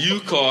okay,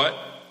 you caught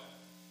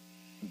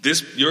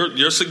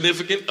your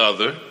significant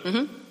other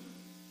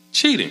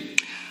cheating.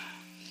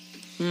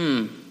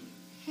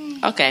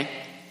 Okay.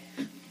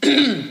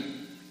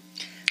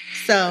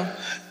 So,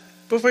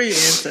 before you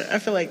answer, I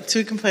feel like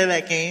two can play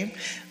that game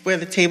where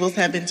the tables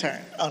have been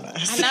turned on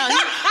us. I know.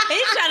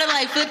 He's trying to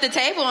like flip the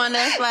table on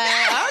us.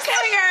 Like,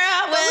 okay,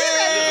 girl.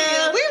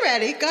 Well, we're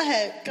ready. Go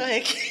ahead.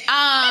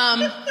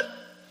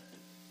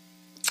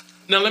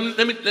 Now let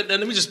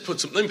me just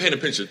let me paint a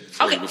picture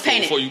for you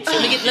before you.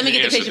 Let me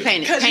get the picture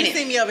painted. Because you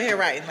see me over here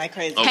writing like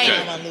crazy.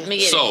 Okay.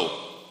 So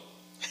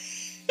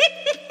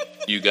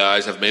you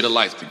guys have made a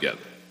life together.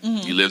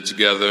 You live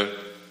together.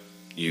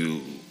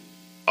 You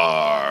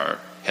are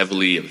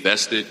heavily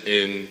invested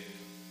in,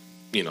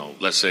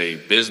 let's say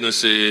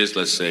businesses.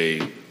 Let's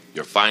say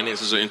your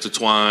finances are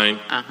intertwined.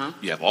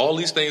 You have all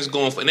these things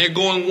going, and they're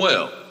going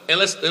well. And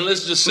let's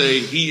just say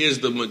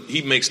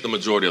he makes the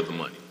majority of the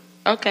money.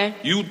 Okay.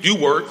 You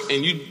work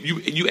and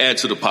you add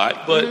to the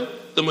pot,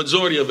 but the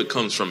majority of it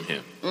comes from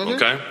him.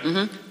 Okay.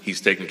 He's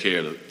taking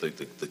care of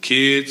the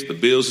kids. The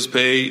bills is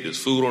paid. There's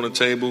food on the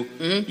table.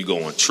 You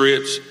go on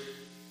trips.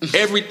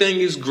 Everything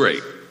is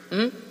great.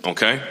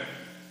 Okay.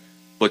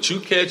 But you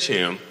catch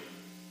him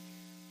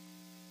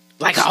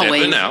like stepping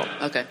always out.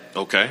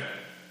 Okay.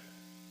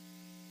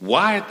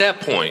 Why at that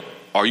point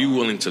are you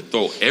willing to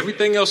throw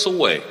everything else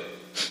away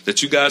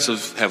that you guys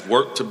have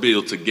worked to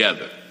build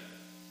together?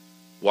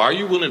 Why are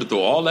you willing to throw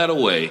all that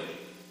away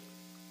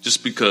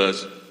just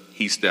because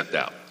he stepped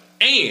out?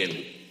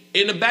 And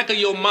in the back of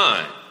your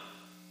mind,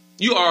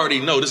 you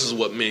already know this is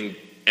what men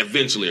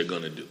eventually are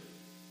going to do.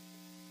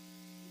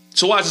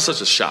 So why is it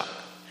such a shock?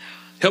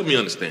 Help me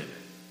understand.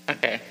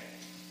 Okay.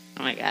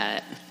 Oh my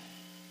God.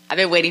 I've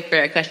been waiting for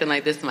a question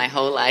like this my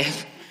whole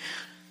life.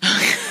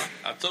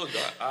 I told you.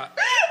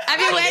 I've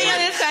been waiting on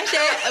this question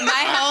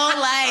my whole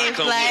life.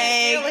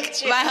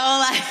 My whole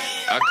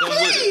life. I come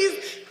with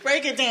it.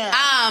 Break it down.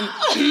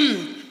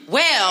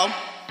 Well,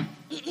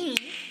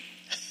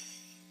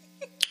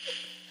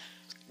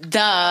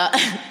 the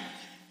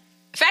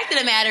fact of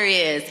the matter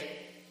is,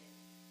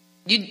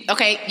 you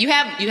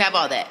have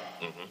all that.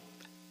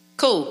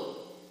 Cool.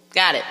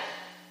 Got it.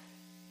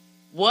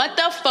 What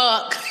the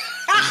fuck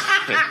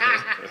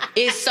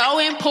is so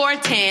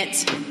important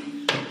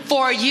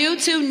for you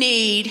to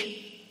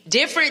need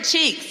different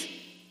cheeks?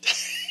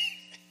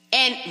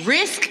 And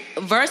risk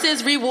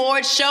versus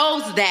reward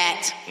shows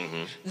that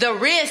the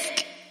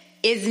risk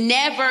is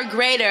never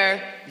greater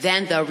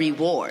than the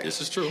reward. This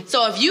is true.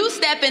 So if you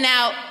stepping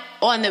out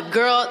on the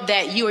girl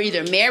that you are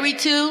either married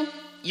to,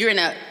 you're in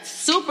a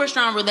super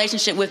strong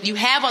relationship with, you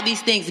have all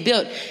these things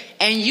built,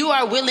 and you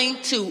are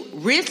willing to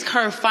risk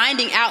her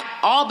finding out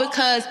all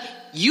because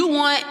you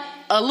want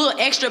a little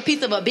extra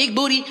piece of a big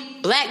booty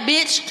black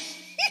bitch,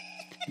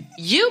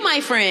 you, my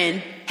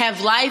friend,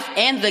 have life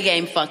and the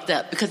game fucked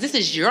up because this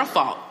is your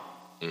fault.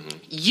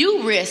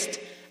 You risked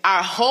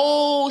our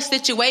whole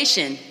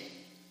situation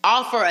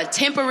all for a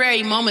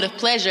temporary moment of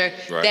pleasure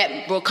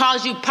that will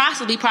cause you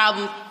possibly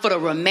problems for the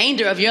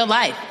remainder of your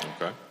life.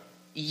 Okay.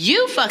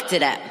 You fucked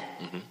it up.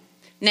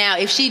 Now,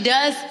 if she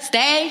does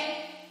stay,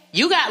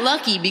 you got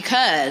lucky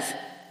because...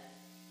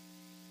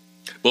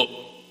 But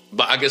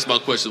I guess my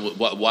question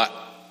was,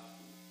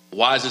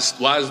 why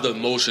is the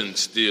emotion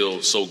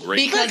still so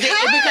great?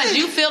 Because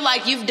you feel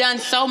like you've done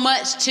so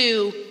much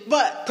to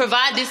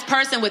provide this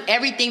person with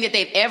everything that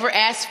they've ever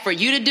asked for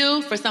you to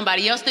do, for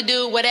somebody else to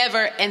do,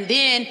 whatever, and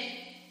then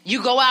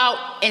you go out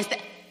and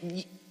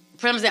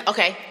for example,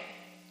 okay,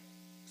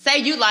 say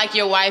you like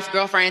your wife,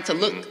 girlfriend to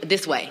look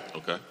this way.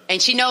 Okay.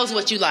 And she knows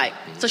what you like,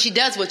 so she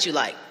does what you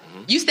like.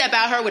 You step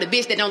out her with a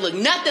bitch that don't look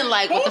nothing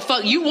like what the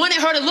fuck you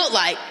wanted her to look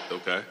like.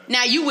 Okay.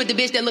 Now you with the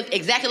bitch that look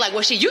exactly like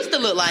what she used to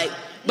look like,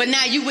 but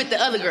now you with the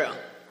other girl.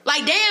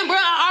 Like, damn, bro,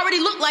 I already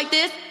look like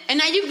this, and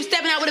now you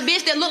stepping out with a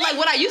bitch that look like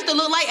what I used to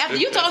look like after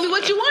you told me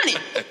what you wanted.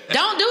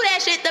 Don't do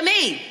that shit to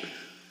me.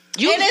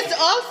 And it's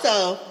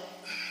also,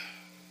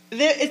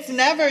 it's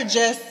never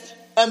just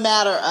a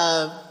matter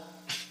of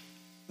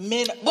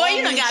men. Boy,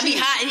 you done got me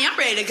hot and I'm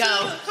ready to go.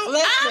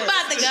 I'm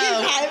about to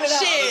go.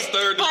 Shit.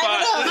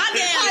 My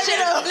damn shit.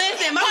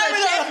 Listen, my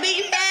little chest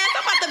beating fast.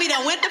 I'm about to be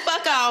done. Went the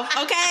fuck off.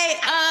 Okay?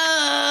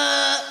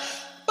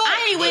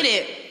 I ain't with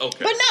it.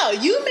 Okay. But no,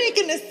 you make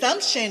an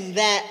assumption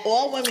that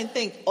all women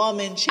think all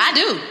men cheat. I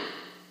do.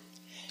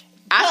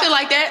 I feel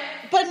like that.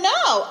 But no,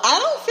 I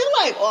don't feel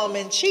like all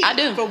men cheat. I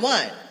do. For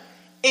one.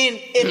 And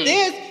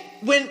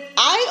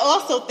I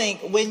also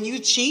think when you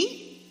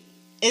cheat,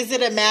 is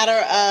it a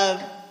matter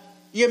of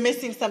you're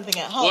missing something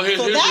at home? Well,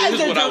 so that is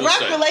a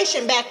direct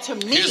relation back to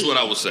me. Here's what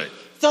I would say.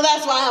 So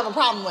that's why I have a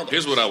problem with it.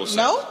 Here's what I was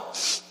saying. No?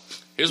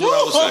 Here's what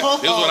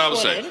I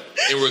was saying.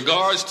 In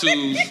regards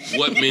to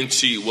what men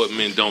cheat, what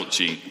men don't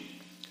cheat,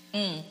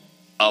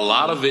 a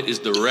lot of it is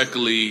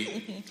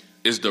directly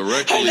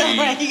I know,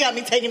 right? He got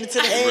me taking it to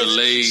the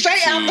head.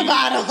 Straight out the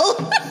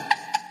bottle.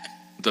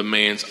 the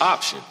man's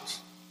options.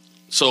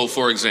 So,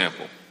 for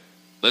example,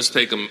 let's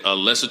take a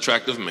less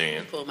attractive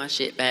man. Pull my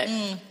shit back.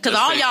 Because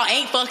all y'all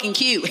ain't fucking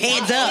cute.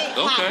 Heads up.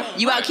 Okay.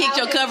 You outkicked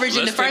your coverage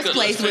in the first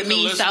place with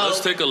me.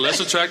 Let's take a less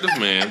attractive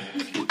man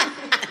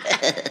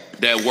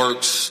that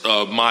works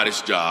a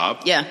modest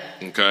job. Yeah.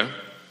 Okay.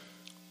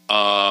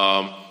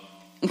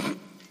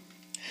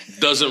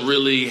 Doesn't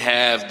really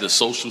have the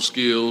social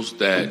skills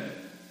that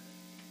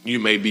you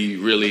may be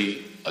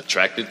really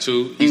attracted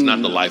to. He's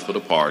not the life of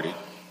the party.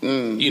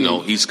 You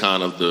know, he's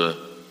kind of the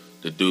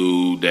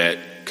dude that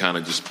kind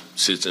of just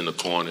sits in the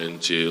corner and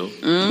chill.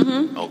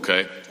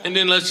 Okay. And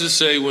then let's just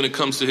say when it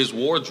comes to his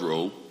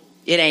wardrobe,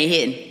 it ain't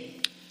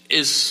hitting.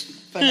 It's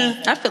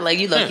I feel like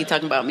you lucky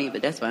talking about me,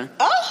 but that's fine.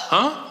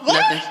 huh? What?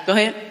 Nothing. Go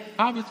ahead.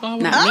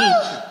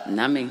 Not me.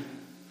 Not me.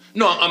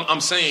 No,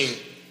 I'm saying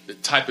the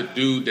type of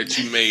dude that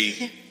you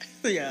may.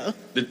 Yeah.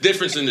 The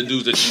difference in the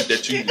dudes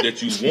that you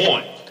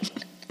want.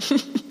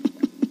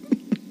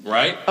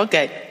 Right?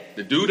 Okay.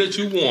 The dude that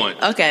you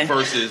want. Okay.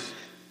 Versus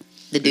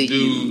the dude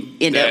you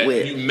end that up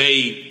with. You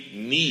may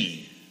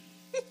need.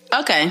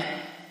 Okay.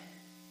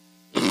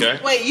 Okay.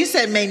 Wait, you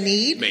said may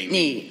need?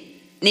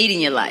 Need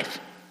in your life.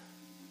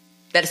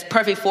 That is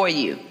perfect for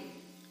you.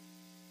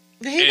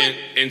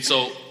 And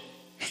so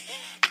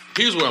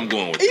here's where I'm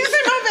going with You this.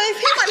 see my face?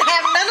 He wouldn't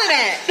have none of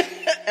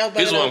that.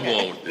 Here's where I'm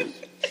going with this.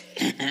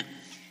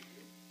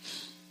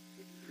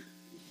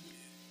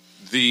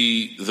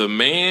 The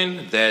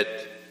man that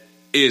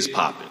is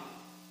popping,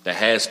 that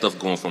has stuff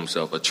going for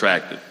himself,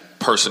 attractive,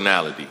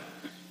 personality,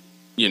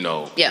 you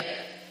know,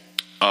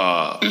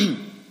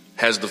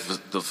 has the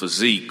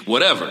physique,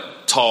 whatever,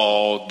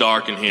 tall,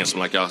 dark, and handsome,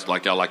 like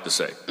y'all like to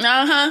say.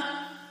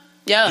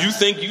 Yeah. You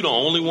think you the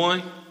only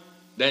one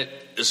that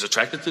is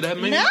attracted to that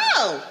man?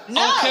 No.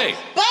 Okay.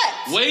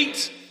 But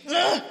wait.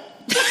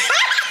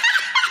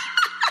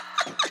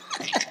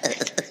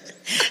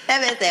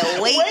 That man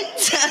said, wait.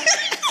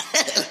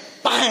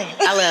 Fine.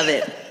 I love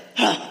it.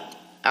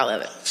 I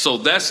love it.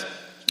 So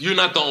you're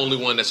not the only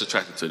one that's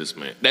attracted to this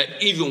man,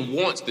 that even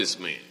wants this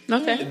man.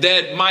 Okay.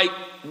 That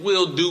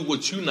will do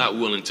what you're not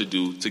willing to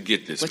do to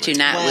get this what man.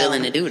 You're not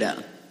willing to do,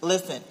 though.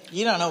 Listen,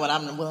 you don't know what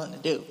I'm willing to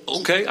do.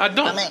 Okay, I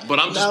don't. But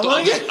I'm just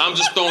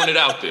throwing it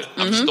out there.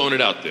 I'm just throwing it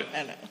out there.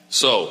 I know.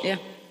 So, yeah.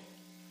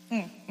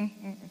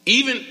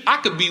 Even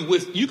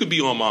you could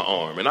be on my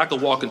arm, and I could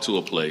walk into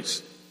a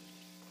place,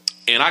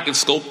 and I can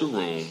scope the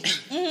room,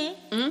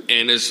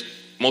 and there's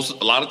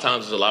a lot of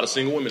times there's a lot of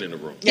single women in the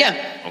room. Yeah.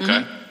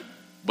 Okay.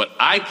 But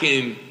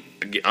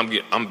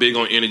I'm big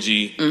on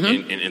energy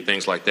and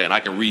things like that, and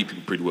I can read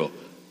people pretty well.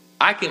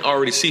 I can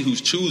already see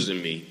who's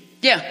choosing me.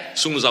 Yeah. As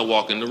soon as I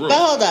walk in the room. But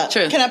hold up.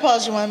 True. Can I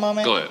pause you one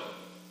moment? Go ahead.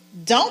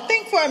 Don't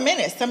think for a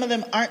minute some of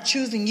them aren't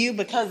choosing you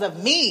because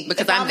of me.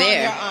 Because I'm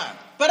there. On your arm.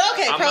 But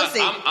okay,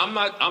 proceed. I'm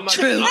not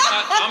True.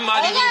 I'm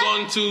not even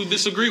going to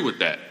disagree with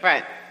that.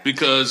 Right.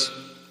 Because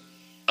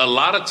a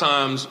lot of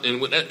times,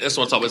 and that's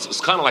what I'm talking about,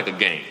 it's kind of like a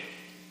game.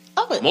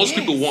 Most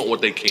people want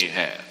what they can't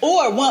have.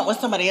 Or want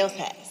what somebody else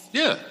has.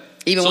 Yeah.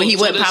 Even when he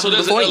wasn't popping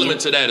there's before an element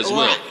to that as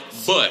well.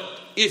 But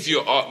if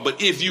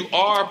you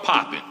are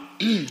popping,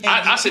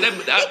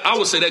 I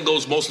would say that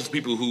goes mostly for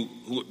people who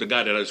the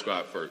guy that I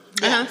described first.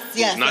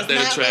 Yes. Not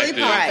that attractive.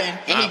 Really right.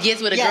 And he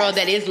gets with a girl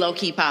that is low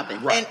key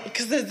popping. Right.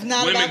 Because it's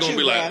not Women about gonna you,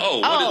 be like,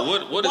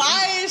 what is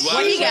why he?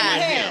 what he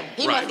got? him?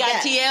 He must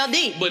got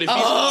TLD. But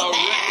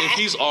if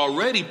he's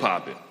already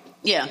popping,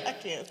 yeah,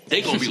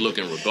 they gonna be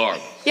looking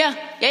regardless. Yeah.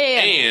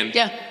 And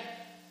yeah.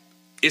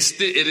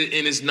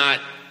 It's not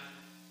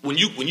when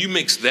you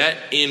mix that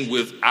in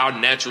with our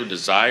natural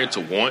desire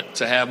to want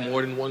to have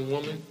more than one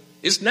woman,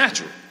 it's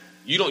natural.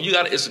 You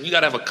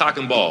gotta have a cock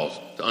and balls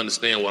to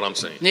understand what I'm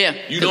saying. Yeah,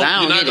 you're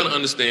not gonna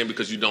understand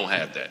because you don't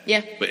have that.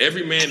 Yeah. But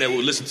every man that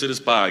will listen to this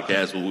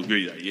podcast will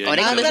agree. Like, yeah, they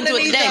gonna listen to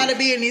it today. Y'all to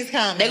be in these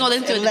comments. They gonna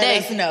listen to it let today.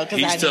 Us know,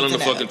 he's telling the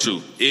fucking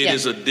truth. It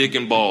is a dick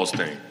and balls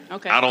thing.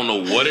 Okay. I don't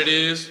know what it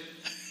is.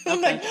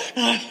 Okay.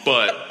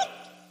 But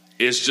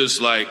it's just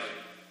like.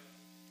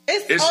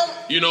 It's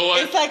you know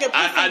what? It's like a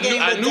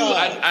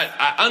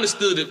I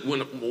understood it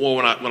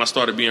when I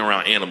started being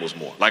around animals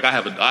more. Like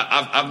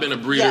I've been a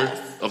breeder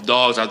of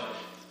dogs.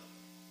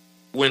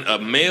 When a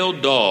male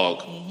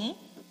dog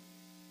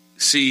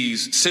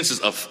senses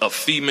a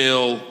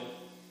female,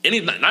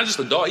 not just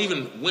a dog,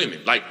 even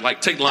women.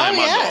 Like take Lion,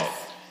 my dog.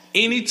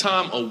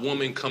 Anytime a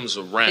woman comes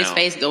around, his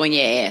face go in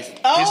your ass.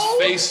 His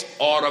face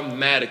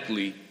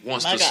automatically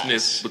wants to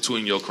sniff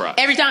between your crotch.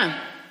 Every time.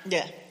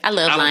 Yeah. I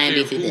love Lion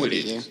BT. Who it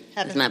is.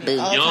 It's not Boo.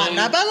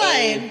 Not by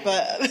Lion,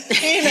 but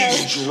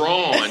he's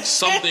drawn.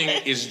 Something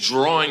is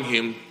drawing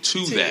him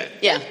to that.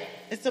 Yeah.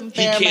 It's some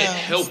he can't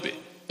help it.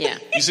 Yeah.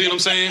 You see what I'm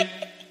saying?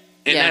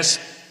 And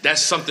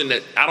that's something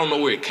that I don't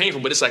know where it came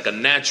from, but it's like a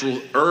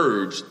natural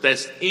urge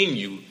that's in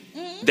you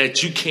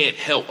that you can't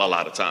help a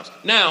lot of times.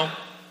 Now,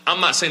 I'm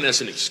not saying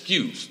that's an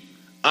excuse.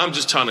 I'm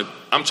trying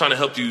to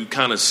help you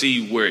kind of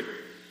see what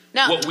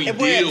we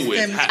deal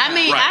with. I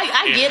mean, right.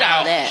 I get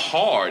all that.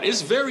 Hard.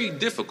 It's very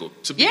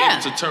difficult to be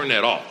able to turn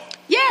that off.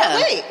 Yeah.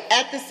 But wait,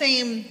 at the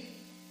same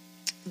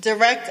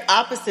direct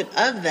opposite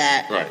of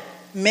that, right.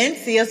 Men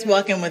see us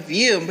walking with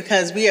you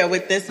because we are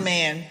with this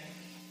man.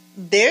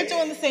 They're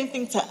doing the same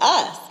thing to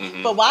us.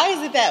 Mm-hmm. But why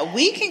is it that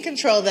we can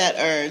control that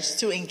urge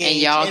to engage and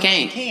y'all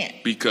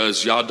can't?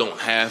 Because y'all don't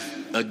have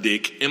a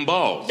dick and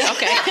balls.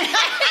 Okay.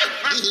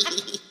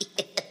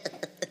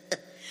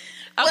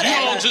 You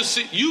don't just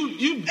see,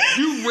 you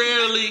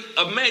rarely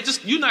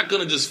you're not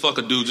gonna just fuck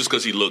a dude just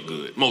because he look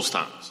good most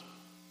times.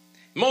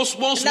 Most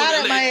not women,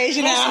 at my age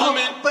now,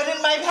 women, but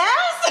in my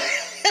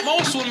past,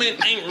 most women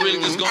ain't really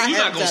just going. You're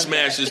not gonna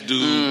smash this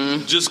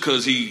dude just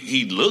because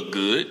he look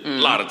good. A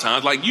lot of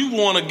times, like you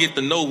want to get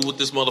to know what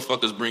this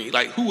motherfucker's bring.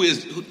 Like who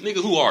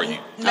are you?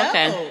 No.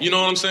 Okay, you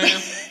know what I'm saying?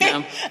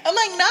 No. I'm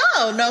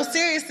like, no,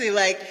 seriously,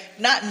 like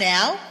not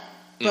now.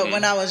 But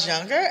when I was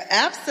younger,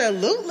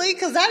 absolutely,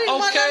 because I didn't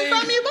want nothing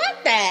from you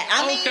but that.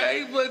 I mean,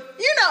 but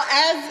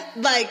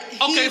as like,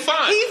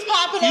 fine. He's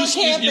popping on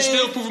campus. You're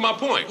still proving my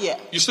point. Yeah,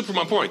 you still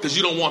proving my point because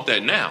you don't want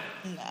that now.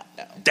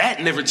 No.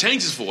 That never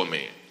changes for a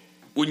man.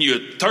 When you're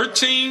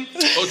 13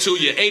 or till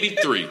you're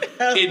 83,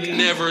 it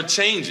never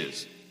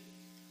changes.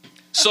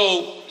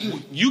 So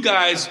you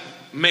guys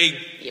may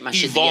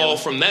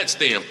evolve from that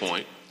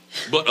standpoint,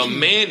 but a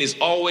man is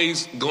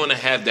always going to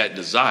have that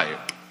desire.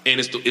 And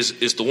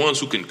it's the ones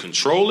who can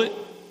control it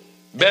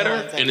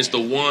better, and it's the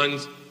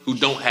ones who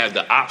don't have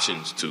the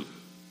options to.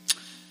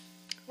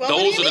 Well,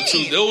 those are the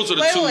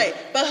two. Wait.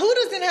 But who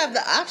doesn't have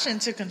the option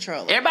to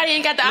control it? Everybody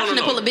ain't got the option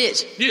to pull a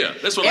bitch. Yeah,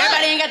 that's what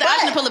Everybody ain't got the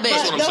option to pull a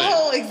bitch. But the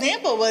whole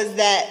example was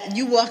that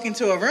you walk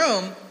into a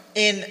room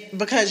and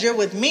because you're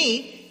with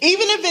me,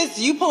 even if it's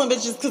you pulling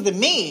bitches because of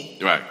me,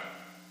 right?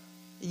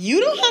 You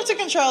don't have to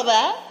control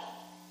that.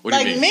 What do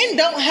you mean? Men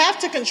don't have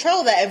to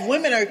control that if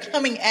women are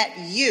coming at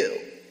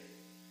you.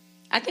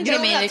 I think they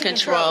mean to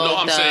control. No,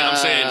 I'm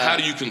saying, how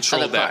do you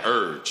control that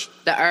urge?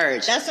 The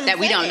urge that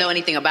we don't know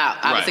anything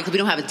about, obviously, because we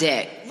don't have a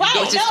deck,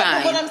 which is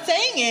fine. But what I'm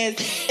saying is,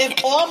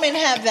 if all men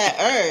have that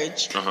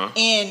urge,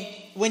 and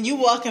when you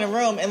walk in a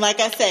room, and like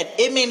I said,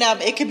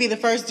 it could be the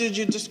first dude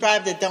you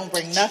described that don't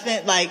bring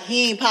nothing, like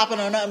he ain't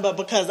popping on nothing, but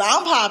because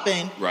I'm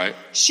popping, right?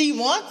 She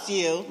wants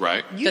you,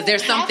 right? Because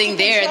there's something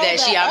there that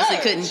she obviously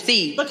couldn't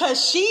see.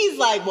 Because she's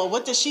like, well,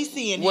 what does she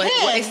see in him?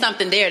 What is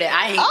something there that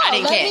I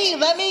didn't catch?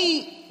 Let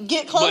me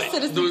get close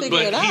to this and figure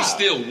it out. But he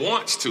still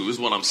wants to, is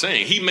what I'm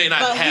saying. He may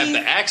not have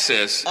the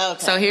access. Okay.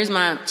 So here's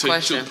my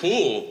question: to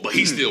pull, but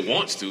he still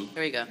wants to.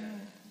 Here we go.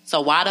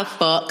 So why the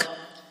fuck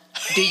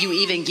do you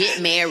even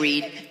get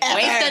married? Waste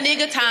a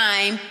nigga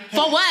time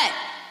for what?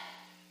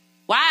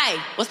 Why?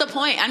 What's the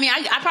point? I mean,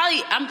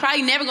 I'm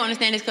probably never going to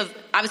understand this because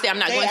obviously I'm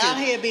not going to. Out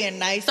here being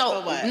nice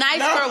for what?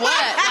 Nice for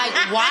what?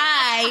 Like,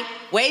 why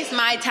waste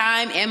my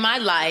time and my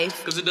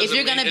life if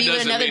you're going to be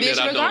with another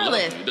bitch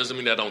regardless? It doesn't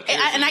mean that I don't care.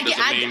 And I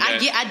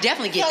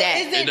definitely get that.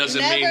 It doesn't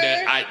mean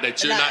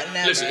that you're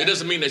not. Listen, it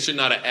doesn't mean that you're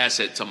not an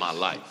asset to my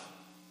life.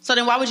 So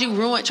then why would you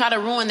try to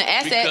ruin the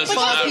asset for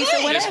a piece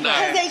of whatever?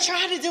 Because they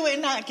try to do it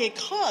and not get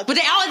caught. But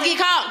they always get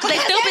caught because they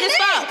stupid as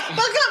fuck.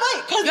 But wait,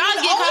 because you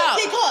always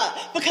get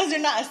caught because they're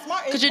not as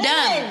smart as because you're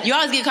dumb. You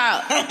always get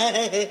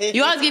caught.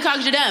 You always get caught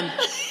because you're dumb.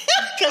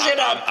 Because you're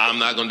dumb. I'm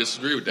not going to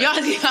disagree with that. You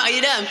always get caught.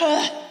 You're dumb.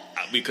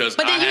 Because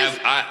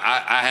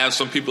I have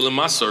some people in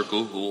my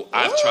circle who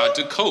I've tried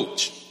to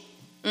coach.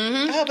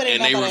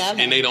 Mm-hmm.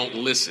 And they don't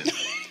listen.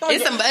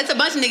 It's a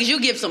bunch of niggas you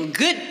give some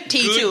good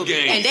tea to,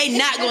 and they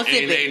not gonna sip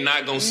it. And they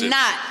not gonna sip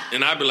it.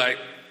 And I be like,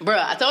 bruh,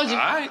 I told you. All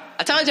right.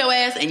 I told your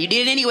ass, and you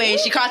did it anyway, and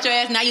she caught your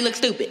ass, now you look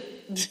stupid.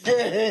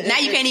 Now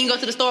you can't even go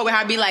to the store with her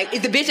and be like,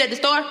 is the bitch at the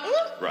store?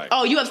 Right.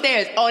 Oh, you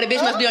upstairs. Oh, the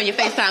bitch must be on your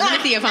FaceTime. Let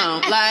me see your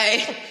phone.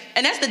 Like,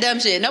 and that's the dumb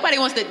shit. Nobody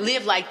wants to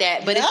live like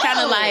that, but it's kind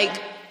of like...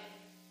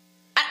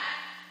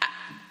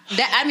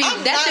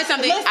 that's just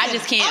something I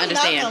just can't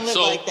understand. I'm not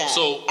gonna live like that.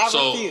 I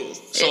refuse.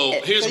 So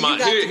here's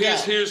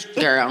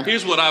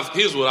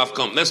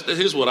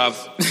what I've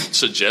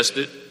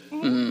suggested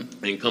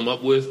and come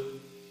up with.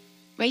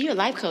 Wait, you're a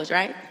life coach,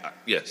 right?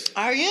 Yes.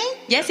 Are you?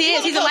 Yes, he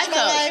is. He's a life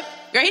coach.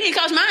 Girl, he didn't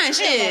coach mine.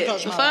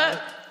 Shit. Fuck.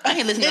 I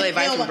can't listen to no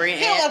advice from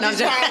Brent.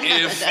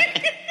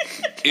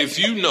 If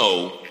you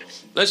know,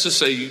 let's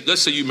say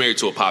you married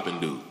to a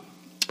popping dude,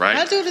 right?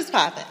 My dude is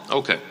popping.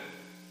 Okay.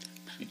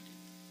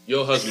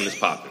 Your husband is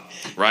popping,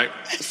 right?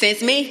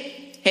 Since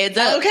me, heads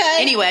up. Okay.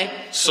 Anyway,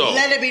 so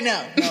let it be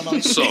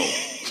known. So,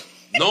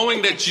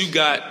 knowing that you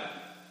got,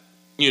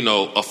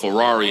 a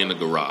Ferrari in the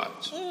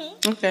garage.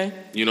 Mm-hmm. Okay.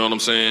 You know what I'm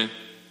saying?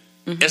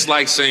 Mm-hmm. It's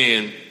like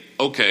saying,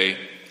 okay,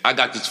 I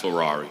got this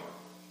Ferrari.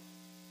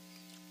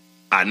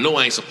 I know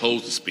I ain't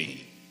supposed to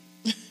speed,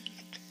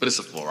 but it's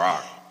a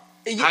Ferrari.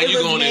 How you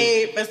going to?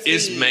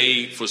 It's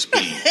made for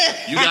speed.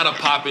 You got a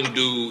popping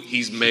dude.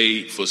 He's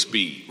made for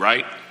speed,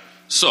 right?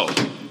 So.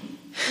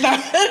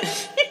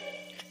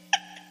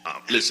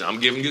 Listen, I'm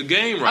giving you a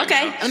game right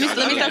now. Okay, let me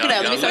soak it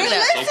up. Let me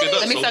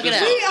soak it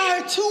up. We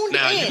are tuned in.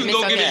 Now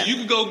you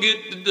can go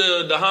get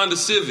the Honda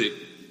Civic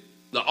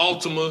the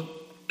Altima.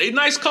 They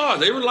nice cars.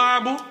 They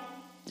reliable.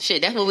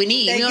 Shit, that's what we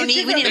need. We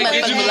need a They get you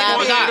motherfucking from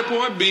reliable point A to car.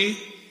 point B.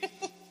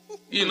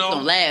 You know, It's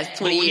gonna last 20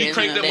 but when years. you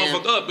crank that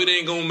motherfucker up, it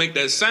ain't gonna make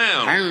that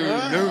sound. You know,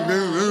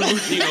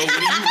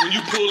 when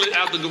you pull it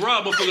out the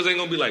garage, motherfuckers ain't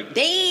gonna be like,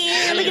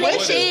 Damn, look at what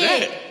that is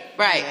shit. that?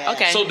 Right,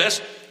 okay. So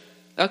that's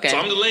okay. So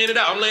I'm just laying it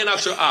out. I'm laying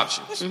out your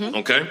options.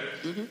 Okay.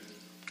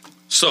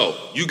 So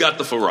you got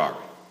the Ferrari.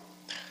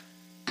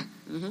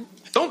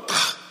 Don't.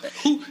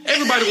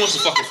 Everybody wants a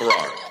fucking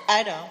Ferrari.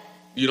 I don't.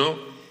 You know.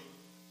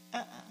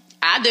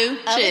 I do.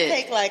 I would Shit.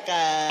 take like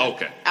a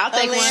Okay. I'll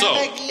take one. So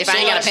If I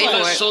ain't gotta pay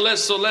for it. So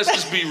let's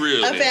just be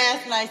real. a then.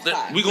 fast, nice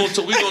car. We're gonna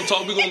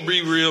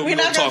be real. We're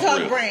not talk gonna talk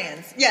real.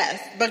 brands. Yes,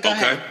 but go Okay.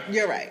 ahead.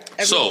 You're right.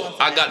 Everyone So wants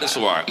a I fast got this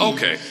car. Ferrari.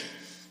 Okay.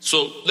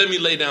 So let me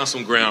lay down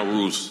some ground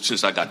rules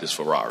since I got this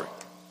Ferrari.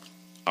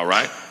 All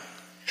right.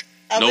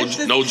 No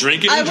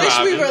drinking and I wish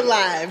driving. we were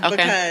live Okay.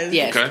 because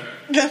Yes. Okay.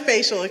 the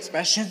facial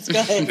expressions. Go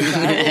ahead.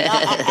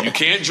 You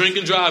can't drink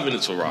and drive in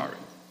a Ferrari.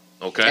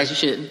 Okay. As you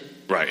shouldn't.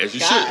 Right, as you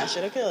God, I should.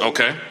 should have killed you.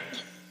 Okay.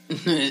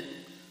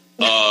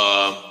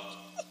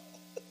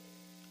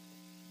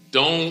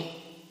 Don't.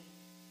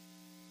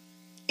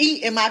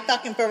 Eat in my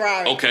fucking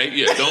Ferrari. Okay,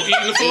 yeah. Don't eat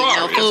in the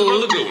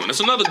Ferrari. That's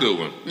another good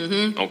one.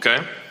 Mm-hmm. Okay.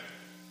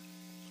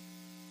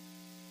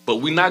 But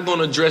we're not going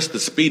to address the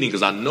speeding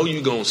because I know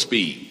you're going to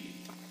speed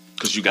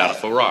because you got a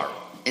Ferrari.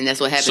 And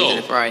that's what happens in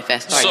a Ferrari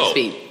fast car. So,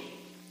 Speed.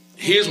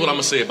 Here's what I'm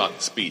going to say about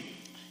the speed.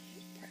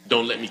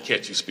 Don't let me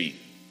catch you speed.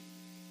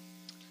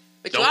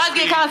 But you always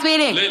get caught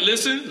speeding.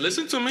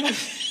 Listen to me.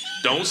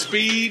 Don't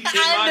speed in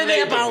I my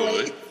ended up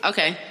neighborhood.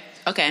 Okay.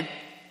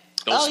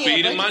 Don't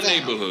speed in break my it down.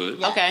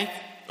 neighborhood. Okay.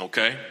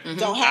 Okay.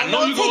 Don't I have know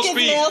no you gonna tickets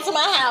speed. mailed to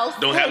my house.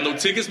 Don't have no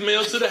tickets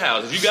mailed to the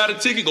house. If you got a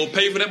ticket, go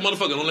pay for that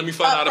motherfucker. Don't let me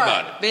find out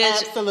about it.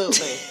 Bitch.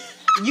 Absolutely.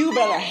 You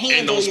better handle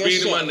And don't your speed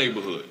shit. in my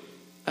neighborhood.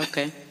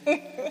 Okay.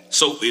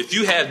 So if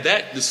you have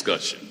that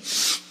discussion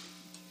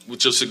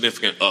with your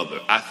significant other,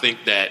 I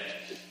think that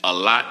a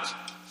lot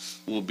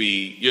will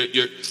be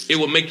it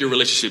will make your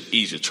relationship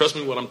easier. Trust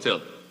me what I'm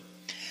telling you.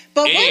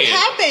 But what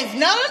happens?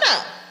 No.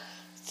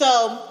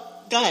 So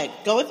go ahead.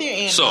 Go with your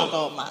answer. I'll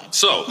go with mine.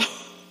 So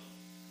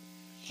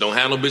don't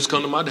have no bitch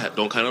come to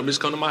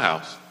my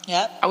house.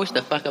 Yep. I wish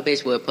the fuck a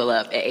bitch would pull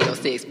up at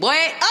 8:06. Boy.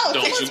 Oh,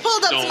 someone's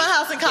pulled up to my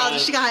house in college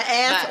and she got her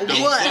ass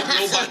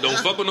what? Don't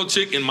fuck with no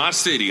chick in my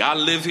city. I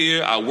live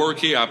here. I work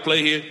here. I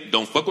play here.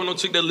 Don't fuck with no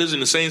chick that lives in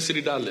the same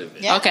city that I live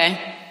in. Yeah. Okay.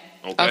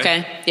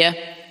 Okay. Yeah.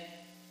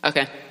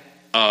 Okay.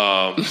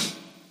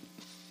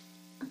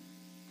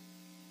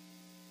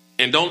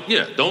 And don't.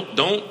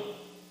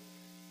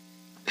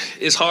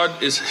 It's hard.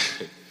 It's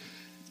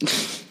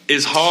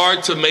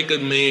hard to make a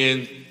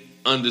man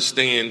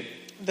understand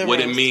what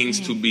it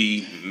means to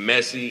be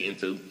messy and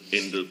to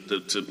pick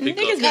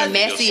Niggas up. be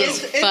messy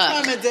as It's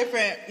fuck. from a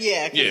different,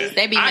 Yeah,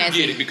 They be I messy.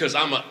 get it because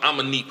I'm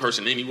a neat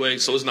person anyway,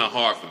 so it's not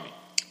hard for me.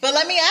 But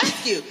let me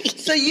ask you.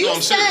 So you No,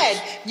 I'm said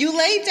serious. you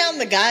laid down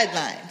the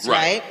guidelines, Right.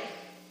 right?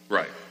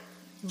 Right.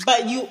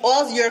 But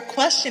your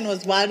question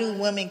was, why do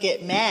women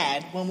get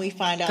mad when we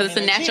find out? 'Cause it's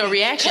a natural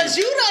reaction. Because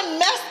you done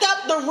messed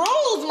up the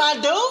rules, my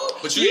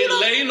dude. But you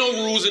didn't lay no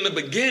rules in the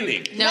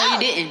beginning. No, you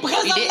didn't.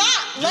 Because You I'm didn't.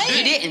 not laying.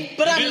 You didn't.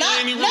 But You I'm didn't not. lay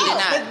any No,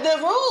 rules. but the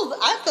rules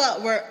I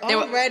thought were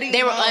already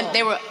They were known.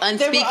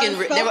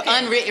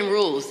 unwritten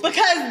rules.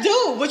 Because,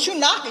 dude, what you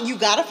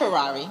got a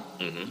Ferrari.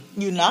 Mm-hmm.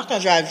 You're not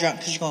gonna drive drunk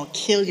because you're gonna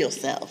kill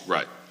yourself.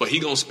 Right. But he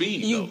gonna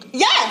speed though.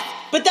 Yes,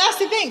 but that's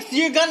the thing. So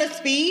you're gonna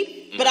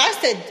speed. But I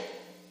said,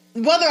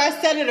 whether I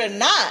said it or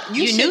not,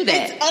 You knew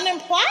that. It's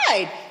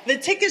unimplied. The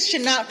tickets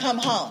should not come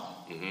home.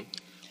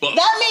 But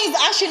That means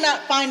I should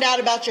not find out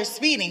about your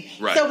speeding.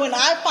 Right. So when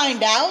I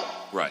find out,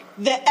 right.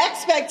 the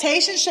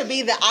expectation should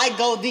be that I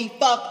go the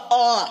fuck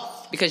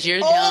off. Because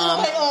you're All dumb.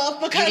 the way off.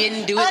 Because You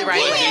didn't do it the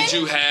right But way. did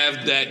you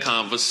have that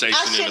conversation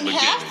I in the shouldn't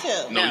beginning? have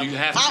to. No, No. you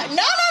have to.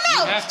 No.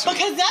 You have to.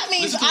 Because that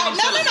means Listen to what I'm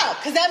telling you.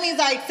 Because that means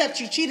I accept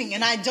you cheating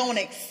and I don't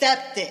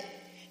accept it.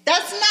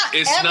 That's not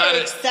It's ever not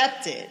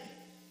accepted.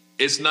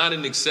 It's not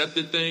an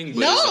accepted thing,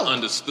 but No. it's an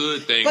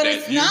understood thing But that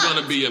it's you're not.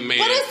 gonna be a man.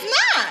 But it's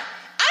not.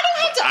 I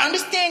don't have to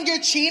understand you're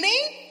cheating.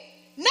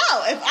 No,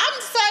 if I'm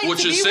deciding What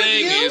to you're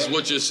be with you,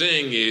 what you're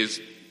saying is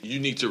you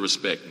need to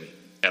respect me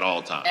at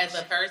all times. As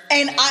a person.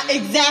 and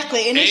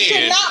it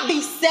should not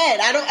be said.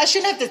 I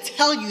shouldn't have to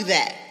tell you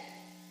that.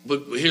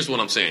 But here's what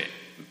I'm saying: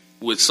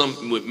 with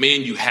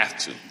men, you have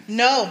to.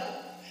 No,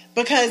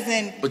 because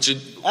then But you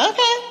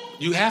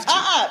have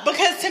to.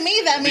 because to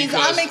me that means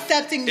Because I'm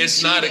accepting. You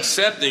It's not cheating.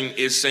 accepting.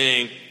 It's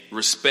saying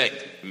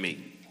respect me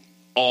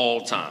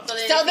all times.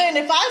 So then,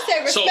 if I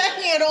say respect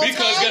me at all times,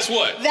 because guess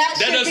what? That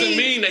doesn't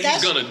mean that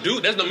he's gonna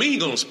do. That doesn't mean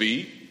he's gonna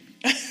speed.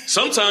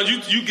 Sometimes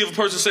you give a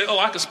person say, "Oh,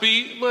 I can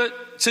speed," but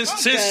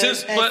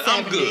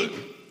I'm good.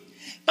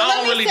 But I let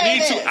don't me really say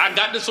need this. to. I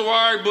got this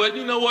Ferrari, but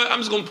you know what? I'm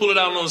just gonna pull it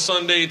out on a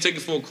Sunday and take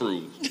it for a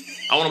cruise.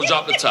 I want to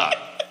drop the top.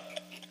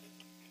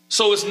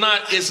 So it's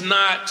not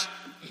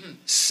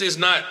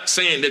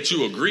saying that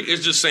you agree.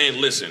 It's just saying,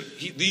 listen,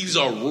 these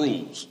are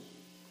rules.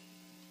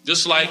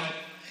 Just like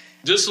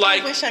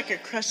I wish I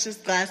could crush this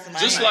glass in my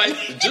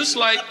hand. just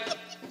like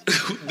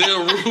there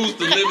are rules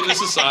to live in a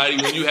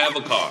society when you have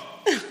a car.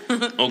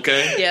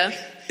 Okay? Yeah.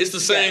 It's the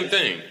same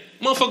thing.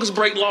 Motherfuckers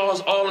break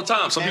laws all the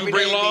time. Some people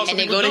break laws, and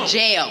they go to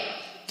jail.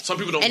 Some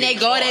people don't. And get they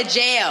go caught. to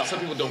jail. Some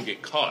people don't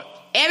get caught.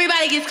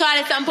 Everybody gets caught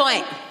at some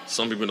point.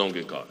 Some people don't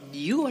get caught.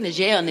 You going to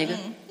jail, nigga.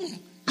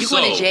 You So,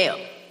 going to jail.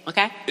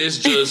 Okay? It's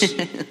just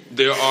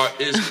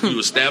you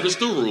establish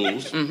the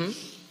rules,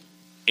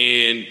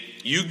 and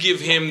you give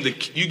him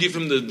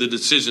the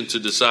decision to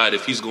decide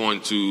if he's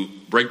going to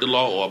break the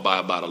law or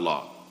abide by the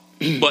law.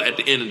 But at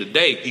the end of the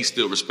day, he's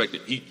still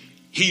respected.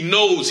 He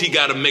knows he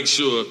got to make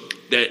sure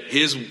that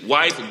his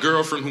wife,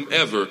 girlfriend,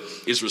 whomever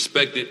is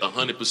respected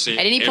 100%.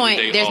 At any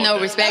point, there's no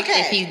respect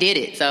Okay. if he did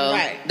it. So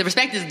the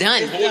respect is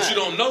done. But what you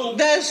don't know,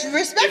 the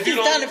respect is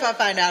done if I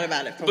find out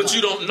about it. But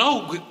you don't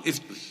know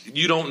if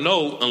you don't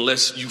know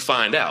unless you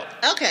find out.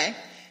 Okay.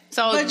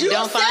 So But you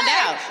don't find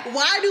out.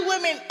 Why do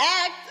women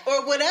act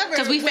or whatever?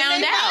 Because we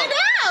found out.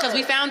 Because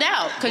we found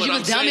out. Because you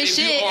was dumb as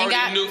shit and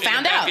got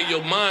found out. In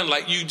your mind,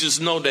 like you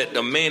just know that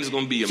a man is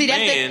going to be a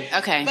man.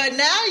 Okay. But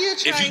now you're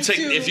trying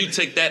if you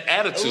take that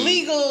attitude,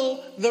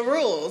 legal the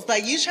rules.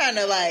 Like you trying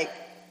to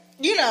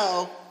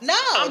no.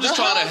 I'm just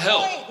trying to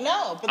help.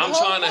 But I'm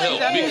trying to help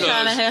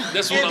because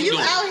that's what I'm doing.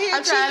 Out here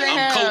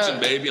I'm coaching,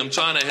 baby. I'm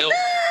trying to help.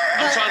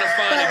 I'm trying to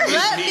find a good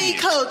let medium. me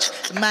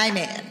coach my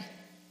man.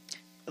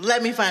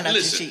 Let me find out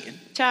you're cheating.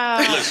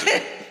 Child.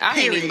 Listen. I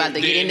ain't even about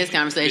to get in this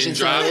conversation.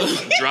 Drive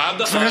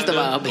the First Honda. of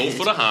all, go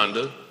for the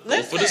Honda.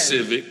 Go for the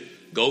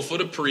Civic. Go for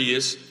the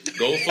Prius.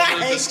 Go for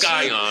the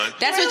Scion.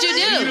 That's what you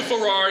do. Do the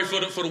Ferrari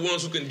for the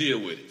ones who can deal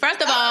with it.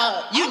 First of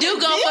all, you do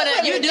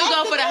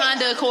go for the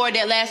Honda Accord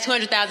that lasts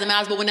 200,000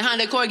 miles. But when the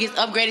Honda Accord gets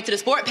upgraded to the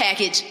sport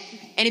package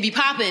and it be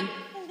popping,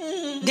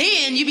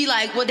 then you be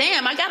like, well,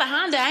 damn, I got a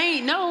Honda. I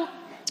ain't know.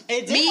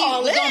 It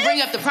was gonna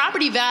bring up the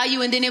property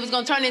value, and then it was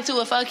gonna turn into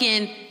a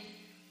fucking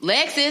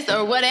Lexus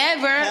or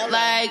whatever.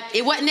 Like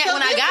it wasn't that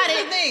when I got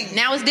it.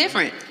 Now it's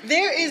different.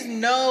 There is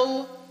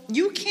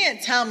you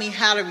can't tell me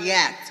how to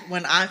react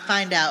when I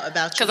find out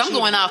about you. Because I'm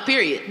going off,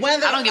 period. I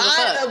don't give a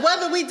fuck.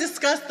 Whether we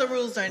discuss the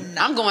rules or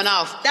not. I'm going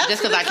off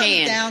just because I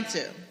can. That's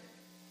what it comes down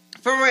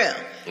to. For real.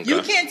 Okay.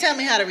 You can't tell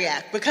me how to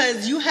react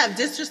because you have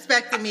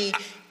disrespected me in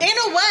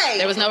a way.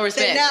 There was no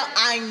respect. Now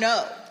I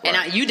know.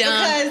 And you dumb.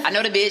 I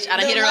know the bitch. I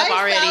done hit her up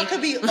already. The lifestyle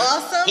could be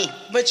awesome,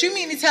 but you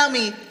mean to tell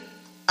me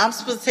I'm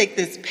supposed to take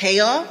this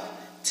payoff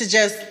to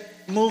just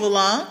move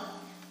along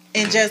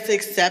and just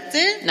accept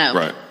it? No.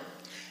 Right.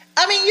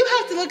 I mean, you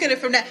have to look at it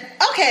from that.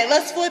 Okay,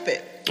 let's flip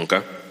it.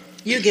 Okay.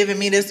 You're giving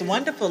me this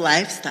wonderful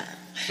lifestyle.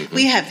 Mm-hmm.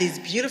 We have these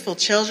beautiful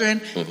children.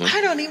 Mm-hmm.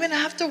 I don't even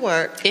have to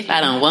work. If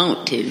I don't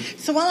want to.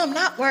 So while I'm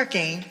not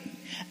working,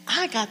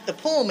 I got the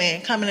pool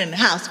man coming in the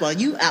house while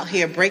you out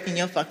here breaking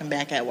your fucking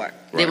back at work.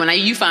 Right. Then when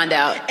you find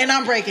out. And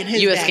I'm breaking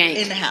his back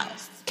in the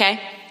house.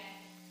 Okay.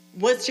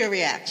 What's your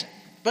reaction?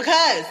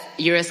 Because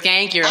you're a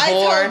skank, you're a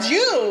whore. I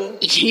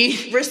told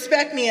you,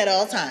 respect me at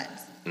all times.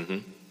 Mm-hmm.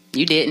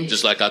 You didn't.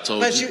 Just like I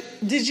told you.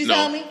 Did you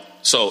tell me?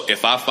 So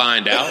if I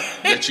find out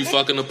that you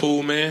fucking a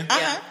pool man,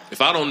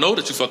 if I don't know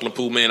that you fucking a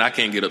pool man, I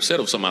can't get upset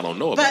with something I don't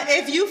know about. But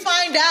if you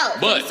find out.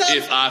 But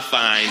if I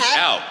find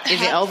out.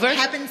 Is it over?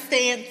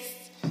 Happenstance,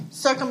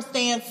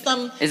 circumstance,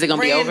 is it going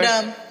to be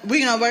over?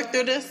 We going to work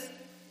through this?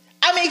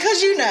 I mean,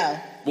 because you know.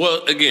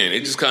 Well, again,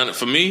 it just kind of,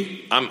 for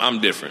me, I'm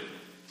different.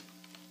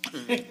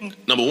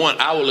 Number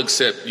one, I will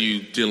accept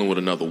you dealing with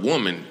another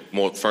woman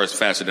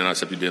faster than I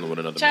accept you dealing with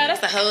another man.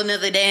 That's a whole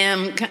nother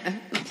damn. I'm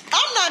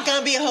not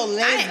gonna be a whole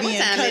lesbian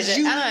because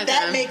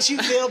that makes you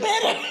feel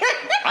better.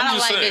 I don't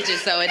like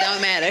bitches, so it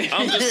don't matter.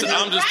 I'm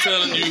just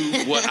telling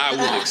you what I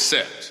would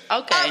accept.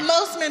 Okay.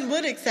 Most men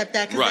would accept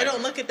that because they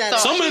don't look at that.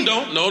 Some men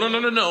don't. No.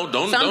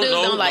 Some dudes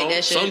don't like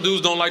that shit. Some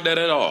dudes don't like that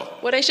at all.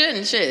 Well, they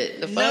shouldn't.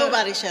 Shit.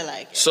 Nobody should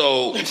like it.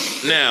 So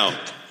now,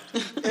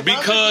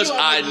 because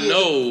I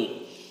know.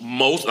 I'm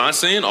not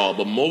saying all,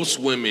 but most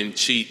women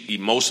cheat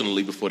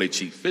emotionally before they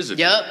cheat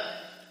physically. Yep.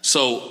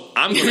 So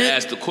I'm going to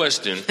ask the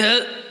question,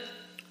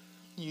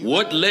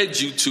 what led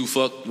you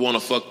to want to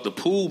fuck the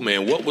pool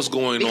man? What was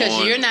going on?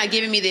 Because you're not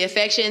giving me the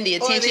affection, the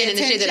attention, and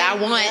the shit that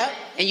I want,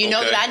 and you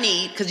know that I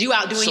need, because you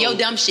out doing your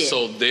dumb shit.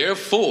 So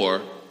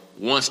therefore,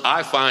 once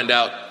I find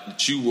out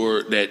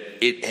that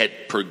it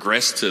had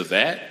progressed to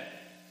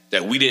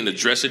that we didn't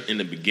address it in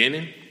the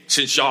beginning,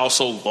 since y'all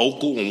so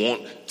vocal and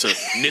want to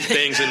nip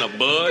things in the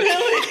bud,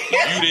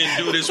 you didn't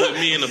do this with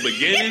me in the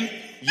beginning,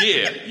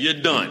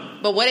 you're done.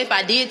 But what if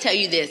I did tell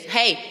you this?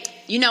 Hey,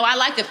 I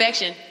like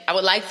affection. I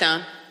would like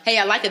some. Hey,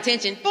 I like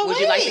attention. Would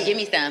you like to give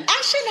me some?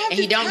 I shouldn't have and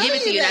he don't give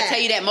it to you, and I tell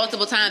you that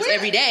multiple times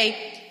every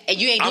day, and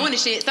you ain't doing the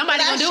shit.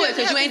 Somebody gonna do it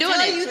because you ain't doing it.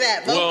 I tell you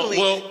that vocally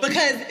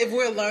because if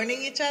we're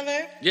learning each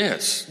other,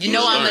 yes,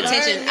 I'm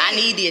attention. I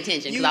need the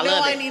attention because I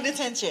love it. I need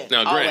attention.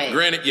 Now,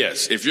 granted,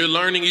 yes, if you're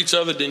learning each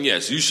other, then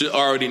yes, you should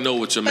already know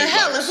what your mate likes. But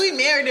hell, if we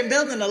married and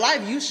building a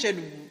life,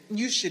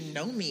 you should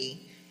know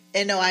me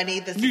and know I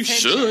need this attention. You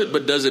should,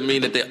 but does it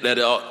mean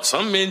that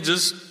some men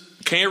just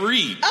can't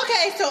read?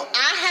 Okay, so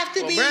I have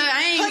to be. Bruh,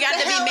 I ain't got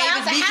to be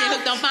Mavis Beach and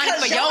hooked on phonics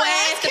for your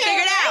ass to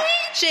figure it out.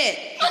 Shit.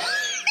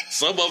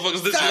 Some motherfuckers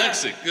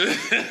dyslexic.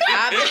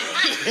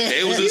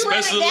 They was in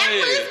special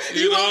ed.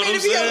 You know what I'm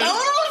saying?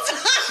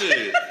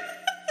 Shit.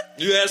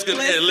 You asking?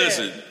 Hey,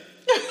 listen.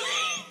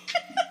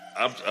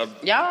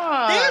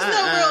 Y'all. There's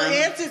no real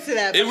answer to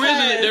that.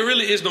 There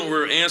really is no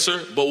real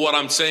answer. But what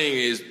I'm saying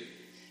is,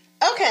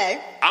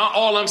 okay.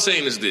 All I'm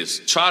saying is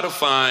this: try to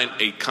find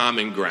a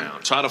common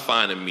ground. Try to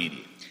find a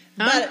medium.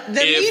 But the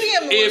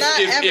medium will not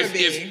ever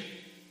be.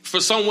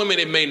 For some women,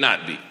 it may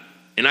not be,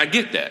 and I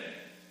get that.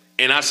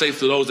 And I say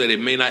for those that it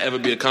may not ever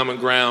be a common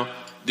ground,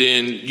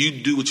 then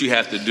you do what you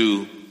have to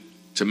do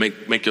to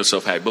make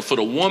yourself happy. But for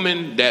the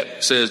woman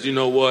that says, you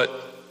know what,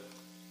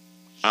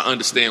 I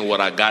understand what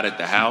I got at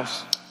the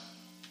house.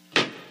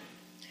 But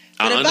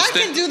if I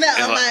can do that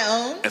on my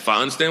own. If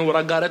I understand what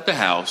I got at the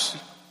house,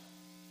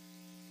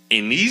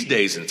 in these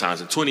days and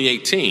times, in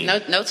 2018.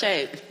 No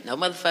shade. No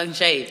motherfucking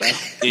shade, bro.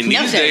 In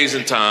these days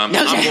and times,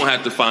 I'm going to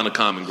have to find a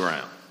common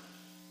ground.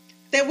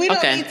 Then we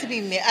don't need to be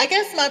married. I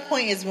guess my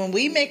point is when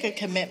we make a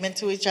commitment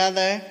to each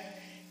other,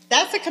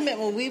 that's a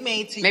commitment we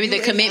made to you. Maybe the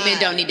commitment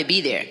don't need to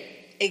be there.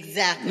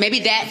 Exactly. Maybe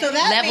that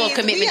level of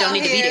commitment don't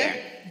need to be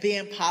there.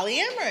 Being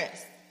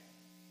polyamorous.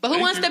 But who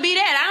wants to be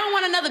that? I don't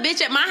want another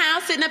bitch at my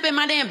house sitting up in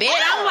my damn bed.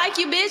 I don't like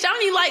you, bitch. I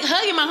don't even like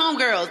hugging my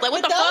homegirls. Like,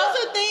 what the fuck?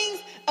 Those are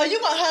things. Oh,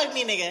 you gonna hug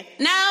me, nigga?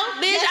 No,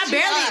 bitch. Yes,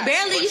 I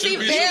barely. You see,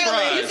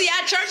 barely. You see,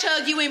 I church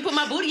hug you and put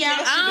my booty out.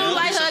 I don't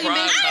like hugging,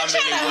 bitch. I ain't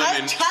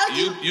trying to hug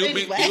you. You'll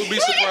be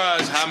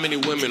surprised how many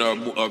women are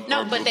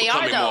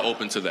becoming more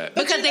open to that.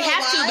 Because they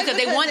have to. Because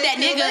they want that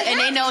nigga, and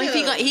they know if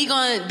he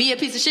gonna be a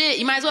piece of shit,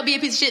 you might as well be a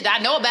piece of shit that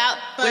I know about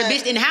with a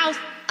bitch in the house.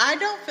 I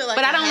don't feel like.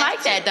 But I don't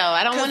like that though.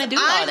 I don't want to do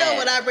all that. I know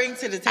what I bring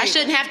to the table. I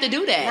shouldn't have to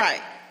do that.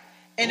 Right.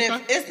 And if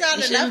it's not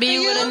enough for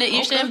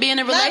you shouldn't be in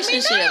a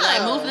relationship.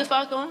 Like, move the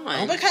fuck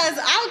on. Because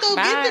I'll go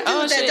get the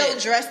dudes that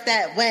don't dress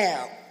that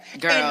well.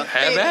 Girl,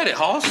 have at it,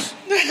 Hoss.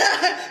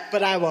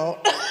 But I won't.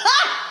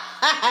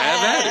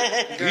 Have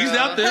at it. Girl. He's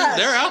out there.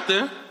 They're out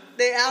there.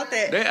 They're out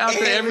there. They're out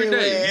there every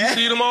day. You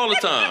see them all the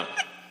time.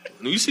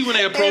 You see when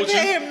they approach you.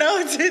 Pay him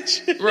no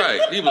attention. Right.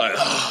 You be like,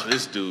 oh,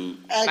 this dude.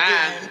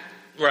 Again.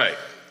 Right.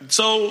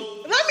 So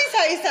let me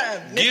tell you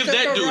something. Give Mr.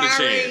 that dude Ferrari.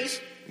 a chance.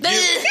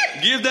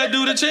 Give that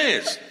dude a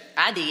chance.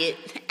 I did.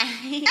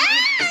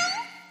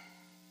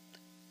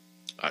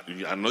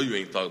 I know you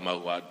ain't talking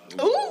about who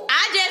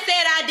I just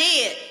said I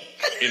did.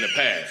 In the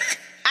past.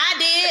 I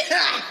did.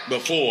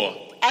 Before.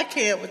 I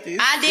can't with this.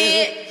 I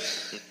did.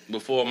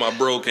 Before my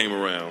bro came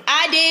around.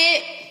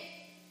 I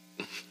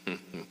did.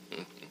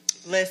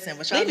 Listen,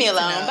 what y'all leave me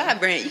alone. Bye,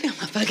 Brent. You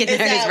got my fucking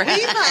nerves, bro.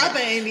 We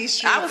popping in these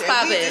streets. I was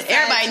popping.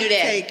 Everybody knew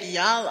that. Take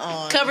y'all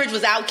on. Coverage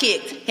was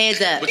outkicked.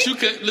 Heads up. But you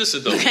can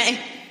listen though. Okay.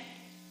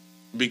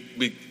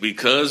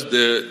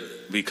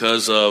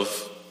 Because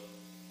of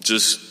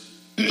just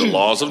the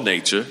laws of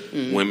nature,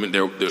 women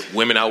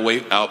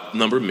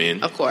outnumber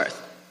men. Of course.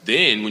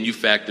 Then when you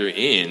factor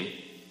in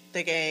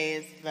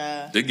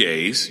the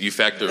gays, you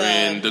factor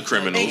in the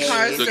criminals,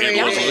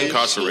 the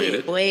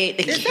incarcerated. Wait,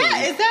 is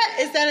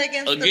that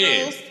against the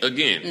rules?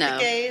 Again,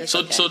 no.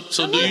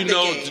 So do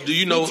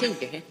you know?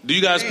 Do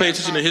you guys pay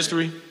attention to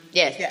history?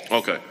 Yes.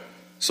 Okay.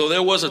 So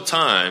there was a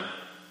time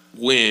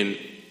when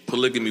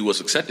polygamy was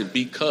accepted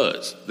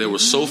because there were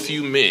so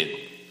few men.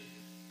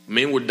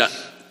 Men were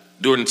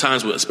during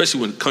times, especially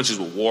when countries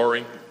were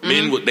warring.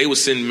 Men they would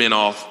send men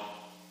off,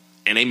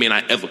 and they may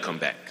not ever come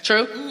back.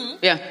 True.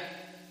 Yeah.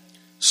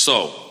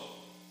 So,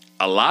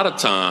 a lot of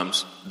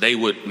times they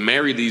would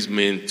marry these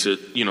men to,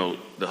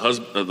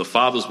 the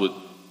fathers would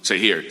say,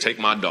 "Here, take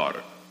my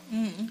daughter,"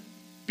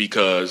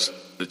 because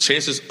the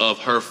chances of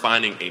her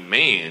finding a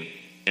man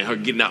and her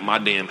getting out my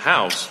damn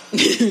house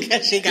she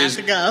got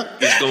to go.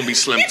 It's going to be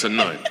slim to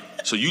none.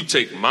 So you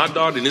take my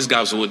daughter, and this guy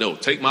was like, "No,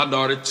 take my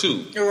daughter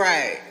too,"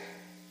 right?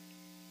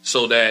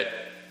 So that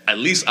at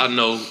least I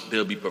know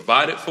they'll be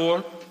provided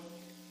for,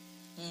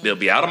 they'll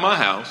be out of my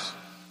house,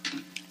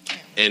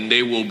 and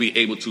they will be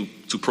able to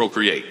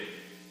procreate.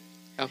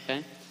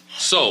 Okay.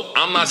 So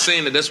I'm not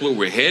saying that that's where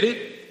we're headed,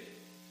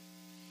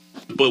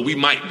 but we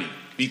might be,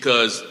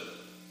 because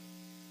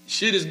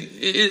shit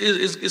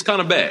is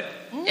kind of bad.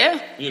 Yeah.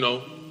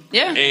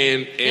 Yeah.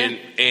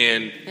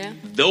 And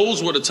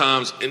those were the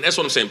times, and that's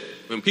what I'm saying.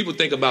 When people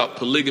think about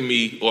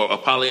polygamy or a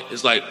poly,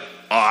 it's like,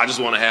 oh, I just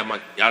want to have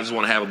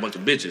a bunch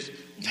of bitches.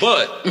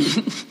 But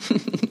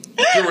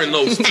during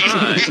those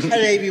times,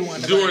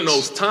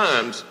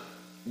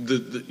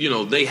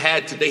 they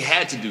had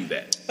to do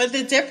that. But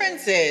the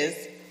difference is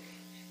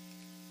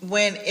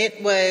when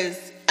it was,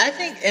 I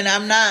think, and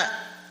I'm not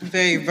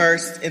very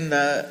versed in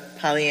the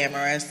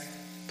polygamous,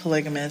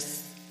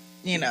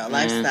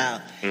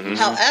 lifestyle. Mm-hmm.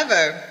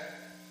 However,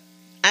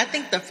 I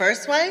think the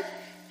first wife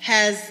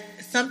has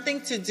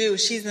something to do.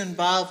 She's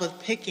involved with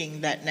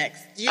picking that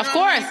next. Of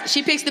course,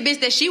 she picks the bitch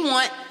that she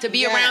want to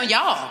be around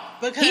y'all.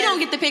 Because he don't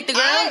get to pick the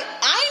girl.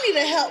 I need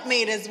a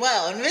helpmate as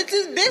well. And if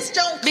this bitch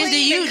don't clean, do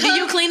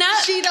you clean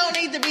up? She don't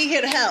need to be here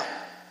to help.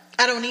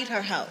 I don't need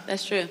her help.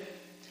 That's true.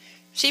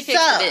 She picks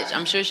the bitch.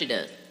 I'm sure she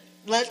does.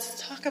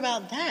 let's talk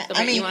about that. So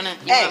I mean,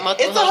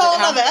 it's a whole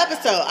other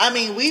episode. I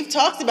mean, we've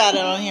talked about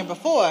it on here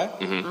before.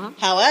 Mm-hmm.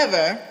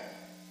 However,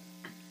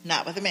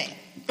 not with a man.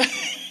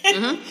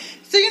 Mm-hmm.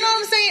 So you know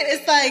what I'm saying?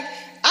 It's like,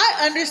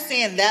 I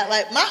understand that.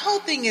 Like, my whole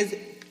thing is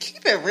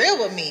keep it real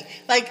with me.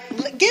 Like,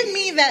 give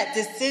me that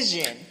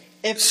decision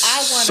if I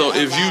want to. So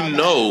if you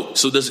know,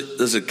 so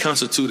does it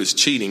constitute as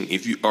cheating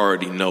if you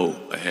already know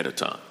ahead of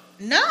time?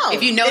 No.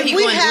 If you know if he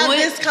we going to have do it,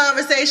 this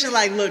conversation,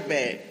 like, look,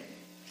 babe,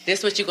 this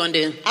is what you're going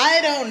to do. I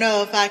don't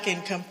know if I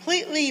can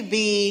completely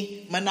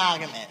be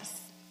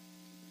monogamous.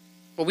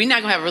 Well, we're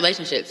not going to have a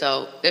relationship,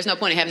 so there's no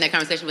point in having that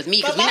conversation with me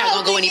because But we're my not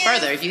going to go whole any thing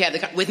further. If you have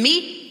with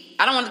me,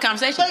 I don't want the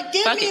conversation. But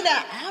give Fuck me it.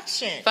 that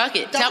option. Fuck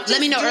it. Don't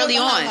Let me know just do it early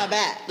behind on. my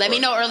back. Let me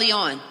know early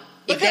on.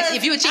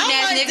 If you a cheating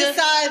ass nigga,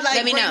 decide, like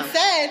let me know. Brent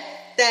said,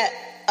 that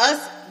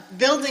us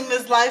building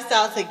this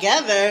lifestyle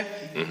together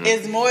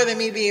is more than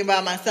me being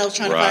by myself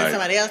trying to find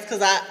somebody else,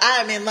 because I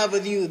am in love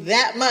with you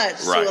that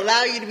much to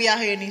allow you to be out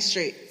here in these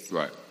streets.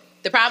 Right.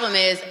 The problem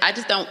is,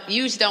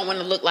 you just don't want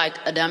to look like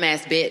a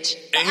dumbass bitch.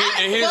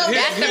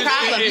 That's the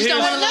problem. You just don't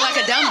want to look like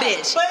a dumb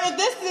bitch. But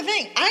this is the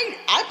thing.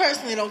 I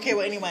personally don't care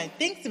what anyone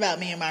thinks about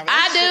me and my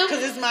relationship. I do.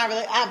 Because it's my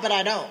relationship, but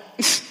I don't.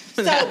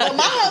 But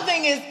my whole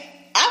thing is,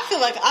 I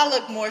feel like I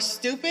look more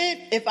stupid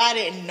if I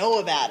didn't know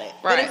about it.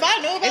 Right. But if I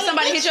knew about it, if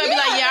somebody hit you up, be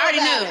like, yeah, I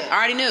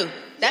already knew.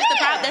 That's the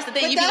problem. That's the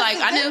thing. You be like,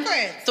 I knew.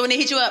 So when they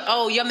hit you up,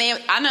 oh, your man,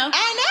 I know.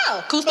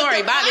 Cool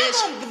story. Bye,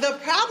 bitch. The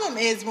problem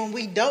is when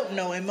we don't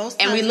know, and most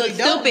times we look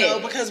don't stupid know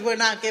because we're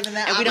not given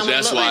that. And we don't option.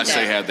 That's look why like I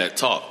say that. have that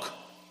talk.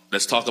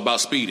 Let's talk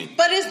about speeding.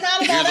 But it's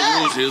not about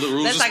us. Here's the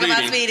rules Let's of talk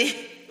about speeding.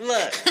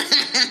 Look,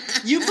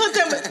 you put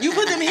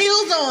them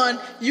heels on,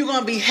 you're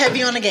gonna be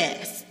heavy on the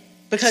gas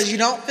because you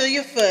don't feel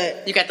your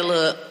foot. You got the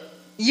look.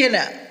 You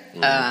know.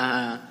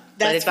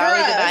 But it's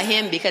always about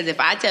him, because if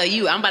I tell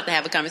you I'm about to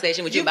have a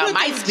conversation with you about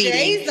my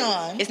speeding,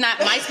 it's not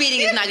my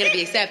speeding is not going to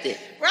be accepted.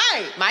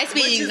 Right. My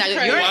speeding is not going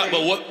to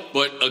be.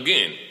 But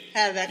again,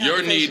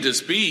 your need to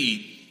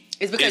speed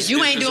is because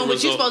you ain't doing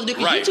what you're supposed to do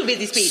because you're too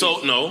busy speeding. So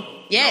no.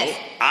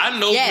 I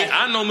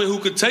know men who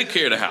could take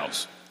care of the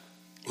house,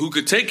 who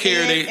could take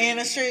care of in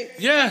the street.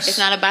 Yes. It's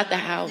not about the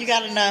house. You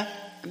got enough.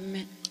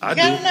 I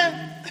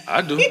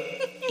do.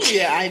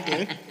 Yeah, I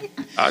do.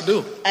 I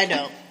do. I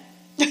don't.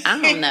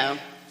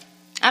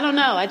 I don't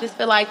know. I just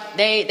feel like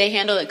they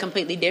handle it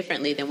completely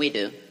differently than we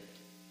do.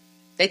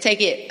 They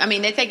take it.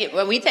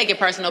 Well, we take it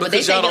personal, but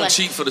because they y'all take don't it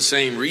cheat for the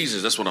same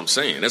reasons. That's what I'm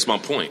saying. That's my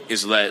point.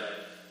 Is that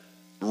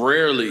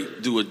rarely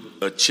do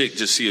a chick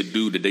just see a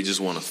dude that they just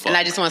want to fuck, and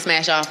I just want to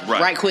smash off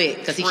right quick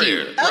because he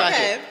cute.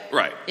 Okay.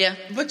 Right. Yeah.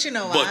 But you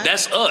know why? But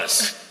that's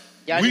us.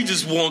 We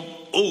just want.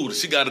 Oh,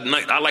 she got a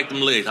nice. I like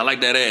them legs. I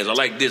like that ass. I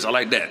like this. I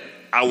like that.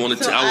 I want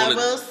to. I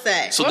will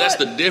say. So that's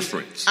the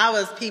difference. I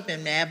was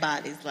peeping mad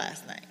bodies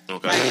last night.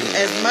 Okay. Like,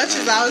 as much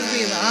as I was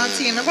being the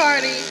auntie in the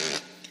party,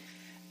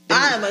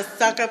 I am a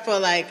sucker for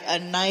like a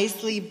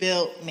nicely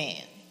built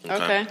man.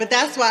 Okay. But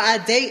that's why I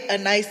date a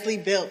nicely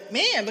built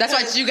man. That's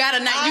why you got the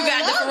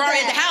Ferrari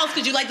at the house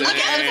because you like to look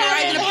at the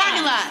Ferrari in the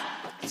parking lot.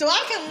 So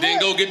I can look.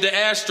 Then go get the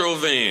Astro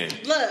van.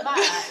 Look. No.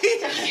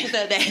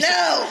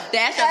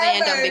 The Astro van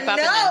don't be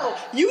popping No.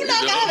 You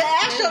not gonna have an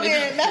Astro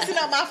van messing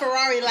up my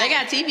Ferrari life. They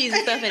got TVs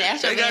and stuff in the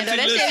Astro van.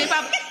 They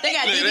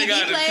got DVD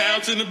players.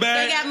 Couch in the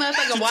back. They got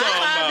motherfucking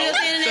Wi-Fi built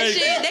in and that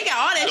shit. They got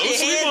all that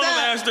shit. Sleep on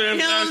the Astro, you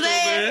know what I'm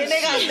saying? And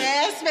they got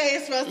mad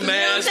space for us to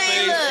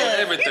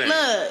everything.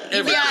 Look,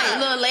 you got a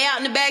little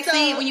layout in the back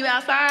seat when you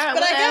outside.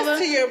 But whatever. I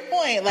guess to your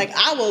point, like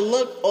I will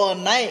look all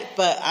night,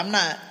 but I'm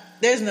not.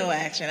 There's no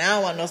action. I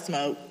don't want no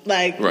smoke.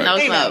 Like no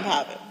smoke.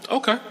 Popping.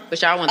 Okay.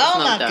 But y'all want the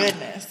smoke though. Oh my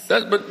goodness.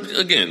 But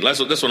again, that's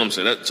what I'm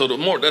saying. That's what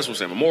I'm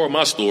saying. The more of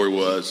my story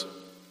was,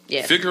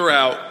 figure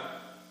out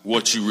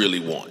what you really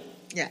want.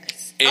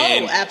 Yes.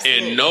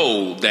 Absolutely. And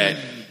know that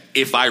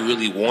if I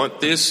really want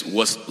this,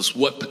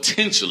 what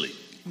potentially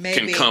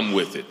can come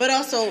with it. But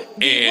also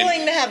be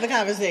willing to have the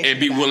conversation. And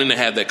be willing to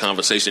have that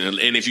conversation.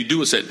 And if you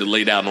do, it's to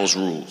lay down those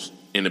rules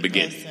in the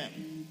beginning.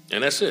 Listen.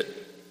 And that's it.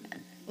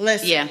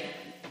 Listen. Yeah.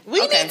 We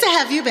need to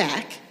have you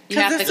back.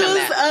 Because this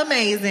was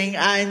amazing.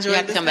 I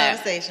enjoyed this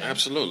conversation.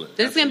 Absolutely.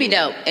 This is going to be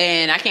dope.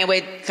 And I can't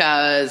wait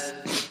because...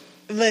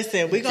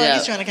 Listen, we're going to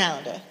get you on the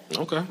calendar.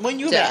 Okay. When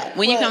you back.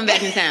 When you come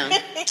back in town.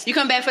 You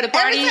come back for the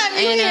party. Every time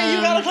you're here,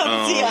 you got to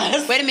come see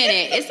us. Wait a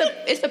minute.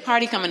 It's a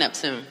party coming up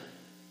soon.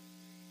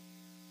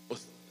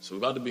 So we're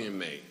about to be in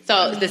May.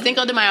 So the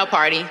Cinco de Mayo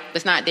party.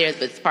 It's not theirs,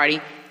 but it's a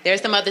party.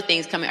 There's some other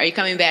things coming. Are you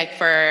coming back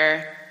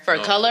for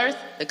Colors?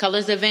 The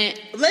Colors event?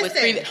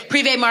 Listen. With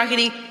Privé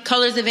Marketing.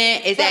 Colors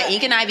event is at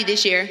Ink and Ivy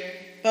this year.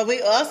 But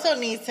we also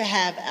need to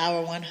have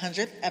our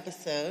 100th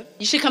episode.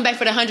 You should come back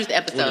for the 100th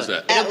episode. When is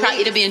that?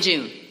 It'll be in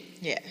June.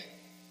 Yeah.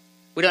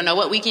 We don't know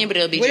what weekend, but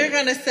it'll be June. June.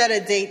 We're going to set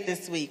a date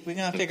this week. We're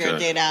going to figure a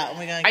date out. And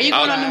we're going to. Are you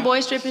going on the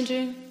boys trip in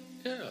June?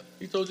 Yeah.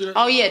 He told you that?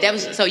 Oh, yeah.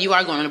 So you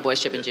are going on the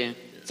boys trip in June.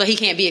 So he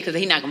can't be it because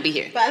he's not going to be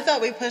here. But I thought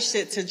we pushed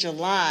it to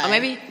July. Oh,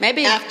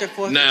 maybe after 4th of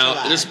July.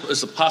 Now,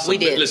 it's a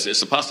possibility. Listen,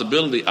 it's a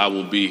possibility I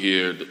will be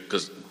here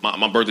because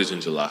my birthday's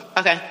in July.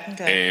 Okay.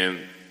 And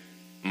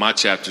my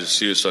chapter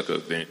Seersucker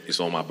event is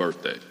on my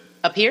birthday.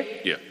 Up here?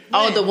 Yeah.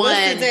 Oh, the one.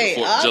 What's the date?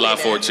 July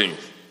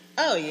 14th.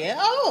 Oh, yeah.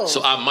 Oh.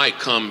 So I might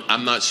come.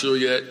 I'm not sure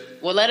yet.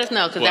 Well, let us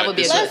know, because that would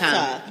be a good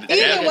time.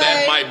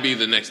 That might be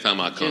the next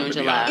time I come. June,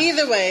 July.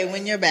 Either way,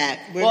 when you're back,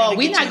 we're not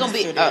going to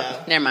be.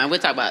 Oh, never mind.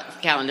 We'll talk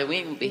about calendar. We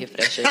ain't going to be here for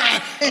that shit.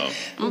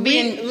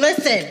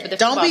 Listen,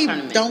 don't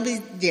be,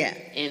 yeah.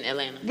 In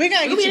Atlanta. We're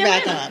going to get you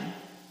back on.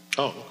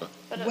 Oh,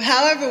 okay.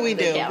 However we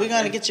do, we're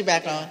going to get you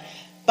back on.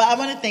 But I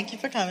want to thank you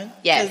for coming.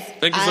 Yes.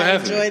 Thank you for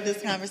having me. I enjoyed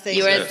this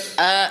conversation.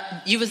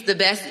 You was the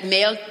best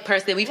male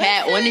person we've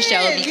had on the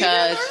show,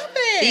 because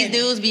these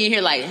dudes be in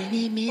here like...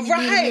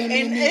 Right.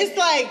 And it's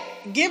like,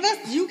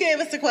 you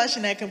gave us a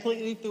question that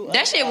completely threw us.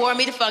 That shit wore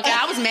me the fuck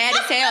out. I was mad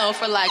as hell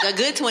for like a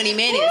good 20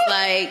 minutes.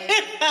 Like,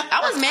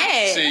 I was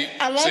mad.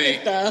 I love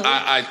it though.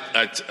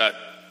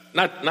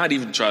 I not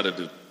even try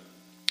to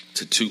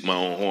toot my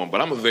own horn,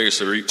 but I'm a very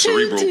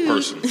cerebral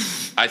person.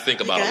 I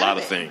think about a lot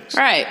of things.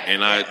 Right.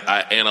 And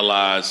I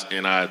analyze,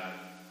 and I've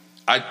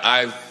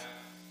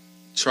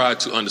tried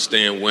to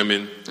understand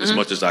women as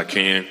much as I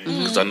can,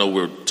 because I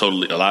know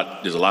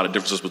there's a lot of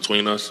differences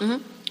between us.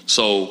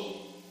 So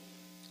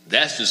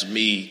that's just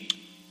me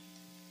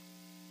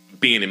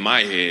being in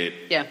my head.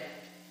 Yeah.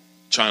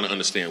 Trying to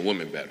understand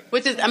women better.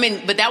 Which is,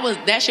 but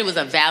that shit was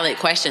a valid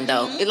question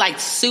though. It's like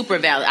super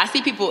valid. I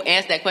see people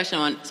ask that question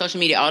on social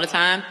media all the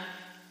time,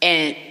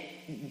 and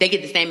they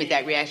get the same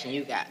exact reaction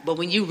you got. But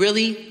when you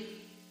really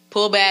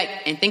pull back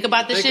and think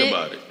about the shit,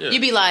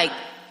 you be like,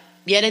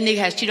 yeah, that nigga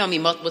has cheated on me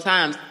multiple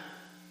times,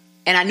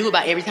 and I knew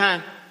about every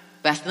time,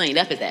 but I still ain't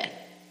left his ass.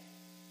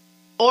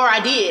 Or I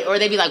did. Or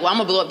they'd be like, well, I'm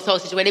gonna blow up this whole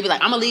situation. They'd be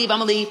like, I'm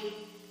gonna leave.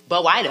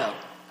 But why though?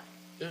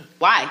 Yeah.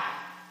 Why?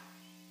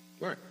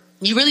 Right.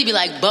 You really be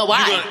like, but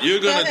why?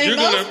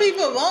 Most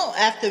people won't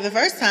after the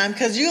first time,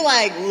 because you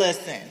like,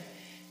 listen,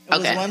 it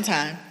was one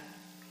time.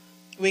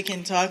 We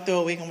can talk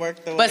through it. We can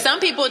work through it. But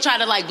some people try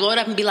to like blow it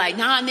up and be like,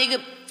 nah,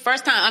 nigga,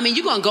 first time.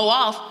 You gonna go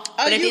off.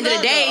 But at the end of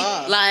the day,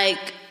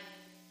 like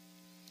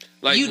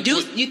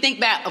you think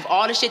back of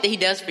all the shit that he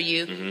does for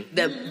you,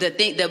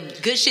 the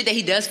good shit that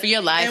he does for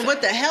your life. And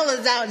what the hell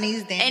is out in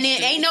these damn And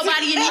then ain't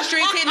nobody in these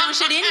streets hitting on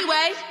shit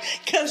anyway.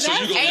 Because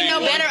ain't no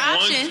better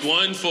option.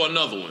 One for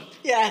another one.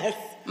 Yes.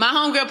 My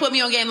homegirl put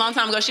me on game a long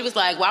time ago. She was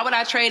like, why would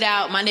I trade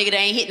out my nigga that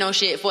ain't hit no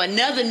shit for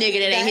another nigga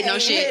that ain't hit no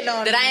shit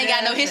that I ain't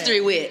got no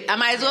history with? I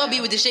might as well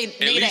be with the shit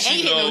nigga that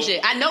ain't hit no shit.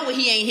 I know what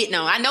he ain't hitting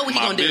on. I know what he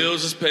gonna do. My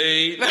bills is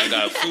paid. I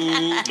got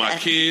food. My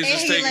kids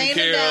is taken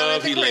care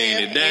of. He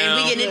laying it down.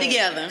 And we getting it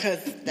together.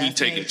 We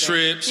taking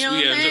trips. You know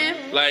what I'm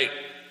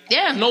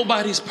saying?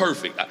 Nobody's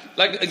perfect.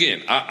 Like,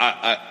 again,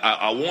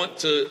 I want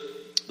to...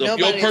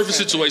 Your perfect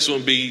situation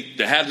would be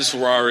to have this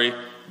Ferrari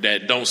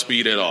that don't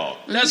speed at all.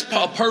 That's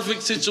a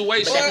perfect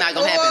situation. But that's not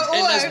gonna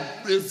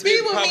happen.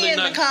 Speed with me in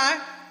the car.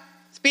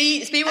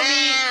 Speed with me.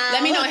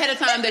 Let me know ahead of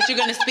time that you're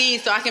gonna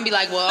speed, so I can be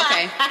like, well,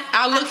 okay,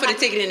 I'll look for the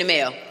ticket in the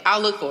mail. I'll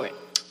look for it.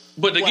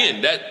 But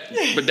again,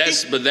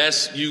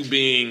 that's you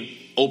being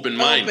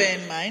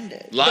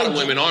open-minded. A lot of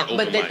women aren't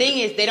open-minded. But the thing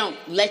is, they don't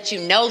let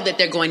you know that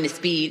they're going to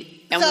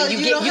speed. And when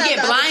you get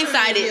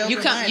blindsided,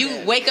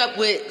 you wake up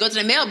go to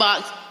the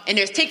mailbox and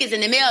there's tickets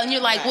in the mail, and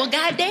you're like, well,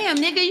 goddamn,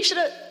 nigga, you should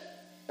have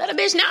let a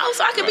bitch know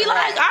so I could be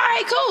like, all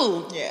right,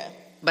 cool. Yeah.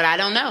 But I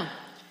don't know.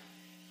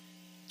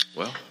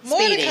 Well, more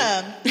to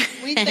come.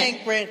 We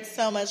thank Brent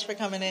so much for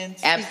coming in.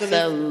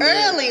 Absolutely.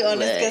 Early on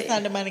this Good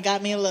Sunday Money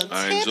got me a little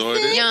tipsy. I enjoyed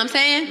it. You know what I'm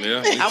saying?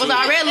 Yeah, I was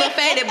already a little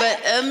faded,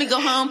 but let me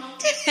go home.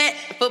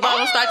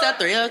 Football starts at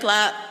 3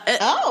 o'clock.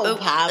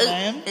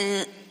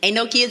 Poppin'. Ain't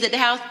no kids at the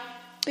house.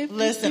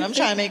 Listen, I'm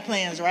trying to make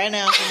plans right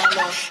now for my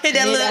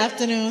little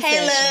mid-afternoon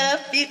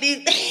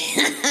session.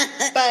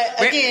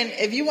 But again,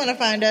 if you want to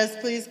find us,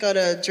 please go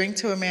to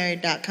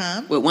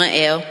drinktoamarried.com. With one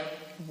L.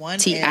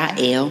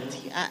 T-I-L.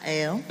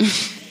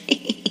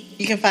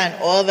 You can find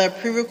all the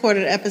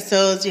pre-recorded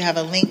episodes. You have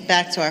a link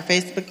back to our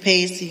Facebook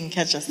page so you can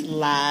catch us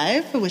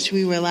live, which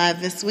we were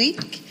live this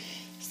week.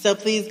 So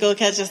please go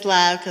catch us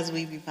live because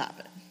we be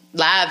popping.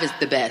 Live is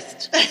the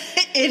best.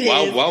 It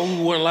is. Why we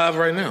weren't live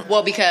right now?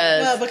 Well,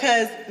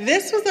 because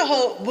this was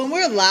when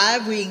we're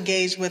live, we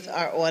engage with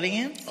our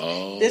audience.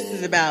 Oh. This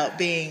is about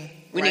being.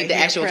 We need the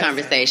actual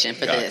conversation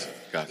for this.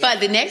 Gotcha.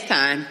 But the next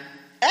time,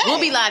 we'll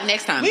be live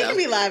next time. We can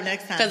be live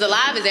next time because the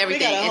live is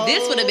everything. And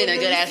this would have been a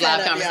good ass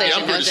live conversation.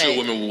 Yeah, I'm pretty sure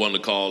women would want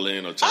to call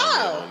in or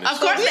chime in.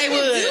 Of course they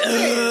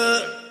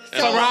would.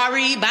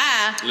 Ferrari,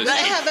 bye. Listen,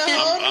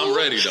 I'm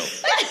ready though.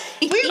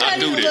 We I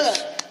do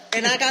this.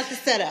 And I got the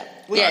setup.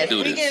 We getting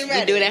ready.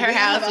 We do it at her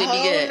house. We'd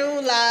be good.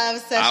 New live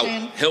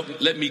session.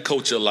 Let me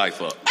coach your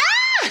life up.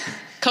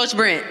 Coach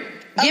Brent,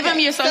 give them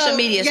your social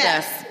media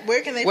stuff.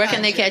 Where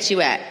can they catch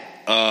you at?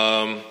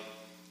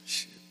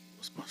 What's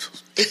my social?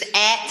 It's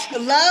at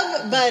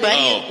Love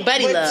Buddy.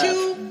 Buddy with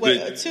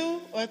Love. Two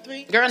or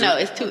three? Girl, no,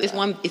 it's two. It's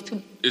one. It's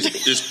two.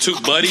 It's two.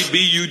 Buddy,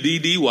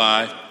 BUDDY,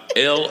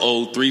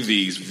 LO 3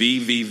 V's,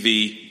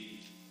 VVVE.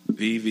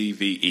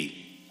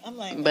 I'm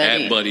like,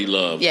 at Buddy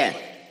Love. Yeah.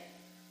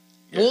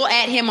 We'll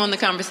add him on the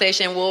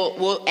conversation.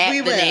 We'll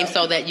add the name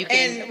so that you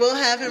can and we'll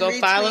have him go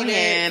follow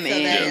him so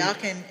that y'all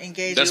can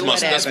engage. That's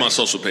my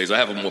social page. I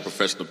have a more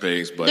professional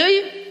page, but do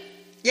you?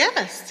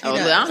 Yes. I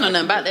don't know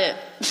nothing about that.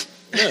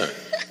 Yeah.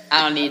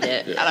 I don't need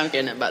that. I don't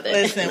care nothing about that.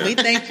 Listen, we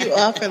thank you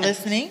all for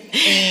listening.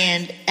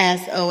 And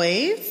as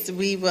always,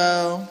 we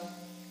will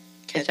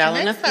catch y'all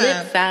on the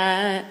flip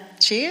side.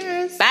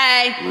 Cheers.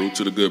 Bye. Root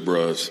to the good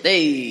bros.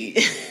 Hey.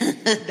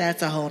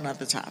 That's a whole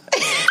nother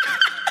topic.